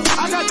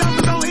 I got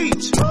diamonds on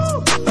each.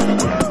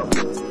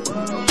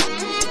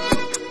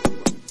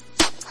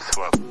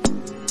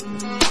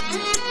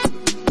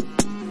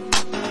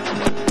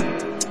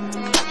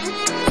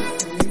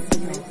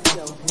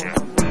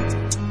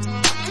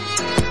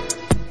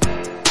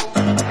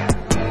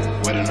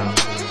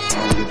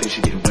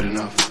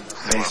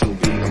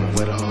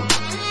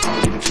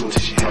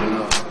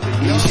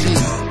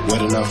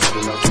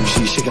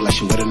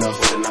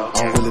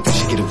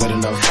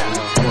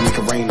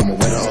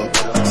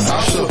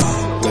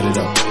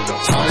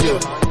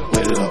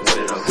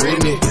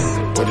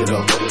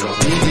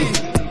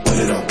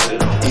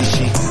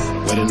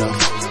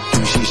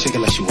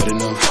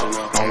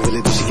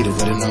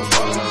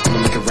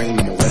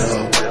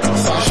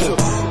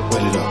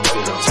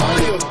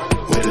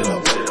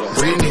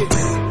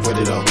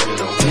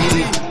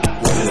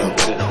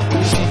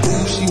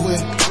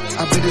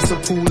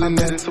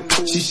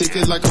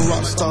 Like a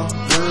rock star, girl,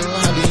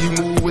 how do you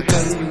move with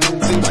that?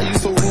 Say, why you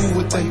so rude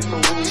with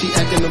that? She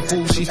acting a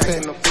fool, she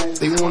fat.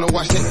 They wanna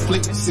watch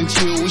Netflix and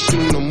chill, we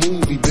shooting a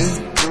movie,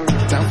 babe.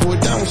 Down for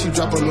it down, she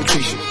drop a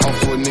location. Off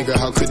for a nigga,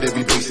 how could that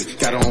be basic?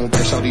 Got her own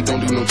back, shawty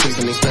don't do no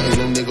chasing. They spending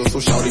no nigga, so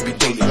shawty be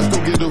dating. Let's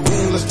go get a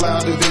room, let's fly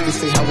out to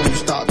Vegas. Say, how when you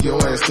stop, your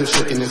ass still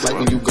shaking. It's like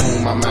when you go,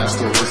 my mind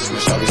still racing.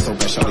 Shawty so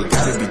bad, shawty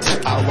gotta be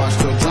tight. I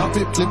watched her drop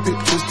it, flip it,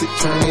 twist it,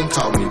 turn and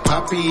call me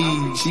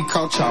Poppy. She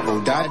called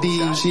Chavo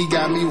Daddy. She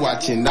got me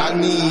watching not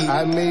me.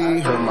 I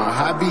made her my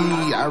hobby.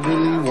 I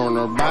really want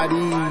her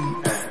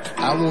body.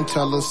 I won't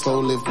tell her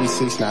soul if we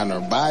 6'9"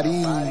 her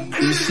body.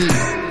 Is she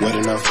wet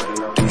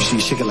enough? Do she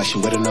shake it like she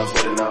wet enough?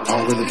 I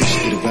don't really think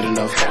she get it wet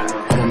enough.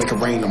 I'ma make it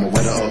rain, I'ma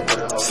wet her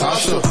up.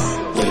 Sasha,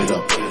 wet it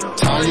up.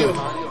 Tanya,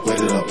 wet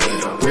it up.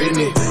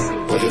 Brittany,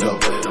 wet it up.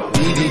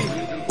 DIDDY,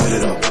 wet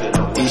it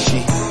up. Is she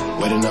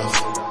wet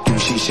enough? Do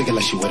she shake it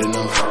like she wet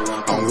enough?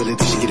 I don't really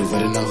think she get it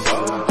wet enough.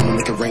 I'ma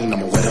make it rain,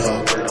 I'ma wet her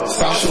up.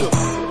 Sasha,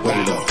 wet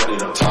it up.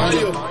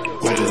 Tanya,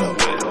 wet it up.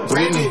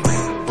 Brittany,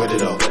 wet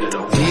it up.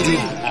 DIDDY,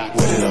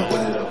 wet it up.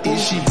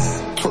 Is she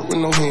twerk with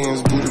no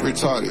hands, booty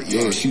retarded?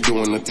 Yeah, she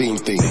doing the thing.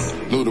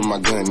 Loading my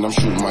gun, I'm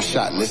shooting my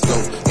shot. Let's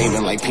go,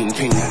 aiming like ping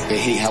ping. They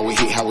hate how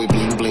it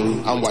bling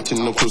bling. I'm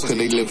watching them close 'cause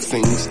they lip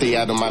sing. Stay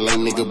out of my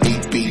lane, nigga,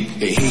 beat.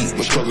 They hate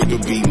but struggle to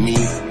beat me.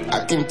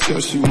 I can tell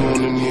she want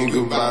a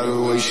nigga by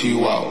the way she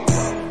walk,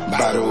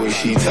 by the way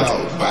she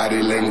talk,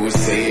 body language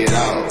say it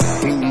all.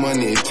 Blue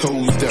money,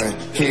 toes done,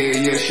 hell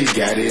yeah, she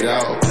got it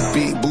all.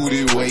 Big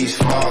booty, waist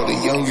small, the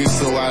youngest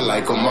so I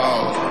like them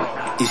all.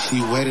 Is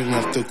she wet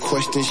enough to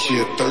question? She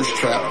a thirst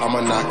trap.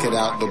 I'ma knock it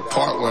out the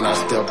park when I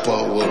step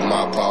up with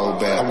my ball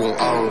back. I want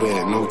all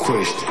that, no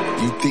question.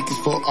 You think it's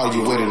fuck? Are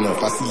you wet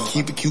enough? I see you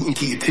keep it cute and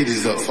keep your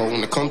titties up. So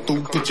when I come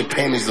through, put your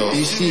panties up.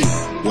 Is she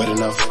wet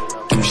enough?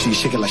 Do she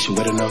shake it like she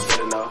wet enough?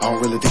 I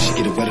don't really think she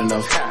get it wet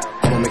enough.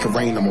 I'ma make it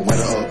rain, I'ma wet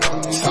her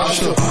up.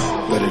 Sasha,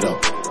 wet it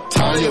up.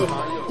 Tanya,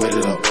 wet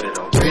it up.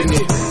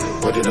 Brittany,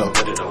 wet it up.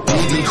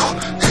 DIDDY,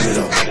 wet it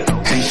up.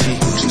 Is she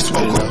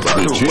smoke up out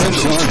the window? She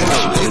smoke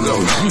up out the window.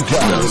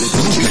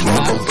 She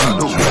smoke up out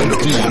the window.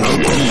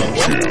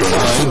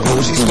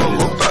 She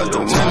smoke up out the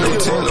window.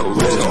 Tell her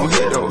wrist gon'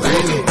 hit though.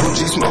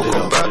 She smoke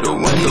up out the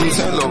window.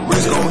 Tell her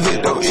wrist gon' hit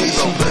though. She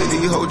gon' play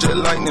these hoes just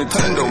like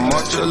Nintendo.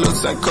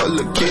 Marcellus and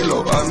color kilo.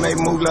 I may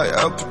move like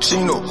Al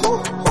Pacino.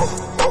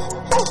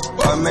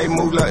 I may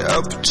move like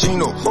Al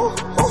Pacino.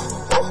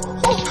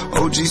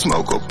 OG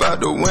smoke up out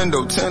the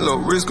window, 10 low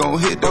wrist gon'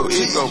 hit though,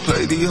 it go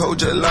play these hoes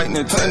just like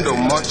Nintendo,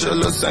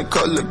 Marcella same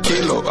color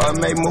kilo, I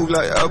may move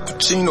like Al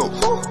Pacino,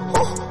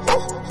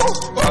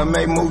 I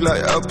may move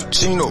like Al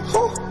Pacino,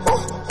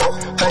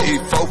 hey,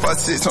 4, 5,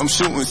 6, I'm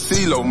shooting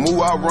CeeLo,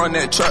 move, I run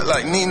that track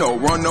like Nino,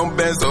 run them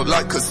bands up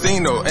like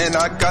Casino, and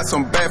I got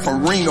some bad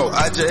from Reno,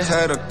 I just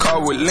had a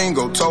car with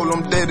Lingo, told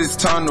them that it's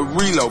time to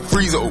reload,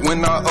 Friezo,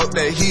 when I up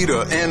that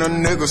heater, and a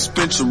nigga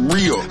spent your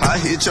real, I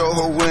hit your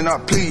hoe when I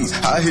please,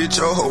 I hit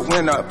your hoe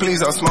when I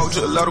please, I smoke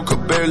gelato,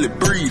 could barely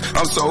breathe,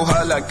 I'm so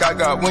high like I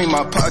got wing,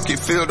 my pocket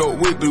filled up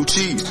with blue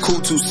cheese,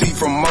 cool to see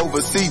from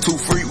overseas, 2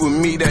 freak with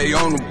me, they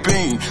on the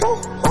beam,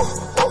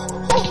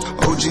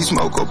 OG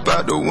smoke up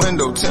out the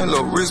window, 10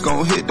 low wrist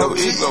gon' hit though,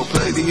 it go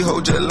play these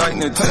hoes just like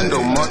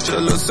Nintendo,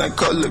 Marcella same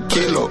color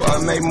kilo, I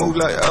may move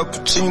like Al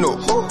Pacino,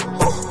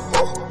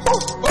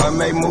 I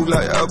may move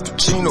like Al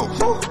Pacino,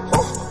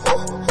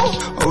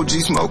 OG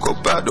smoke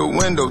up out the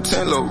window,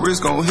 10 low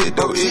wrist gon' hit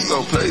though, it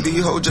go play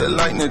these hoes just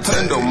like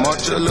Nintendo,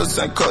 Marcella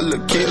same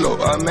color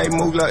kilo, I may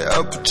move like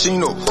Al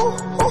Pacino,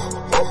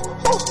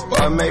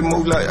 I may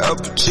move like Al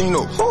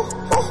Pacino.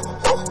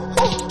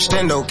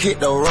 Stendo, kick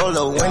though, roll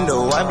the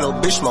window. I blow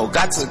bitch smoke,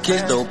 got to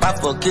kiss though.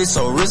 Pop a kiss,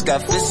 so wrist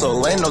got fit,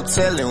 so ain't no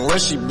telling where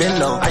she been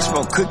though. I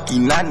smoke cookie,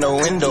 not no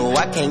window.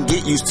 I can't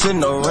get used to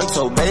no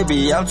rental,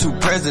 baby. I'm too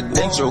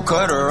presidential.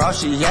 Cut her off,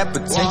 she had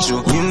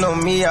potential. You know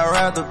me, I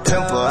rather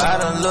pimple. I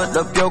done looked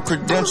up your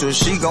credentials.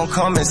 She gon'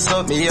 come and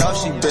suck me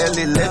off. She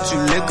barely let you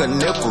lick her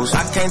nipples.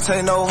 I can't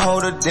take no hoe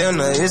to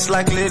dinner. It's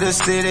like Little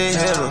City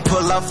hitter.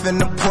 Pull off in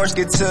the Porsche,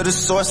 get to the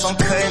source. I'm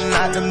cutting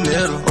out the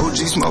middle. OG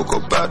smoke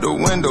up out the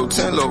window,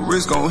 10 low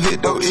wrist gon'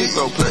 hit though, it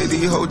go play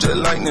these hoes just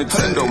like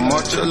Nintendo,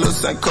 Marcella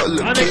same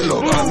color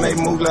kilo, I may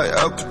move like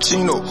Al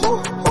Pacino,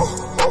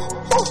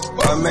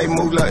 I may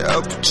move like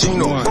Al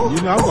Pacino,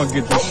 you know I'm gonna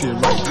get this shit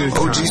right this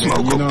OG time,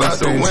 smoke you know up out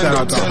the window, shout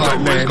out to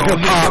Heartland hip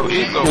hop,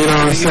 you know what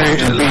I'm saying,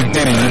 and Big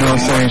Diddy, you know what I'm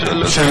saying,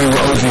 showing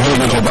what OG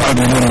Higgins about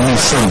other than me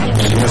son,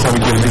 that's how we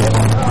get it.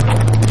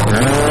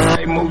 I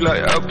may move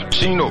like Al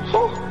Pacino.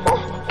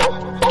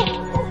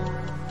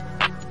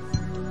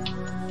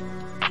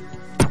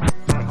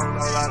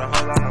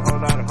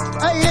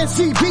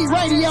 ANCB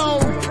Radio,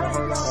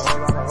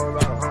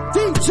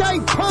 DJ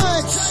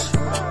Punch,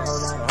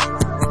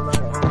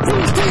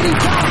 DIDDY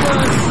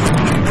Coppers,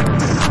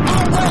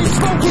 always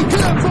smoking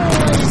good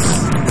boys,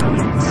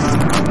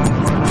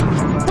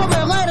 from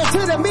Atlanta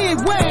to the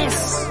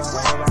Midwest,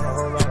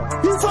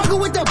 you fucking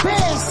with the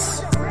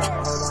best,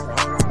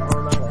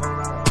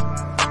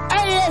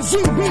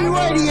 ANCB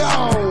Radio,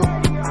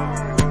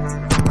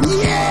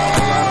 yeah!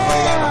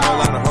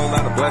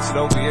 Bless it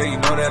over, yeah, you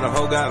know that a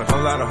whole got a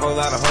whole lot of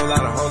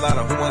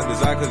who want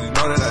desire, cause you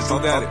know that I do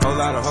got it. Whole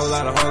lot of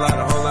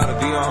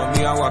D on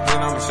me, I walk in,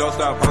 I'm a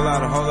showstop. Whole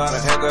lot of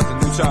haircuts, a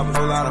new chopper.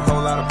 Whole lot of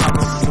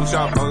pop-ups, a new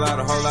shop. Whole lot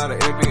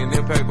of AB and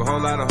then paper. Whole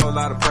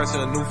lot of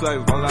pressure, a new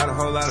flavor. Whole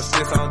lot of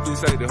sticks, I don't do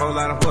safety. Whole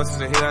lot of horses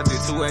in here, I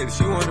did 280.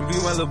 She wanna be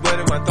my little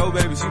buddy, my throw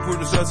baby. She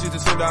proved herself, she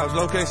just send out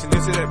location.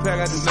 This is that pack,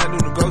 I do not do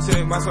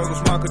negotiate. My circle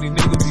smart, cause these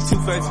niggas be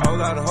two-faced. Whole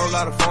lot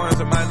of foreigns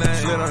in my name.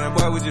 Slid on that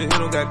boy, we just hit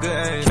him, got good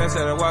aim. Cash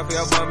at that Wi-Fi,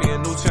 I bought me a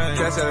new chain.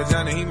 Cash at a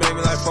Johnny, he made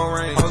me like 4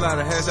 range. Whole lot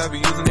of hash, I be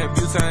using that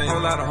butane.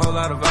 Whole lot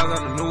of vibes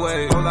on the new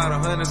wave. Whole lot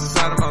of hundreds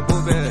inside of my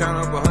boot bag. Count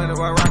up 100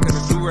 while rocking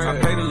the do-rag. I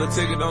paid a little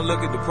ticket, don't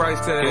look at the price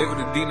tag. Gave her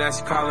the D, now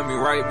she calling me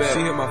right back.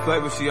 She hit my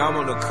flavor, she I'm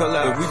on the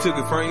collab. If we took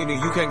it from you, then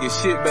you can't get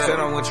shit back. Said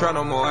I wouldn't try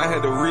no more, I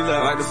had to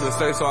relapse. Like this little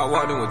say, so I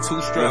walked in with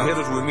 2 straps.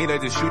 Hitters with me, they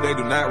just shoot, they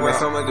do not rap.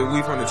 Some of the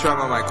weed from the trap,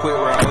 I might quit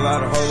rap. Whole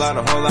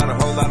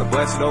lot of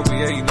blast it over,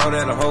 yeah, you know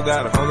that a whole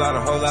got a whole lot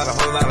of whole lot of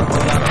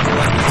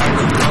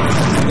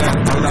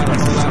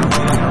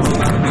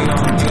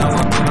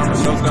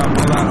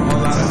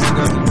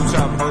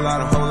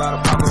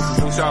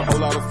whole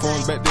lot of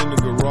phones back in the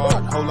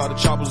garage, whole lot of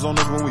choppers on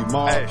us when we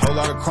mob, whole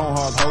lot of chrome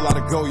hearts, whole lot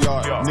of go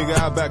yard. Nigga,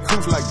 I back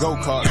coops like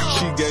go-karts.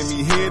 She gave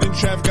me head in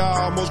traffic,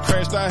 I almost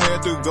crashed, I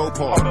had to go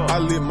park. I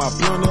lit my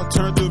blunt up,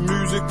 turned the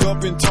music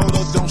up and told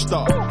her don't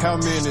stop. How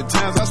many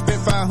times I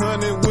spent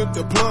 500 with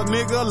the plug,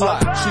 nigga, a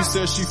lot. She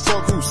said she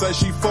fuck who? Say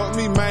she fuck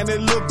me, man, that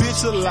little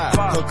bitch alive.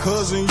 Her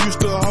cousin used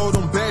to hold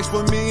them bags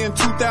for me in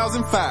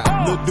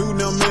 2005. Lil' dude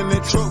them in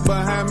that truck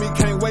behind me,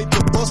 can't wait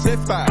to bust that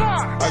 5.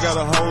 I got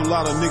a whole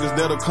lot of niggas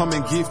that'll come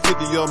and get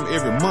 50 of them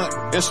every month.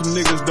 And some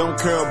niggas don't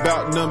care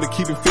about none but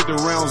keeping 50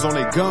 rounds on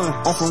their gun.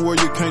 I'm from where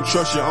you can't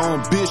trust your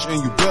own bitch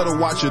and you better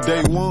watch your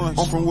day one.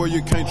 I'm from where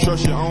you can't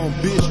trust your own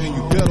bitch and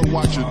you better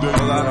watch your day one.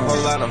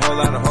 Whole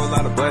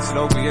lot of blast it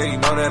over, yeah, you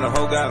know that a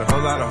whole got a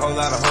whole lot of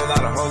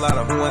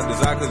who want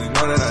desire, cause you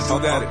know that I do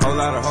got it. Whole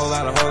lot of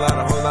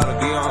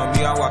D on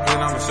me, I walk in,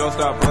 I'm a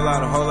showstop. Whole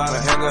lot of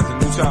haircuts, a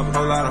new chopper.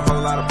 Whole lot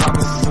of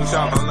pop-ups, a new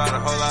shop. Whole lot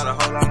of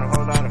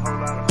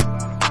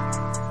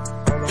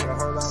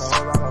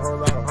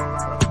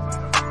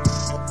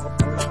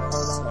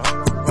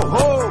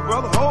Oh,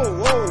 brother,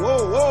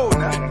 whoa,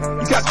 now,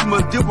 you got too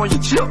much dip on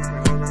your chip.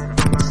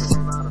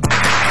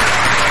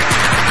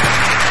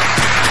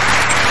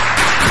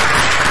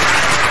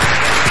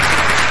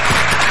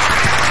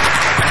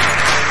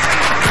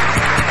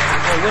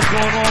 What's going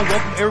going on?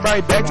 Welcome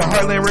everybody back to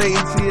Heartland Radio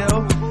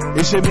ATL.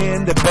 It's your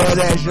man, the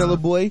badass yellow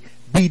boy,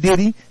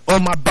 DIDDY,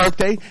 on my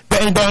birthday.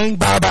 Bang bang,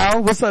 bow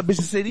bow. What's up,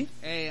 Bishop City?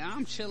 Hey,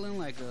 I'm chilling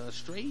like a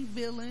straight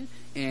villain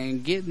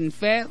and getting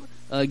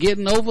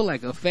over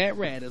like a fat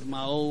rat, as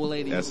my old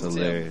lady That's would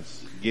hilarious.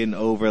 tell me. Getting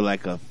over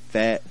like a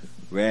fat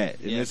rat.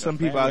 And Yeah, there's it's some a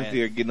people fat out rat.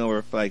 there getting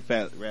over like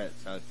fat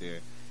rats out there.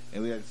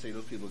 And we have to say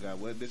those people got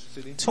what, Bishop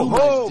City? Too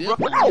much dip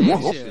on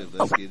their chip.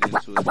 Let's get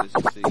into it,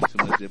 Bishop City.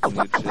 Too much dip on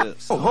your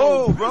chips.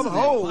 Oh, brother,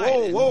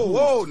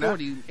 whoa. Now,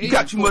 you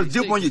got too much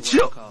dip on your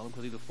chip.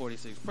 Because he's the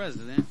 46th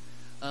president.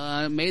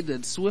 Made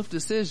the swift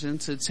decision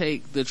to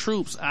take the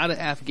troops out of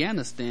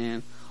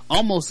Afghanistan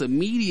almost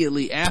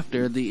immediately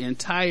after the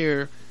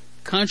entire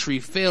country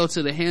fell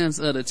to the hands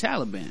of the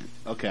Taliban.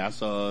 Okay, I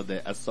saw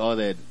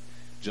that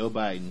Joe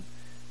Biden,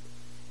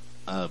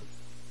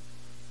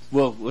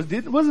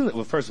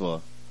 first of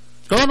all,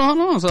 Hold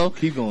on. So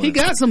keep going. He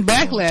got some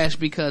backlash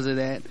because of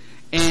that.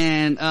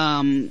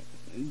 And,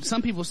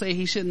 some people say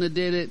he shouldn't have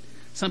did it.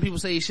 Some people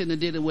say he shouldn't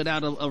have did it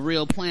without a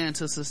real plan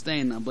to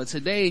sustain them. But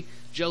today,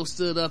 Joe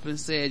stood up and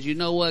said, you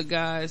know what,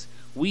 guys?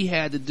 We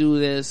had to do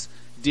this.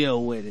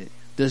 Deal with it.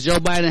 Does Joe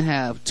Biden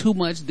have too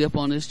much dip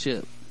on his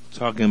chip?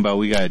 Talking about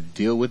we gotta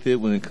deal with it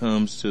when it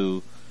comes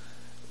to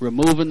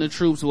removing the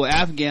troops. Well,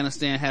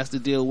 Afghanistan has to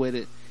deal with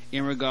it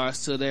in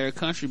regards to their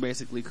country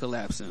basically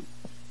collapsing.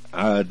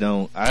 I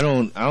don't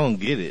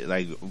get it.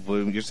 Like,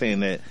 when you're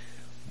saying that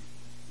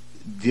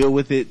deal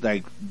with it,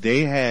 like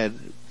we have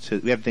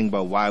to think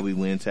about why we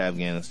went to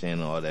Afghanistan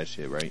and all that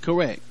shit, right?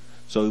 Correct.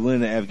 So we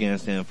went to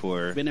Afghanistan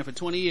been there for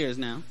 20 years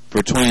now.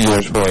 For 20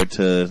 years for it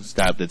to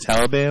stop the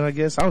Taliban, I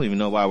guess. I don't even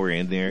know why we're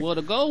in there. Well,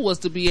 the goal was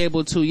to be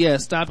able to,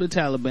 stop the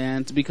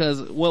Taliban,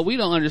 because what we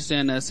don't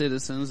understand as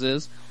citizens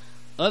is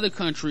other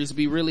countries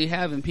be really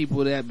having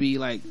people that be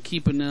like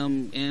keeping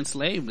them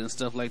enslaved and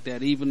stuff like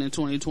that, even in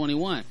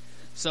 2021.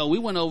 So we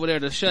went over there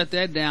to shut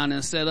that down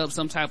and set up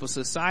some type of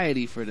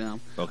society for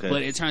them. Okay.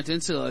 But it turned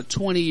into a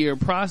 20-year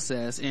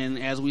process. And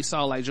as we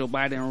saw, like Joe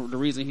Biden, the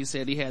reason he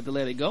said he had to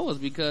let it go is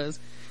because,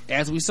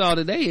 as we saw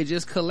today, it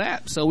just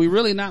collapsed. So we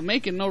really not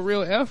making no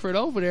real effort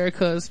over there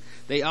because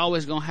they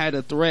always gonna have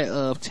the threat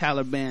of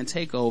Taliban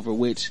takeover,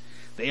 which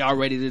they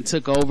already done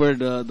took over.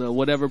 The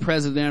whatever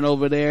president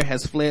over there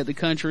has fled the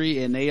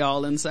country, and they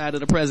all inside of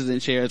the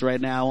president chairs right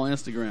now on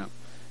Instagram.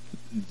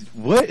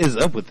 What is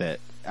up with that?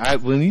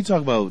 When you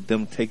talk about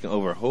them taking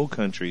over whole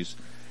countries,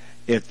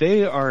 if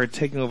they are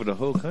taking over the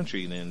whole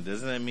country, then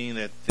doesn't that mean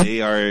that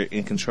they are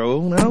in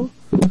control now?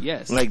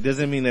 Yes. Like, does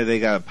it mean that they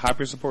got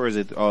popular support? Or is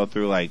it all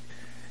through is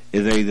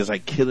they just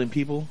like killing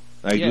people?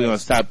 Like, yes. we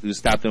gonna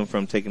stop them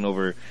from taking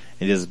over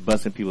and just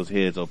busting people's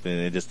heads open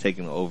and just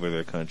taking over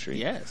their country?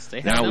 Yes,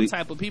 they have them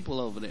type of people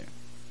over there.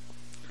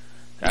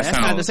 That's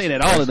not to say that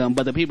all of them,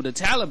 but the people, the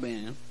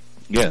Taliban,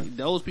 yeah,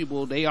 those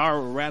people, they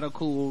are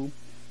radical,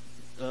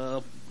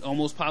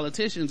 almost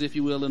politicians, if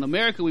you will. In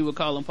America, we would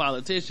call them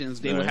politicians.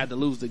 They would have to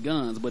lose the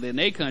guns, but in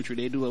their country,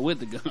 they do it with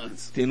the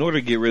guns. In order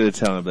to get rid of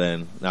the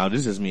Taliban, now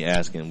this is me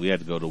asking, we had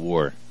to go to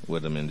war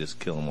with them and just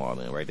kill them all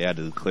then, right? They had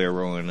to declare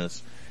war on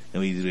us,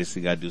 and we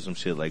basically got to do some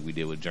shit like we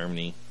did with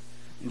Germany.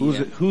 Who's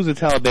the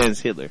Taliban's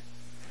Hitler?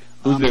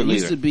 Who's their leader? It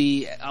used to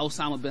be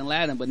Osama bin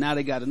Laden, but now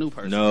they got a new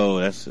person. No,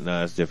 that's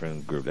a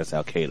different group. That's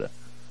Al Qaeda.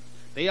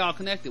 They all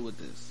connected with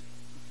this.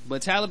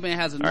 But Taliban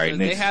has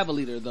they have a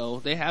leader though.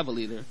 They have a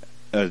leader.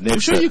 I'm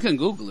sure you can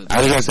Google it.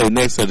 I was gonna say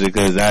next subject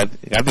because I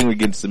think we're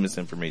getting some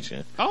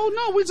misinformation. Oh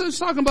no, we're just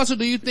talking about. So,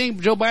 do you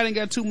think Joe Biden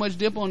got too much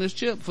dip on his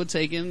chip for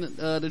taking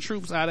the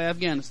troops out of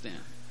Afghanistan?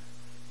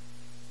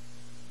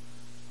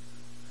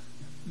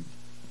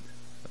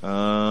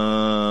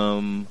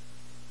 I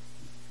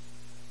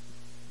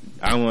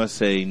want to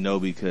say no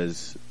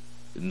because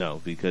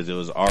it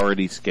was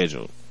already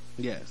scheduled.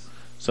 Yes.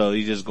 So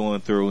he's just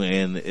going through,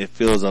 and it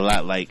feels a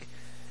lot like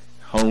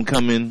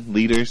homecoming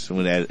leaders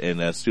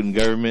in student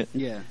government.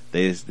 Yeah.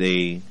 They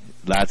a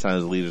lot of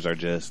times leaders are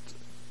just,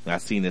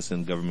 I've seen this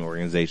in government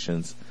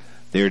organizations,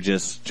 they're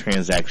just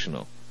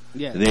transactional.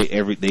 Yeah.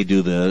 They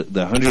do the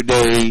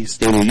 100-day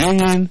State of the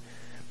Union,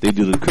 they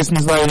do the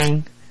Christmas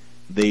lighting,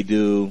 they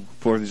do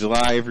 4th of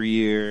July every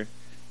year,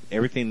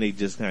 everything they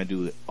just kind of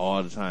do it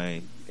all the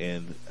time,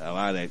 and a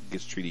lot of that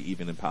gets treated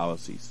even in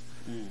policies.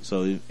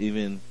 So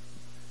even,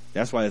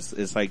 that's why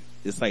it's like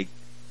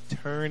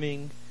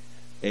turning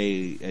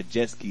a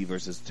jet ski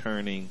versus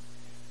turning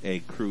a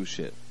cruise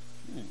ship.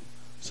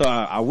 So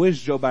I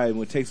wish Joe Biden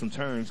would take some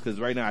turns, because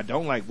right now I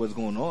don't like what's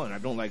going on.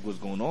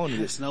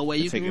 There's no way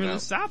you can really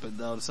stop it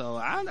though. So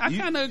I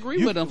kind of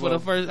agree with him for the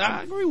first.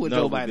 I agree with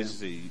Joe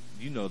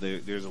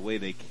Biden. There's a way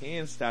they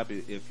can stop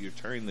it if you're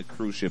turning the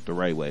cruise ship the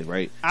right way,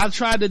 right? I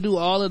tried to do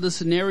all of the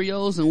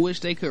scenarios in which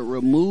they could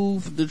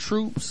remove the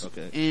troops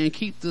and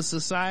keep the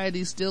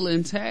society still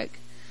intact.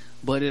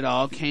 But it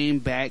all came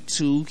back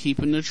to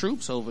keeping the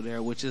troops over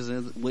there, which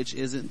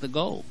isn't the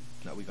goal.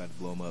 Now we got to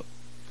blow them up.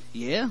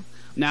 Yeah.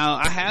 Now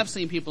I have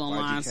seen people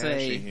online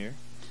say,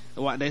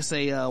 Why they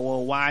say,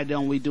 well, why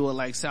don't we do it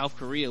like South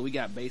Korea? We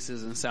got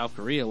bases in South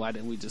Korea. Why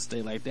didn't we just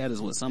stay like that?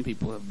 Is what some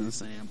people have been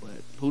saying, but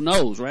who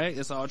knows, right?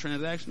 It's all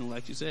transactional,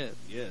 like you said.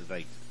 Yeah,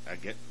 like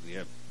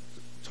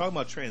talking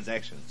about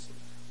transactions.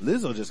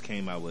 Lizzo just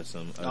came out with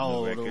some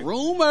the record.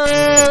 rumors.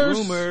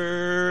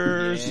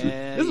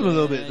 Yeah, this was a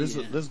little bit.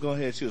 Let's go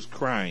ahead. She was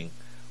crying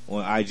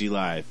on IG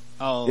Live.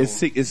 Oh, it's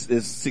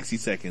 60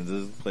 seconds.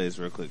 Let's play this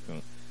real quick.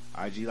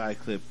 IG Live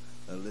clip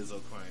of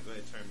Lizzo crying. Go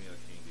ahead, turn me up,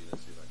 King D.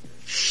 Let's see if I can.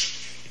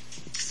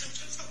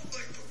 Sometimes I feel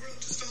like the world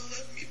just don't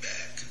love me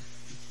back.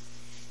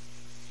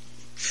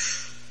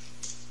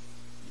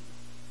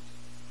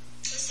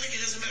 Just like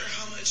it doesn't matter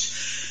how much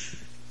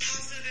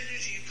positive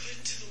energy you put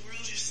into the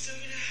world, you're still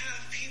gonna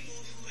have people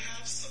who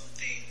have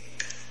something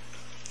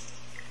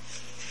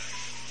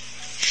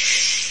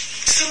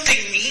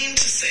mean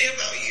to say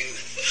about you.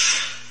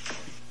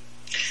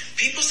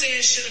 People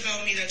saying shit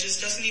about me that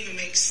just doesn't even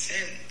make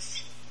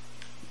sense.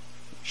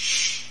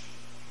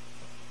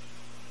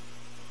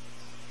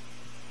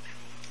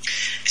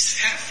 It's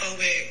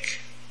fatphobic.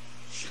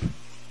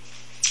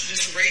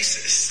 It's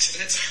racist.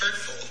 And it's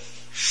hurtful.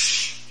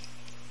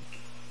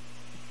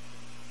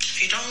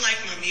 If you don't like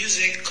my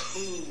music,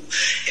 cool.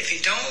 If you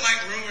don't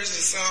like Rumors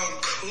the song,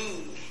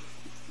 cool.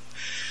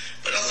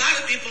 But a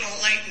lot of people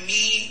don't like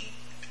me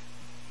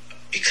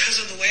because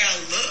of the way I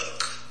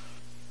look.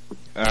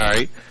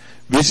 Alright.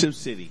 Bishop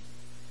City.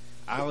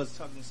 I was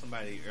talking to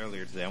somebody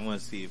earlier today. I want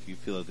to see if you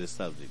feel this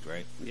subject,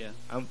 right? Yeah.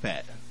 I'm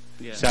fat.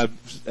 Yeah. Shout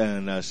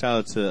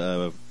out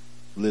to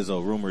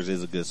Lizzo. Rumors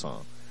is a good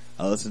song.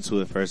 I listened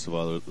to it first of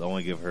all. I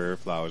want to give her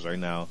flowers right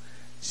now.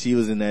 She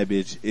was in that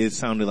bitch. It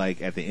sounded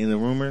like at the end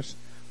of Rumors,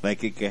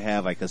 like it could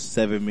have like a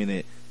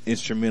 7-minute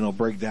instrumental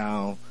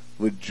breakdown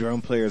with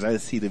drum players. I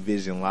see the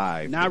vision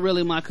live. Not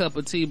really my cup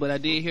of tea, but I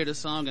did hear the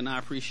song and I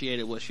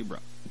appreciated what she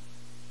brought.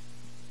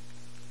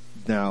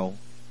 Now,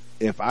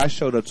 if I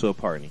showed up to a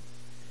party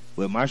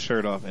with my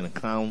shirt off and a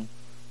clown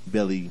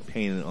belly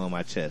painted on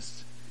my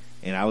chest,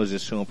 and I was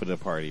just showing up at the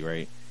party,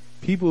 right?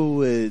 People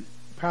would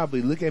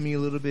probably look at me a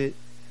little bit,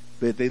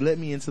 but if they let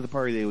me into the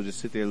party, they would just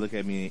sit there, look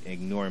at me, and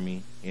ignore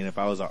me. And if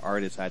I was an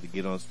artist, I had to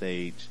get on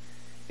stage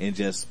and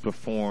just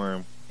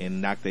perform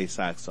and knock their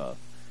socks off.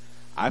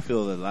 I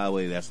feel a lot of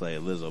way that's like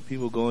Lizzo.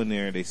 People go in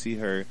there, they see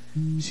her,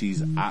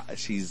 she's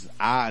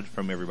odd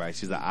from everybody.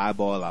 She's an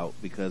eyeball out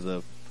because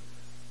of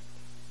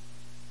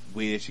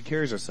way that she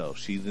carries herself.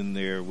 She's in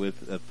there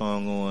with a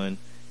thong on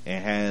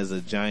and has a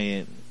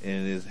giant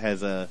and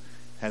has a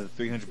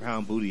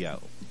 300-pound booty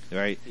out,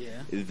 right?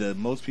 Yeah.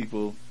 Most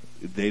people,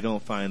 they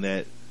don't find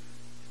that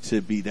to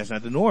be, that's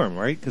not the norm,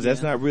 right? Because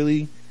that's not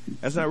really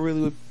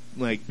what,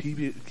 like, keep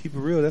it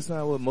real. That's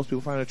not what most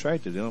people find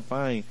attractive. They don't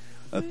find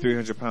a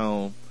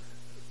 300-pound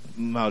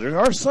mouth. There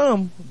are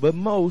some, but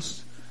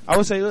most, I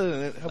would say,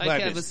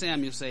 like Kevin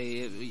Samuel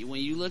say,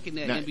 when you looking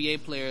at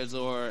NBA players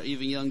or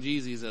even young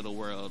Jeezys of the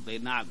world, they're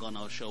not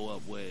gonna show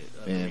up with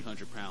a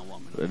 300-pound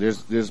woman.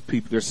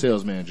 There's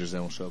sales managers that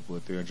don't show up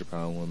with a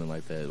 300-pound woman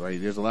like that, right?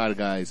 There's a lot of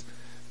guys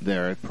that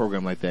are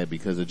programmed like that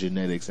because of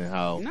genetics and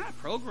how. Not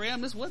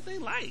programmed, it's what they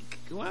like.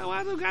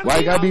 Why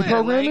you gotta be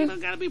programming? Like,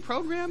 you gotta be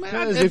programming.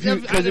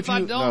 If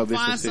I don't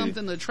find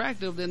something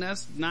attractive, then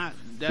that's not.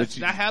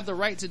 I have the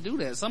right to do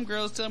that. Some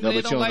girls tell me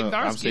they don't like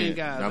dark-skinned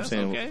guys. That's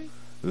okay.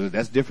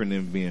 That's different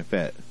than being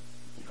fat.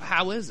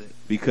 How is it?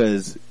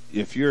 Because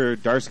if you're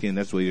dark skinned,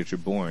 that's the way that you're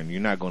born. You're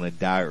not going to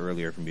die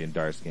earlier from being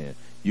dark skinned.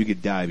 You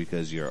could die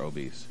because you're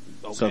obese.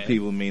 Okay. So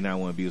people may not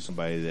want to be with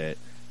somebody that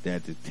they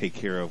have to take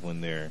care of when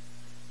they're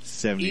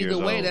 70 years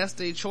old. Either way, that's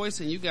their choice,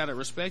 and you got to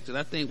respect it.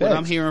 I think what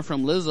I'm hearing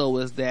from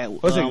Lizzo is that.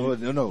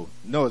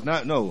 No, it's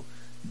not. No,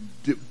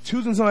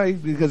 choosing somebody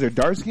because they're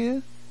dark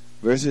skinned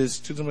versus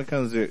choosing somebody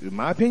because they're, in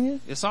my opinion,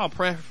 it's all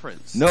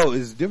preference. No,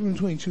 it's different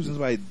between choosing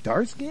somebody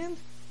dark skinned.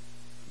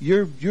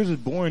 You're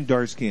just born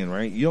dark skinned,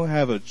 right? You don't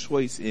have a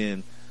choice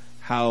in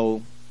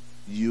how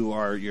you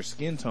are, your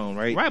skin tone,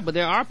 right? Right, but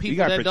there are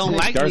people that don't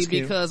like me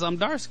because I'm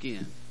dark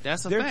skinned.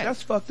 That's a fact.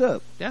 That's fucked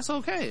up. That's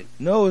okay.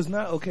 No, it's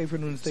not okay for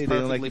them to say they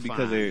don't like you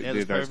because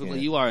they're dark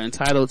skinned. You are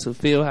entitled to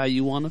feel how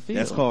you want to feel.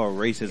 That's called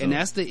racism. And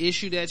that's the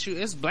issue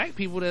it's black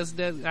people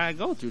that I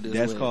go through this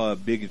That's with.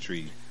 Called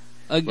bigotry.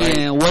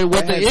 Again, right?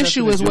 what the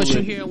issue is what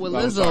you're hearing with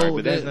Lizzo. Sorry,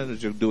 but that's nothing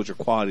to do with your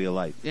quality of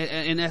life.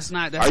 And that's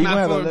not. Are you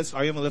having less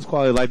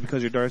quality of life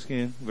because you're dark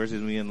skinned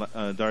versus me and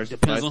dark?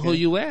 Depends on who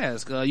you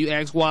ask. You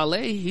ask Wale,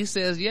 he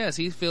says yes.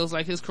 He feels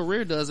like his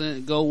career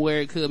doesn't go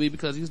where it could be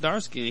because he's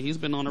dark skinned. He's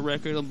been on the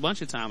record a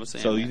bunch of times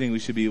saying. So you think we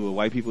should be with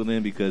white people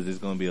then because it's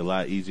going to be a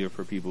lot easier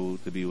for people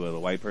to be with a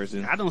white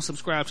person? I don't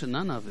subscribe to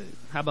none of it.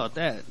 How about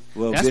that?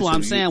 Well, that's what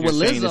I'm saying with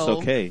Lizzo. It's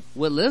okay.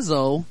 With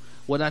Lizzo.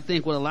 What I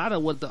think with a lot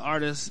of what the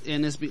artists,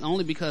 and it's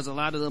only because a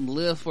lot of them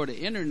live for the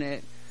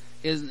internet,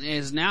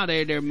 is now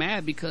they're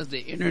mad because the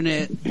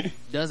internet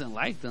doesn't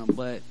like them.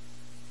 But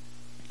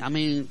I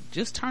mean,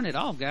 just turn it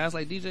off, guys.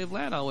 Like DJ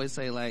Vlad always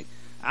say, like,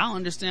 I don't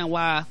understand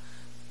why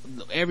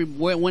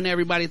when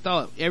everybody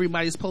thought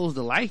everybody's supposed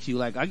to like you.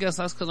 Like, I guess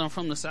that's because I'm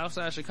from the South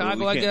Side of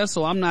Chicago. I guess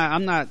so. I'm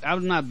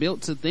not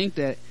built to think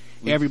that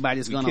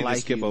everybody's gonna like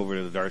you. Skip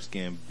over the dark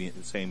skin being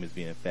the same as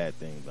being fat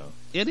thing though.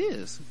 It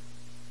is.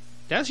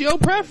 That's your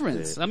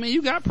preference. I mean,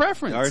 you got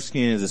preference. Dark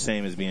skin is the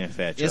same as being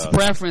fat. It's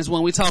preference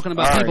when we're talking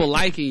about people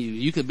liking you.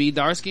 You could be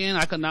dark skinned,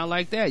 I could not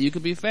like that. You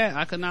could be fat,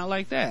 I could not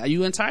like that. Are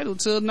you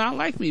entitled to not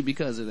like me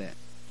because of that?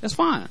 That's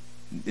fine.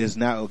 It's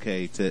not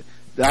okay to.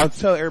 I'll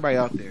tell everybody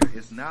out there,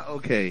 it's not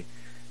okay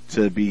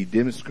to be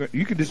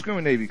you can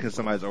discriminate because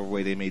somebody's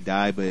overweight, they may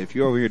die, but if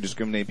you're over here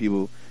discriminating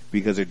people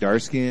because they're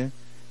dark skinned,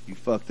 you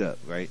fucked up,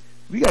 right?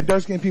 We got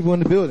dark skinned people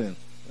in the building,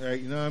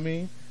 right? You know what I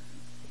mean?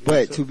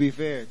 But to be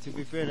fair,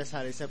 that's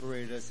how they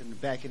separated us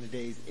back in the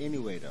days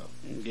anyway, though.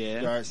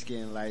 Yeah. Dark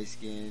skin, light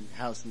skin,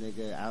 house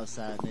nigga,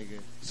 outside nigga.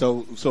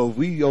 So if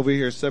we over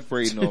here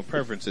separating on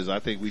preferences, I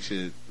think we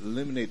should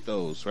eliminate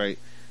those, right?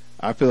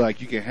 I feel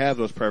like you can have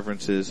those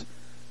preferences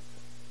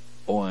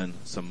on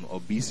some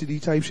obesity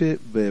type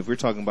shit, but if we're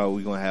talking about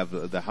we're gonna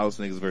have the house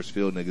niggas versus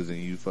field niggas and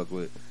you fuck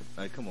with,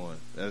 like, come on,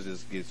 that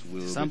just gets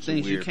some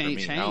things weird you can't for me.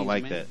 change. I don't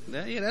like man.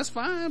 that. Yeah, that's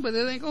fine, but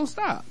it ain't gonna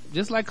stop.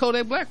 Just like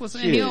Kodak Black was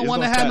saying, Shit, he don't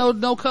want to have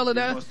no color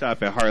that. Gonna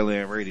stop at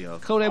Heartland Radio.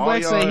 Kodak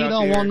Black said he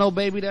don't want no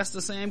baby that's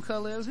the same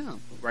color as him.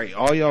 Right,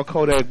 all y'all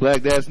Kodak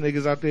Black ass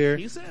niggas out there.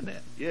 He said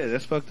that. Yeah,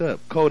 that's fucked up.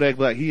 Kodak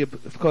Black,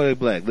 Kodak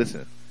Black.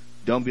 Listen,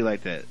 don't be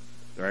like that.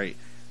 Right,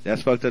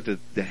 that's fucked up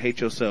to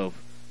hate yourself.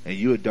 And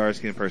you a dark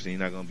skinned person, you're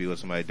not gonna be with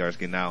somebody dark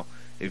skinned. Now,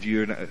 if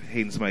you're not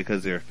hating somebody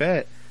because they're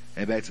fat,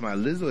 and back to my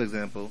Lizzo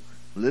example,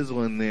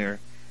 Lizzo in there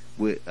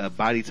with a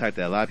body type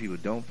that a lot of people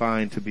don't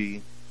find to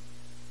be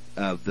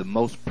the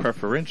most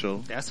preferential.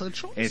 That's a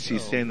choice. And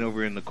she's standing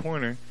over in the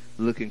corner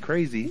looking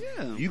crazy.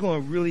 Yeah. You're gonna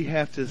really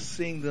have to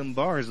sing them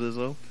bars,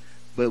 Lizzo.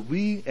 But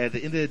we, at the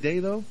end of the day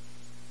though,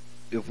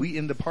 if we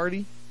in the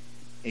party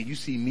and you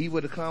see me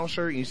with a clown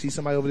shirt and you see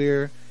somebody over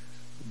there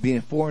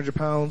being 400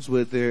 pounds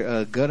with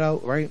their gut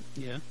out, right?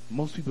 Yeah.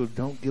 Most people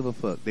don't give a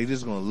fuck. They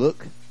just gonna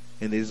look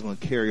and they just gonna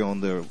carry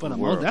on their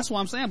world. That's what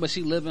I'm saying. But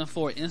she living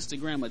for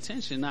Instagram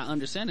attention, not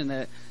understanding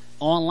that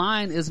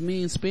online is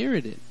mean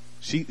spirited.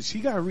 She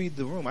gotta read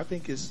the room. I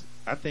think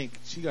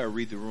she gotta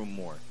read the room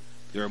more.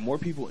 There are more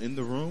people in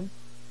the room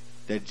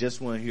that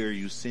just want to hear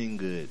you sing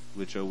good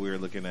with your weird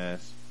looking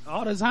ass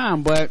all the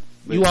time. But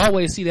you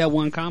always see that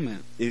one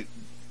comment.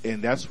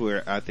 And that's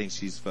where I think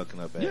she's fucking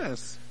up at.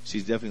 Yes.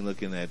 She's definitely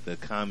looking at the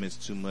comments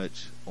too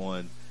much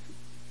on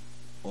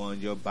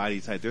your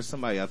body type. There's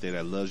somebody out there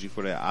that loves you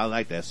for that. I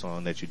like that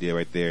song that you did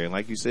right there. And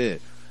like you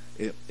said,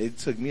 it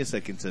took me a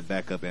second to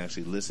back up and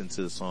actually listen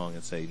to the song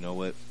and say, you know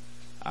what?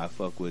 I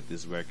fuck with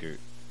this record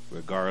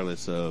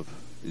regardless of,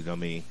 you know what I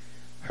mean,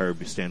 her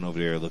standing over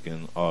there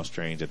looking all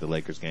strange at the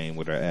Lakers game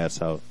with her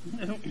ass out.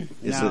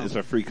 It's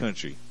a free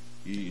country.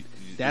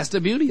 That's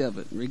the beauty of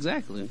it.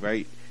 Exactly.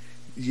 Right?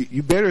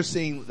 You better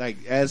sing,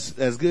 like, as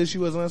good as she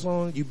was on that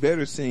song, you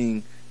better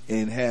sing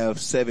and have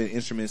 7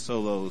 instrument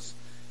solos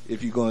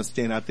if you're going to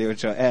stand out there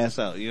with your ass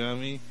out. You know what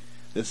I mean?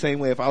 The same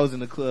way if I was in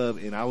the club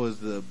and I was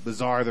the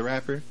Bizarre the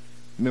Rapper.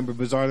 Remember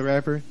Bizarre the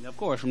Rapper? Of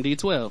course, from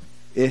D12.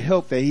 It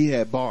helped that he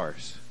had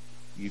bars.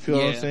 You feel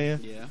what I'm saying?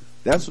 Yeah.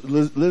 That's,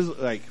 Liz,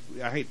 like,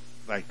 I hate,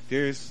 like,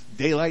 there's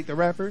Daylight the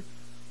Rapper,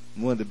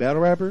 one of the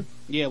battle rapper.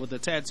 Yeah, with the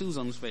tattoos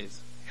on his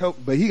face.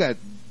 But he got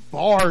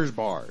bars.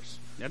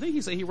 I think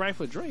he said he write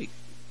for Drake.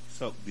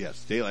 So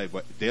yes, Daylight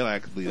I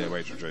could believe that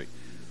writes for Drake.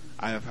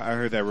 I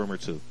heard that rumor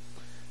too.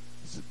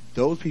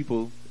 Those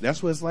people,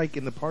 that's what it's like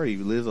in the party.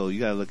 Lizzo, you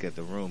gotta look at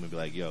the room and be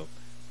like, yo,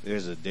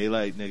 there's a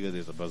Daylight nigga,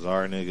 there's a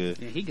Bizarre nigga.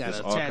 Yeah, he got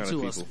a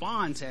tattoo, a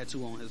Spawn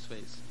tattoo on his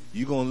face.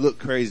 You gonna look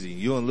crazy.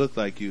 You gonna look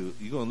like you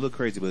gonna look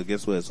crazy, but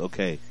guess what? It's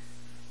okay,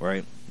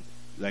 right?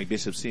 Like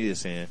Bishop C is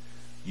saying,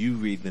 you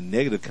read the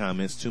negative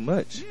comments too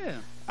much. Yeah.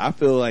 I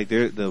feel like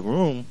the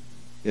room,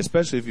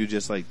 especially if you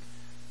just like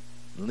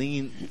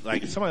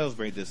like somebody else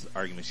made this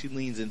argument. She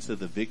leans into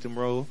the victim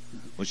role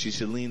when she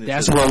should lean into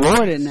that's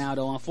rewarded now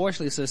though.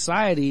 Unfortunately,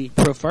 society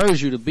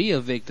prefers you to be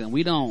a victim.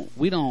 We don't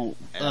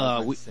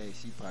say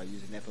she probably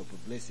using that for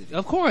publicity.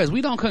 Of course,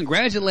 we don't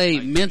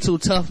congratulate mental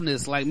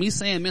toughness. Like me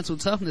saying mental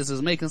toughness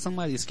is making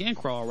somebody's skin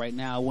crawl right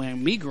now.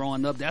 When me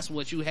growing up, that's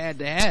what you had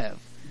to have.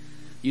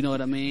 You know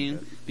what I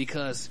mean?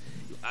 Because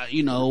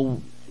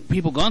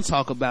people gonna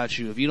talk about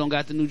you. If you don't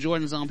got the new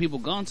Jordans on, people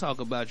gonna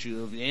talk about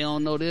you. If they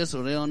don't know this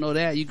or they don't know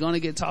that, you're gonna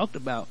get talked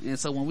about. And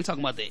so when we talk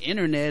about the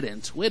internet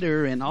and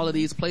Twitter and all of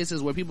these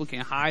places where people can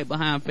hide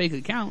behind fake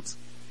accounts,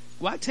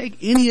 why take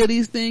any of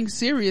these things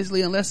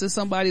seriously unless it's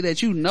somebody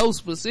that you know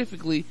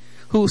specifically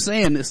who's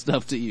saying this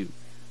stuff to you?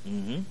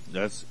 Mm-hmm.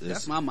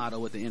 That's my motto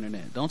with the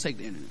internet. Don't take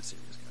the internet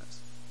serious, guys.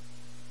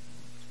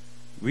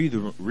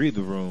 Read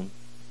the room.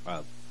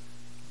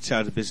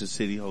 Shout out to Bishop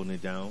City holding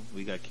it down.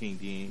 We got King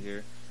D in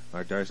here,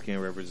 our dark skin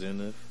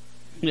representative.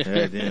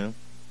 Damn.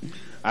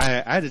 I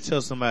had to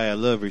tell somebody I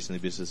love recently,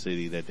 Bishop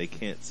City, that they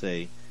can't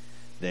say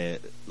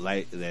that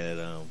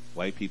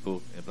white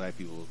people and black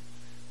people,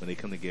 when they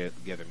come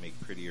together,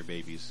 make prettier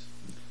babies.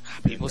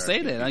 People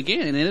say that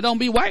again, and it don't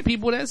be white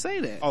people that say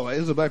that. Oh, it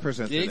was a black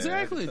person that said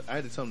exactly. that. I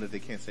had to tell them that they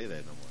can't say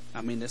that no more.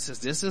 I mean, this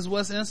is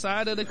what's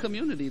inside of the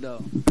community,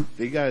 though.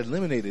 They got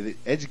eliminated.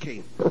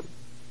 Educate.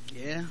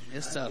 Yeah,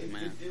 it's tough,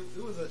 man.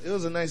 It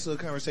was a nice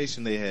little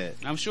conversation they had.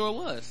 I'm sure it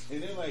was.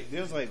 And they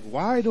was like,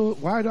 why do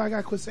I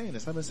gotta quit saying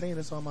this? I've been saying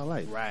this all my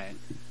life. Right.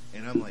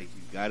 And I'm like,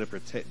 you gotta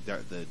protect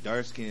the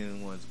dark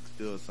skinned ones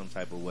feel some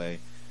type of way,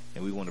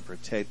 and we want to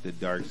protect the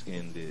dark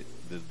skinned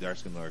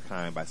of our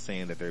kind by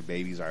saying that their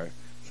babies are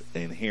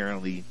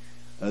inherently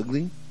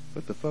ugly.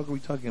 What the fuck are we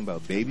talking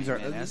about? Babies are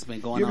ugly. That's been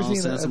going on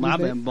since I've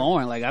been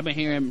born. Like I've been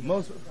hearing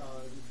most.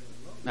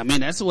 I mean,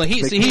 that's what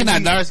he's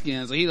not dark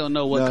skinned, so he don't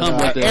know what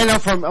comes with it. And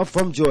I'm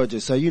from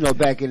Georgia, so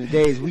back in the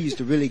days we used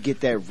to really get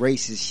that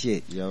racist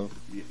shit, yo.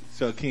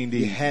 So King D,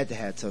 you had to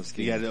have tough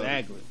skin.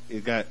 Exactly.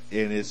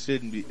 It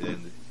shouldn't be.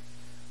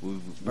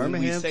 When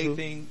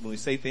we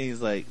say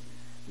things like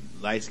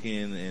light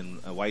skin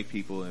and white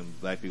people and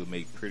black people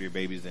make prettier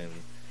babies than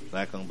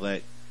black on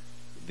black,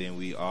 then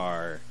we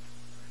are,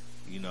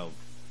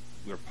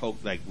 we're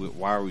poked. Like,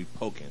 why are we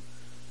poking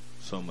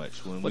so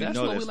much when we that's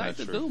know what that's we like not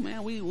to true? do,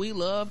 man. We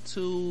love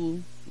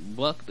to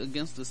buck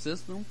against the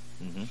system,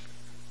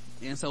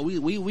 and so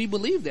we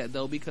believe that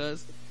though,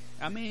 because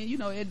I mean,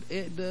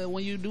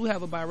 when you do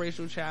have a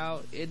biracial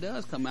child, it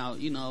does come out,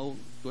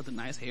 with the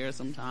nice hair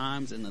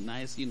sometimes and the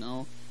nice,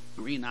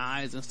 green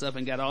eyes and stuff,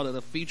 and got all of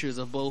the features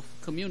of both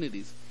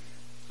communities.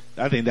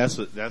 I think that's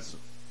what I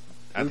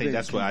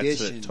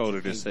told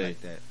her to say.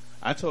 Like that.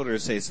 I told her to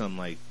say something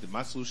like,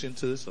 my solution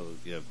to this, so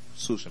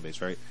solution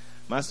based, right?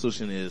 My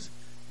solution is,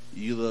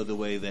 you love the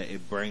way that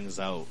it brings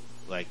out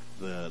like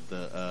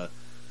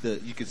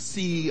you can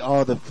see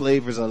all the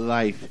flavors of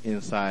life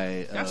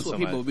inside. That's what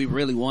people would be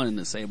really wanting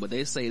to say, but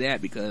they say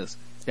that because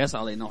that's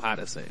all they know how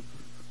to say.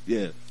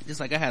 Yeah. Just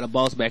like I had a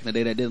boss back in the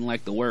day that didn't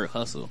like the word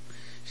hustle.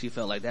 She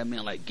felt like that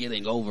meant like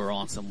getting over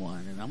on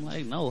someone, and I'm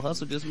like, no,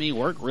 hustle just mean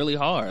work really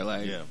hard.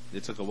 Like, yeah,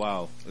 it took a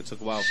while. It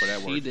took a while for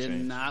that word to change. She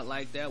did not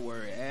like that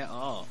word at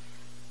all.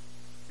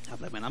 I'm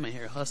like, man, I'm in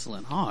here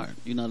hustling hard.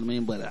 You know what I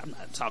mean? But I'm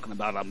not talking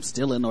about I'm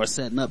stealing or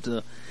setting up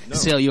to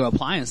sell your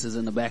appliances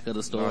in the back of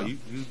the store. No,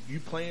 you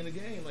playing the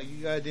game like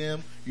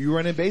you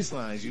running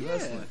baselines, you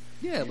hustling.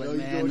 Yeah, but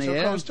man, what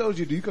your coach told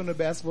you. Do you come to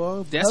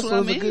basketball? That's what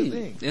I mean. A good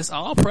thing. It's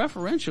all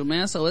preferential,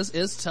 man. So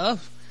it's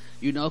tough,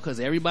 because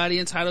everybody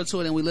entitled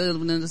to it, and we live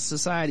in a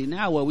society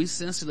now where we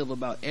sensitive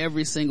about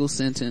every single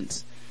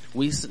sentence.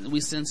 We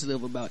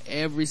sensitive about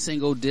every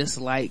single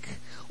dislike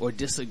or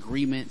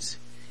disagreement.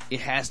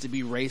 It has to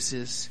be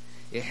racist.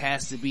 It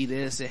has to be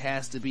this. It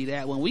has to be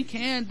that. When we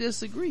can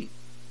disagree.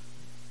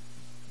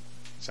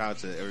 Shout out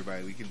to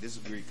everybody. We can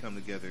disagree, come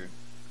together,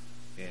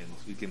 and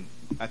we can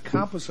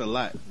accomplish a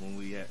lot when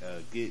we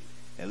get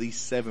at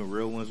least 7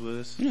 real ones with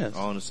us. Yes.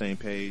 All on the same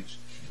page.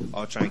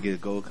 All trying to get a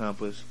goal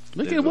accomplished.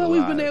 Look at what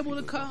we've been able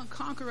to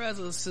conquer as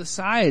a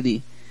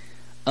society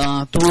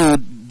through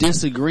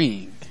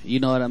disagreeing. You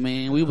know what I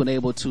mean? We've been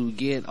able to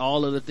get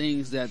all of the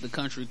things that the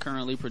country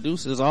currently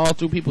produces all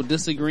through people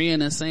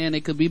disagreeing and saying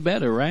it could be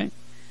better, right?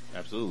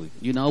 Absolutely.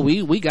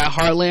 We got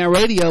Heartland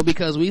Radio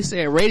because we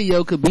said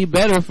radio could be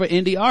better for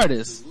indie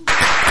artists.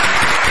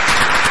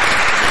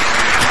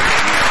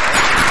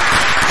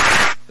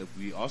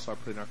 We also are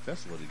putting our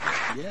festival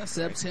together. Yeah,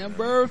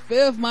 September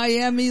 5th,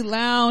 Miami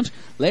Lounge,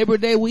 Labor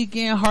Day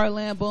weekend,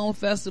 Heartland Boom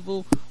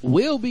Festival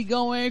will be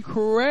going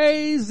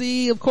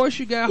crazy. Of course,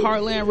 you got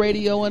Heartland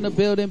Radio in the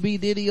building, B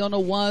Diddy on the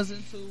ones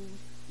and twos.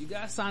 You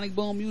got Sonic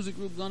Boom Music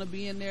Group gonna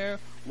be in there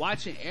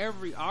watching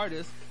every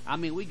artist. I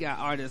mean, we got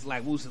artists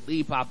like Woosa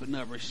Lee popping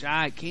up,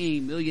 Rashad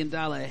King, $1 Million,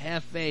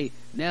 Hefe,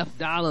 Neff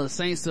Dollar,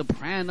 Saint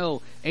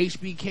Soprano,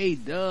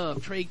 HBK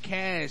Dove, Trey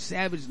Cash,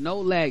 Savage No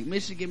Lag,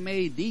 Michigan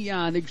Made,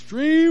 Dion,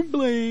 Extreme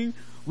Bling.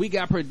 We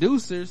got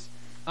producers.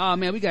 Oh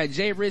man, we got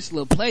J Rich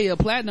La Playa,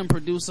 platinum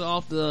producer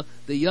off the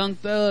Young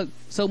Thug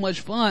So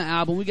Much Fun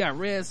album. We got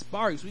Red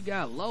Sparks, we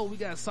got Low, we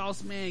got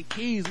Sauce Man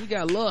Keys, we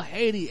got Lil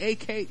Haiti,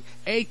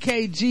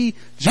 AKG,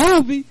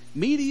 Juvie,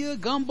 Media,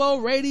 Gumbo,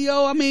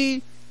 Radio. I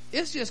mean,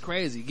 it's just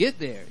crazy. Get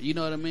there. You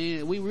know what I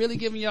mean? We really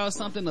giving y'all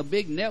something, a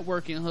big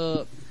networking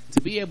hub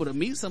to be able to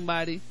meet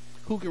somebody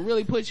who can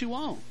really put you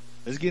on.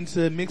 Let's get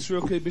into the mix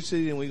real quick, bitch,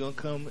 and we're going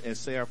to come and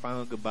say our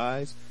final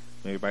goodbyes.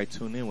 Everybody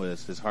tune in with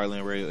us. It's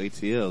Heartland Radio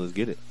ATL. Let's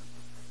get it.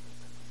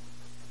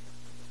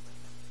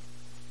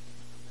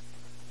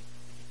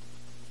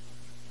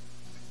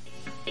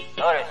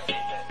 Keep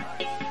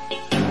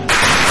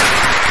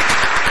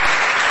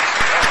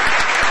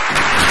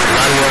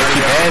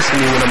asking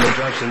me when I'm gonna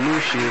drop some new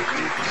shit,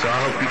 so I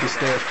hope you can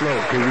stay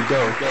afloat. Here we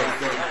go.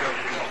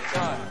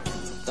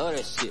 Throw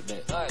that shit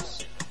back.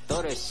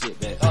 Throw that shit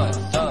back.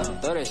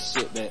 Throw that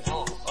shit back.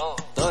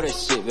 Throw that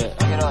shit back.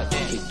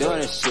 Keep doing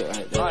that shit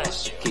right there.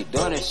 Keep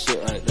doing that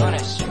shit right there.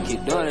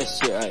 Keep doing that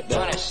shit right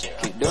there.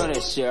 Keep doing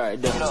that shit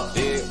right there.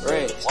 Big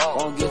Rex,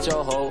 won't get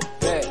your hoe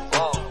back.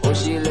 Oh,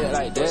 she lit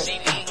like that.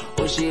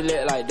 Oh, she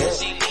lit like that.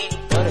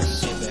 Throw that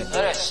shit back.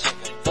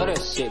 Throw that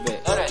shit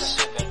back. Throw that shit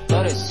back.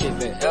 Throw that shit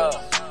back. Throw that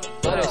shit back.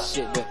 Throw that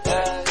shit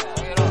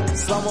back.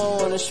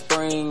 Summer in the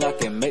spring, I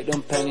can make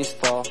them panties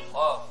fall.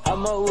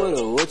 I'm up with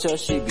her, with her,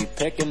 she be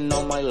pecking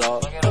on my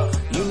lock.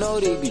 You know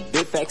they be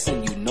big facts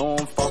and you know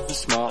I'm fucking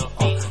smart.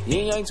 You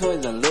ain't young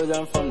twins and look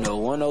them from the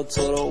window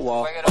to the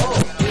wall.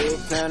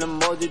 Pan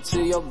emoji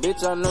to your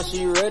bitch, I know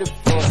she ready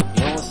for it.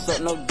 You don't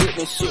suck no dick,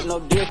 that shit no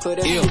dick, cause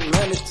that shit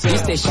mandatory.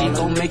 This that shit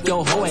gon' make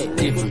your hoe act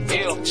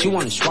different. She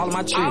wanna swallow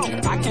my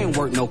children. I can't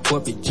work no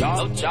corporate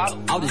job.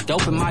 All this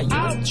dope in my youth,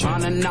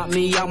 tryna knock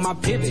me out my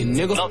pivot,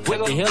 nigga.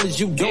 What the hell is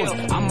you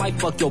doing? I might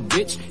fuck your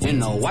bitch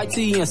in a white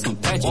tee and some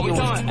patchy on.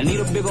 I need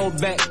a big old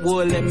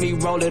backwood, let me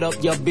roll it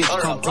up, your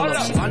bitch come pull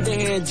up. She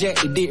underhand jack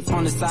the dick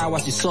from the side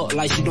while she suck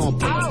like she doing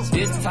pull-ups.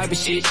 This type of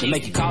shit that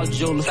make you call the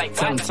jeweler.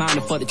 Tell him time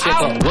to fuck the check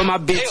up. Where my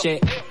bitch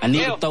at? I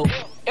need to throw.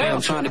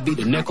 I'm trying to beat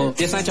the nickel.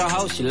 This ain't your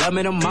house, she love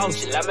me the most.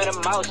 She love me the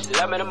most, she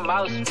love me the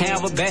most. Can't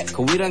have her back,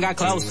 cause we done got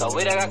close.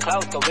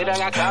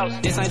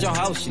 This ain't your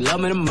house, she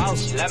love me the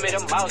most. She love me the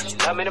most, she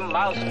love me the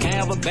most. Can't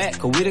have her back,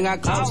 cause we done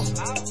got close.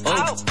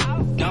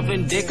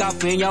 Dumping dick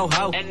off in your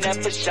hoe. And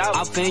that for sure.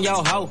 Off in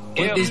your hoe.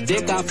 Put this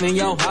dick off in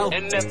your hoe.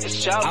 And that for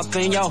sure. Off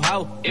in your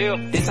hoe.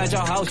 This ain't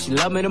your house, she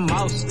love me the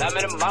most. Love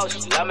me the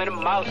most, she love me the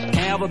most. Can't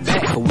have her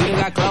back, cause we done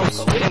got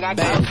close.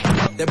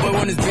 That boy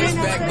want his bitch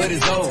back, but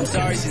it's over. I'm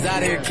sorry she's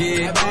out of here,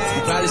 kid.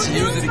 Probably should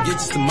use it to get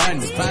you some money.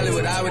 It's probably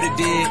what I would've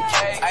did.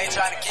 I ain't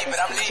trying to keep it,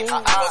 I'm leaving.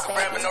 Fuck a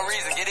friend for no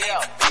reason, get it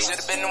out.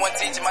 Should've been the one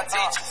teaching my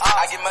teachers.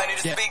 I get money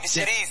to speak, this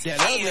shit easy.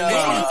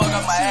 Wanna fuck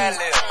up my ad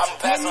lib. I'ma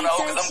pass on the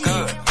hoe cause I'm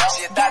good.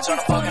 She a thot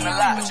tryna fucking a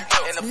lot.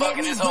 And the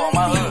fucking is hoe on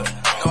my hood.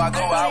 Though I go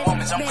where I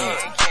want, bitch, I'm good.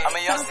 I'm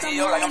a young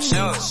CEO like I'm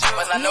sure.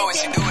 But I know what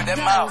she do with that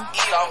mouth.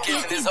 So I'm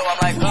kissing this hoe, I'm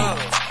like,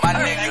 my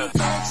nigga.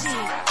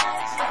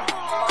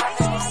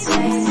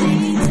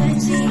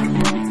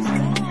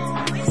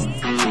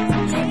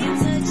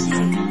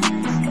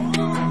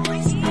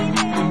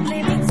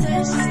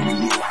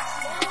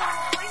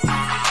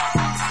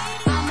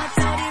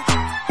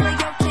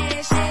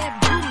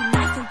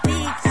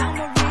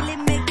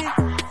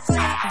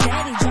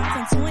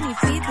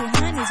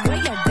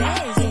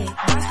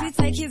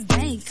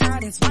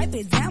 Swipe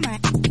it down my.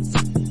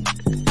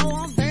 Oh,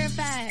 I'm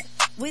verified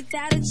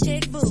without a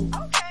checkbook.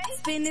 Okay.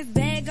 Spin this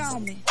bag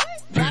on me.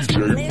 DJ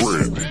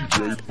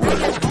Brent.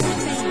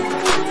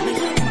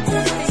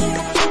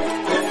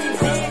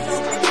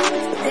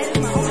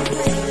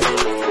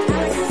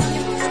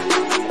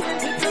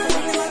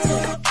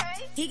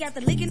 He got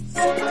the licking.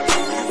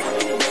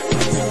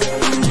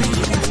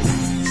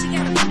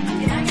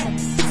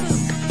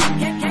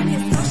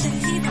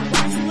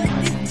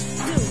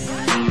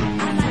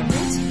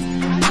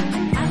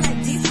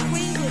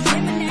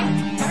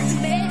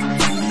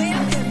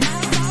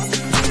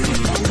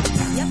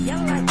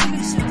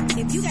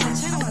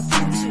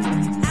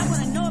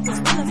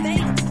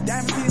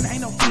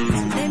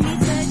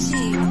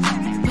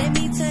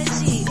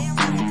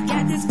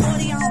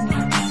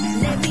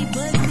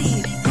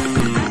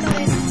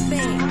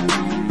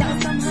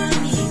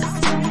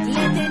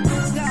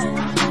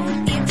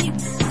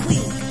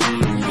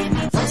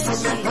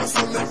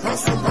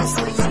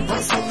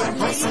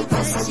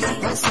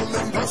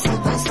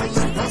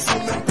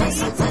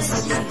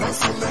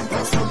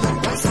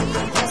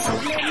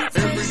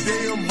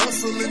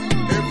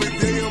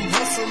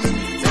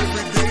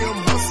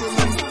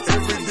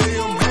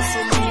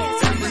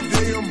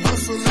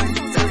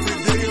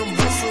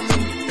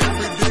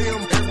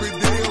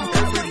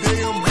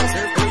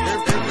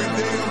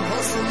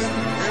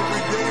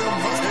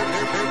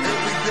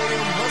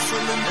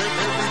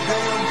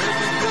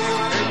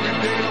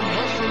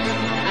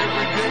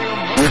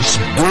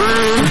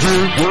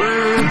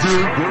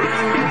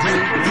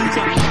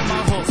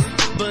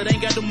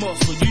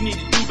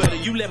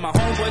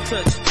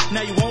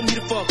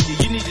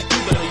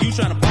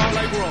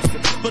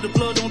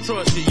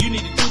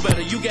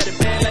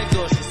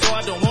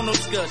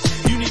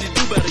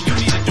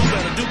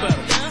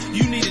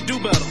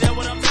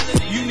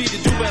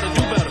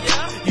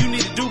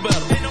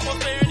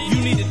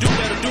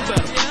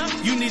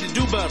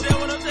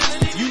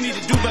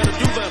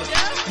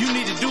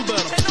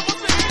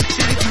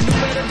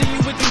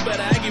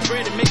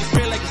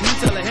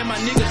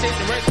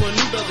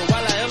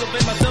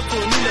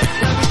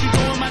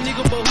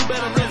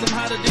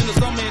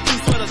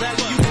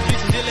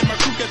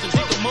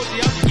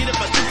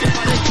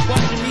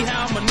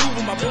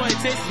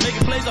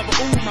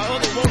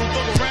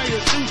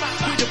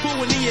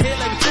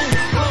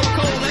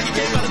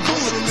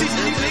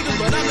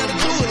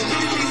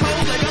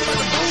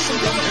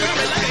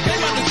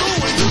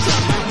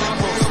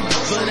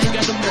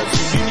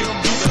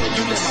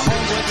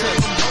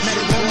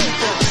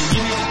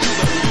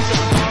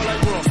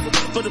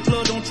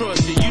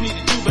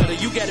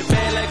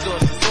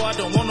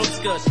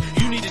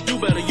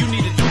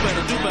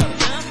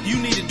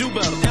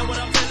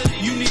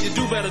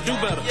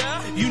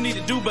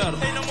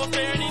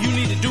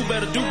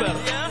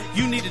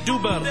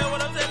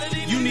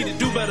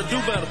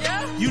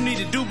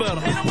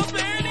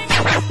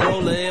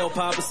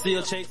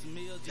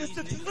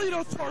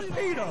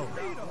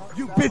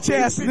 You bitch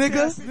ass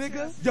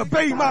nigga. Your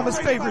baby mama's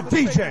favorite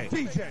DJ.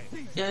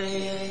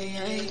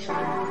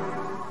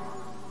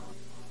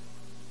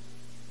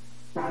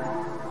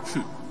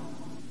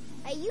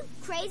 Are you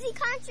Crazy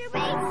country,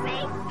 baby.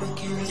 What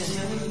can I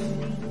say?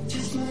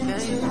 Just my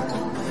take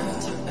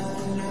to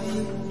LA.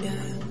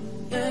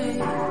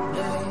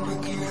 What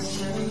can I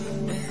say?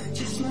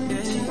 Just my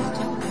take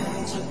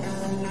to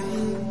LA.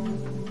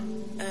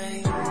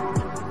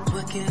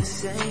 What can I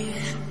say?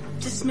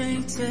 Just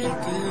may take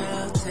her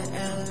out to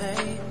LA.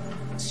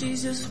 She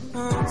just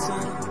wants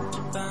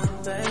some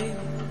Bombay.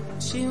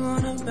 She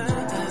wanna buy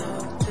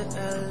out to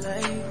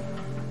LA.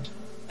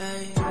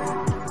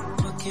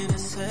 What can I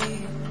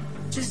say?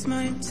 Just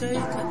might take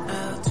her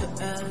out to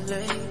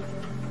LA.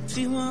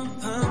 She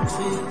want palm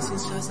trees and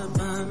shots of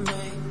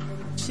Bombay.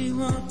 She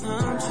want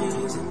palm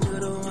trees and do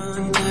the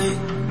one day.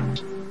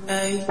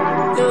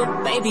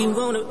 Little baby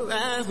wanna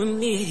ride with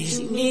me.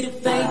 She need a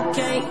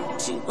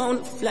vacate. She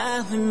wanna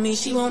fly with me.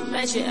 She won't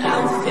match your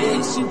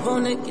outfit. She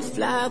wanna get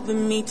fly with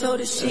me. Told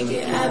her she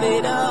can have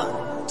it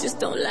all. Just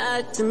don't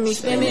lie to me.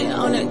 Spend it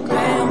on the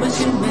ground with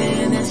your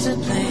man. That's the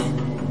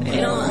plan. They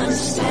don't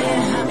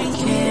understand how we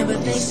can,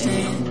 but they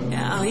stand.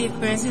 Now all your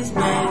friends is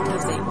mad,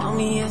 cause they want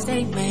me as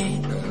they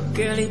man.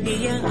 Girl, it be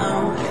your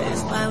own,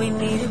 that's why we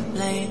need a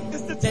plan.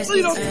 It's the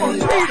Toledo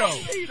Tornado,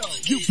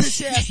 you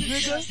bitch ass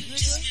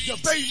nigga. Your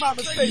baby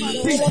mama say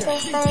you DJ.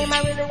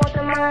 I really want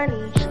the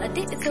money.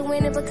 Addicted to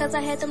winning because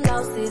I had them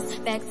losses.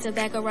 Back to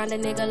back around a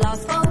nigga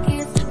lost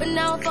focus. But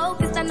now I'm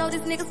focused, I know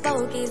this nigga's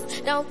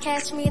focused. Don't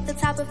catch me at the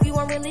top if you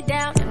aren't really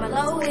down at my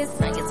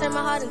lowest. I can turn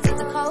my heart into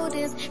the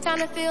coldest.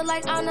 Kinda feel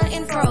like Anna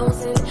in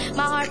Frozen.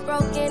 My heart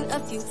broken a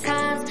few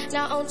times.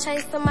 Now I don't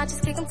chase them, I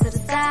just kick them to the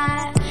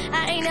side.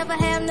 I ain't never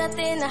have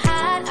nothing to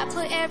hide. I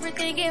put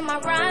everything in my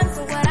rhymes,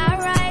 and what I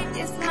write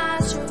is my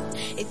truth.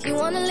 If you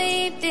wanna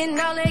leave, then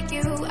I'll let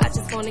you. I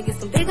just wanna get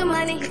some bigger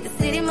money, hit the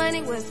city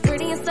money where it's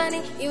pretty and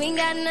sunny. You ain't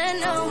got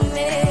nothing on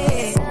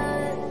me.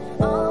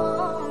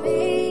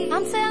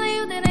 I'm telling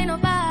you that ain't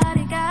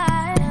nobody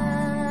got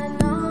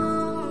none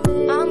on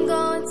me. I'm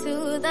going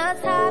to the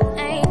top,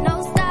 ain't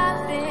no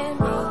stopping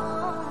me.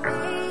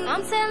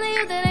 I'm telling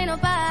you that ain't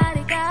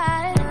nobody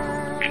got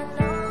none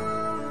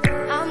on me.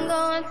 I'm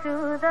going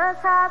to the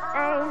top,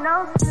 ain't no.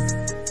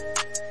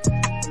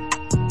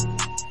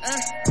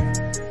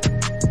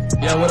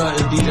 Yeah, what up?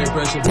 It's DJ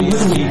Pressure,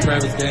 BSG,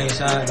 Travis Gang,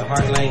 Shine, the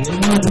Heartland.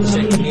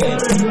 Checking in.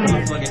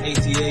 Fucking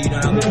ATL, you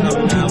know how we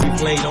come now. We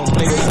play, don't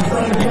play with us.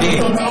 You did.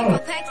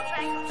 Play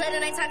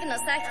ain't talking no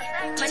psyche.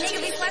 My nigga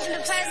be swiping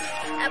the price.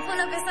 I pull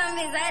up in some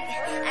anxiety.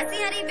 I see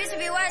how these bitches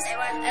be watching.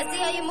 I see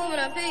how you moving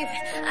on people.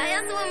 I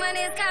answer when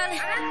money is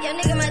calling. Your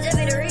nigga might just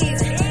be the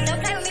reason. Don't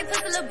play with me,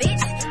 pussy little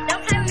bitch.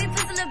 Don't play with me,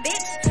 pussy little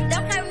bitch.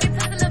 Don't play with me,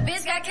 pussy little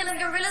bitch. Got killers,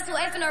 gorillas who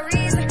ain't for no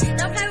reason.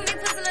 Don't play with me,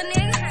 pussy little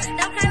nigga.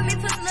 Don't play with me,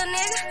 pussy little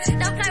nigga.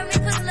 Don't play with me,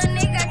 pussy little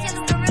nigga. Got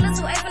killers, gorillas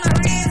who ain't for no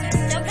reason.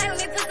 Don't play with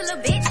me, pussy little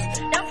bitch.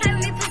 Don't play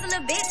with me, pussy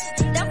little bitch.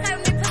 Don't play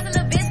with me, pussy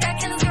little bitch. Got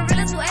killers,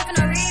 gorillas who ain't for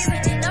no reason.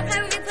 Don't play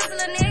with me, pussy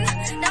little nigga.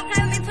 Don't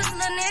play with me, pussy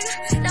little nigga.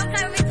 Don't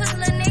play with me, pussy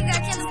little nigga.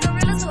 Got killers,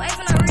 gorillas who ain't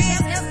for no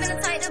reason. Never been a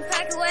tight the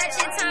pocket where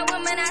shit time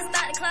women. I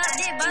start the clock.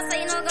 Did boss say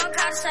you know gon'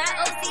 call the shot.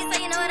 OC say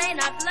you know it ain't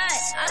off the lot.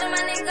 All of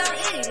my niggas gon'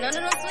 eat. None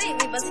of them sweet.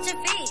 We busted your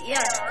feet.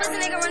 Yeah. Pussy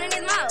nigga running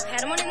his mouth.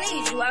 Had him on his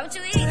knees. You are what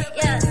you eat.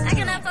 Yeah. I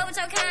cannot fuck with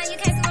your kind. You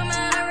can't see my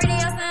mind. I'm reading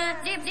your sign.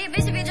 Deep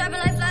bitch be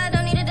dropping like fly.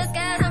 Don't need a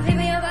disguise. Don't pick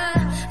me up.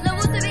 Lil'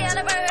 Woods to be out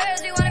of her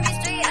hers. You wanna be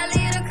street. I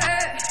leave you the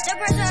curb. The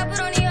pressure I put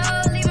on the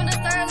hoes. Leave him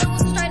disturbed. Lil'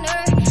 Woods straight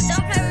nerd.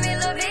 Don't play with me,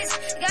 little bitch.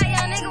 Got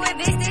young nigga with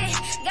big stick.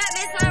 Got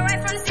bitch flying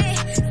right from the stick.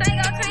 Fake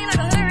go clean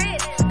like a hood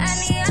rich. I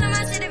need all of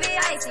my shit to be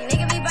icy.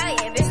 Nigga be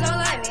biting. Bitch don't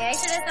like me. Ain't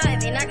shit inside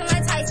me. Knock him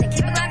like Tyson.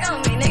 Keep it lock on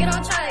me. Nigga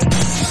don't try it. You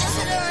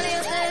should have run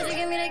your stage. You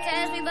give me the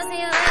cash. We bustin'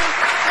 your ass.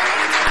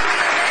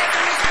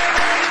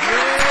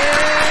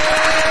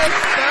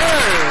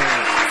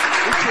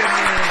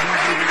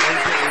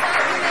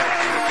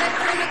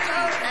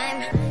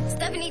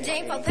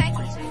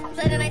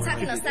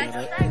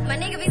 My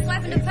nigga be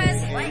swiping the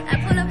press. I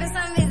pull up in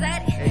some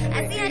anxiety.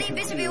 I see how these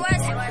bitches be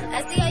watching.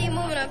 I see how you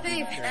moving on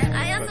people.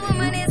 I answer when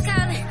money is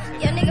calling.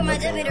 Your nigga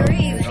might just be the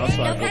reason.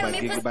 Also, I go by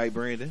Gigabyte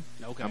Brandon.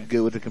 Okay. I'm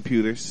good with the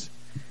computers.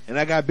 And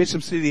I got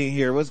Bishop City in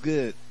here. What's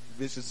good,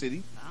 Bishop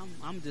City?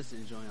 I'm just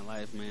enjoying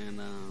life,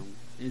 man.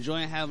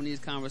 Enjoying having these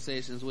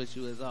conversations with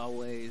you as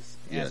always.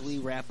 As we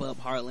wrap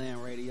up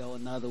Heartland Radio,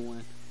 another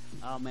one.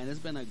 Oh man, it's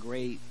been a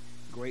great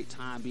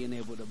time being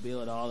able to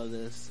build all of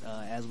this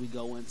as we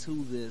go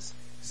into this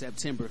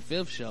September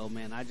 5th show,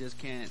 man. I just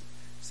can't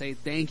say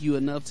thank you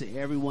enough to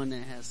everyone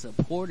that has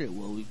supported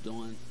what we've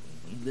done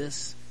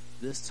this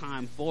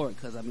time forward,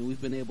 because I mean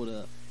we've been able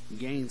to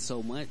gain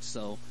so much,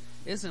 so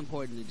it's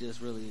important to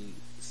just really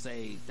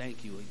say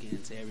thank you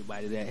again to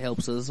everybody that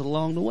helps us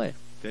along the way.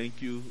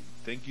 Thank you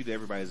to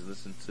everybody who's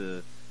listened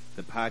to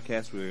the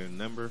podcast. We're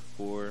number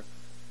 4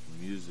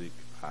 music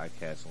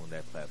podcast on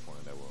that platform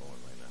that we're on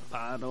right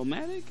now.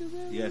 Podomatic, is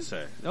that? Yes,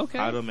 sir. Okay.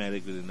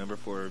 Podomatic is the number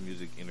 4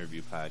 music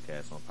interview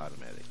podcast on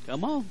Podomatic.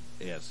 Come on.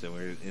 Yes, and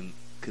we're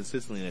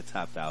consistently in the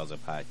top 1,000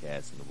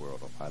 podcasts in the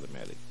world on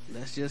Podomatic.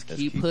 Let's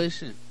keep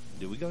pushing.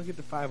 Yeah, we're gonna get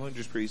to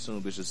 500s pretty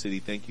soon, Bishop City.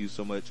 Thank you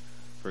so much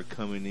for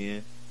coming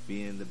in.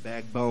 being the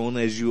backbone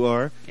as you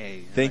are.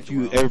 Hey, thank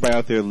you, everybody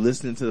out there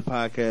listening to the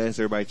podcast,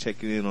 everybody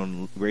checking in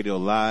on Radio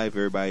Live,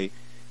 everybody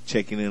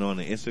checking in on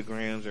the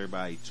Instagrams,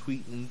 everybody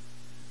tweeting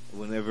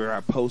whenever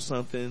I post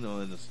something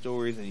on the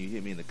stories and you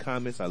hit me in the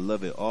comments. I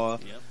love it all.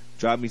 Yep.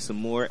 Drop me some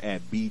more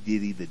at B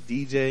Diddy the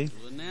DJ.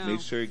 Now.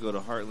 Make sure you go to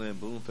Heartland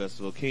Boom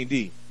Festival. King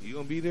D, you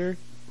gonna be there?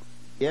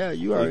 Yeah,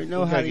 you already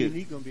know how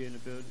Unique gonna be in the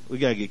building. We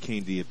gotta get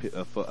King D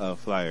a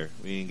flyer.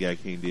 We ain't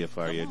got King D a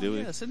flyer yet, do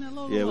we? Yeah, send that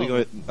logo. Yeah, we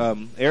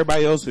gonna.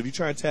 Everybody else, if you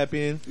try and tap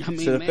in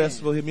to the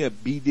festival, hit me up.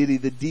 B Diddy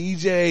the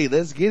DJ.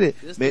 Let's get it.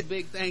 This is a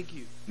big thank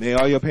you. May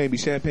all your pain be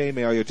champagne.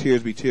 May all your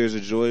tears be tears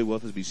of joy.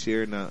 Wealth is be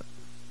shared, not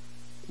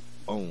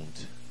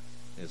owned.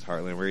 It's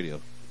Heartland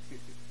Radio.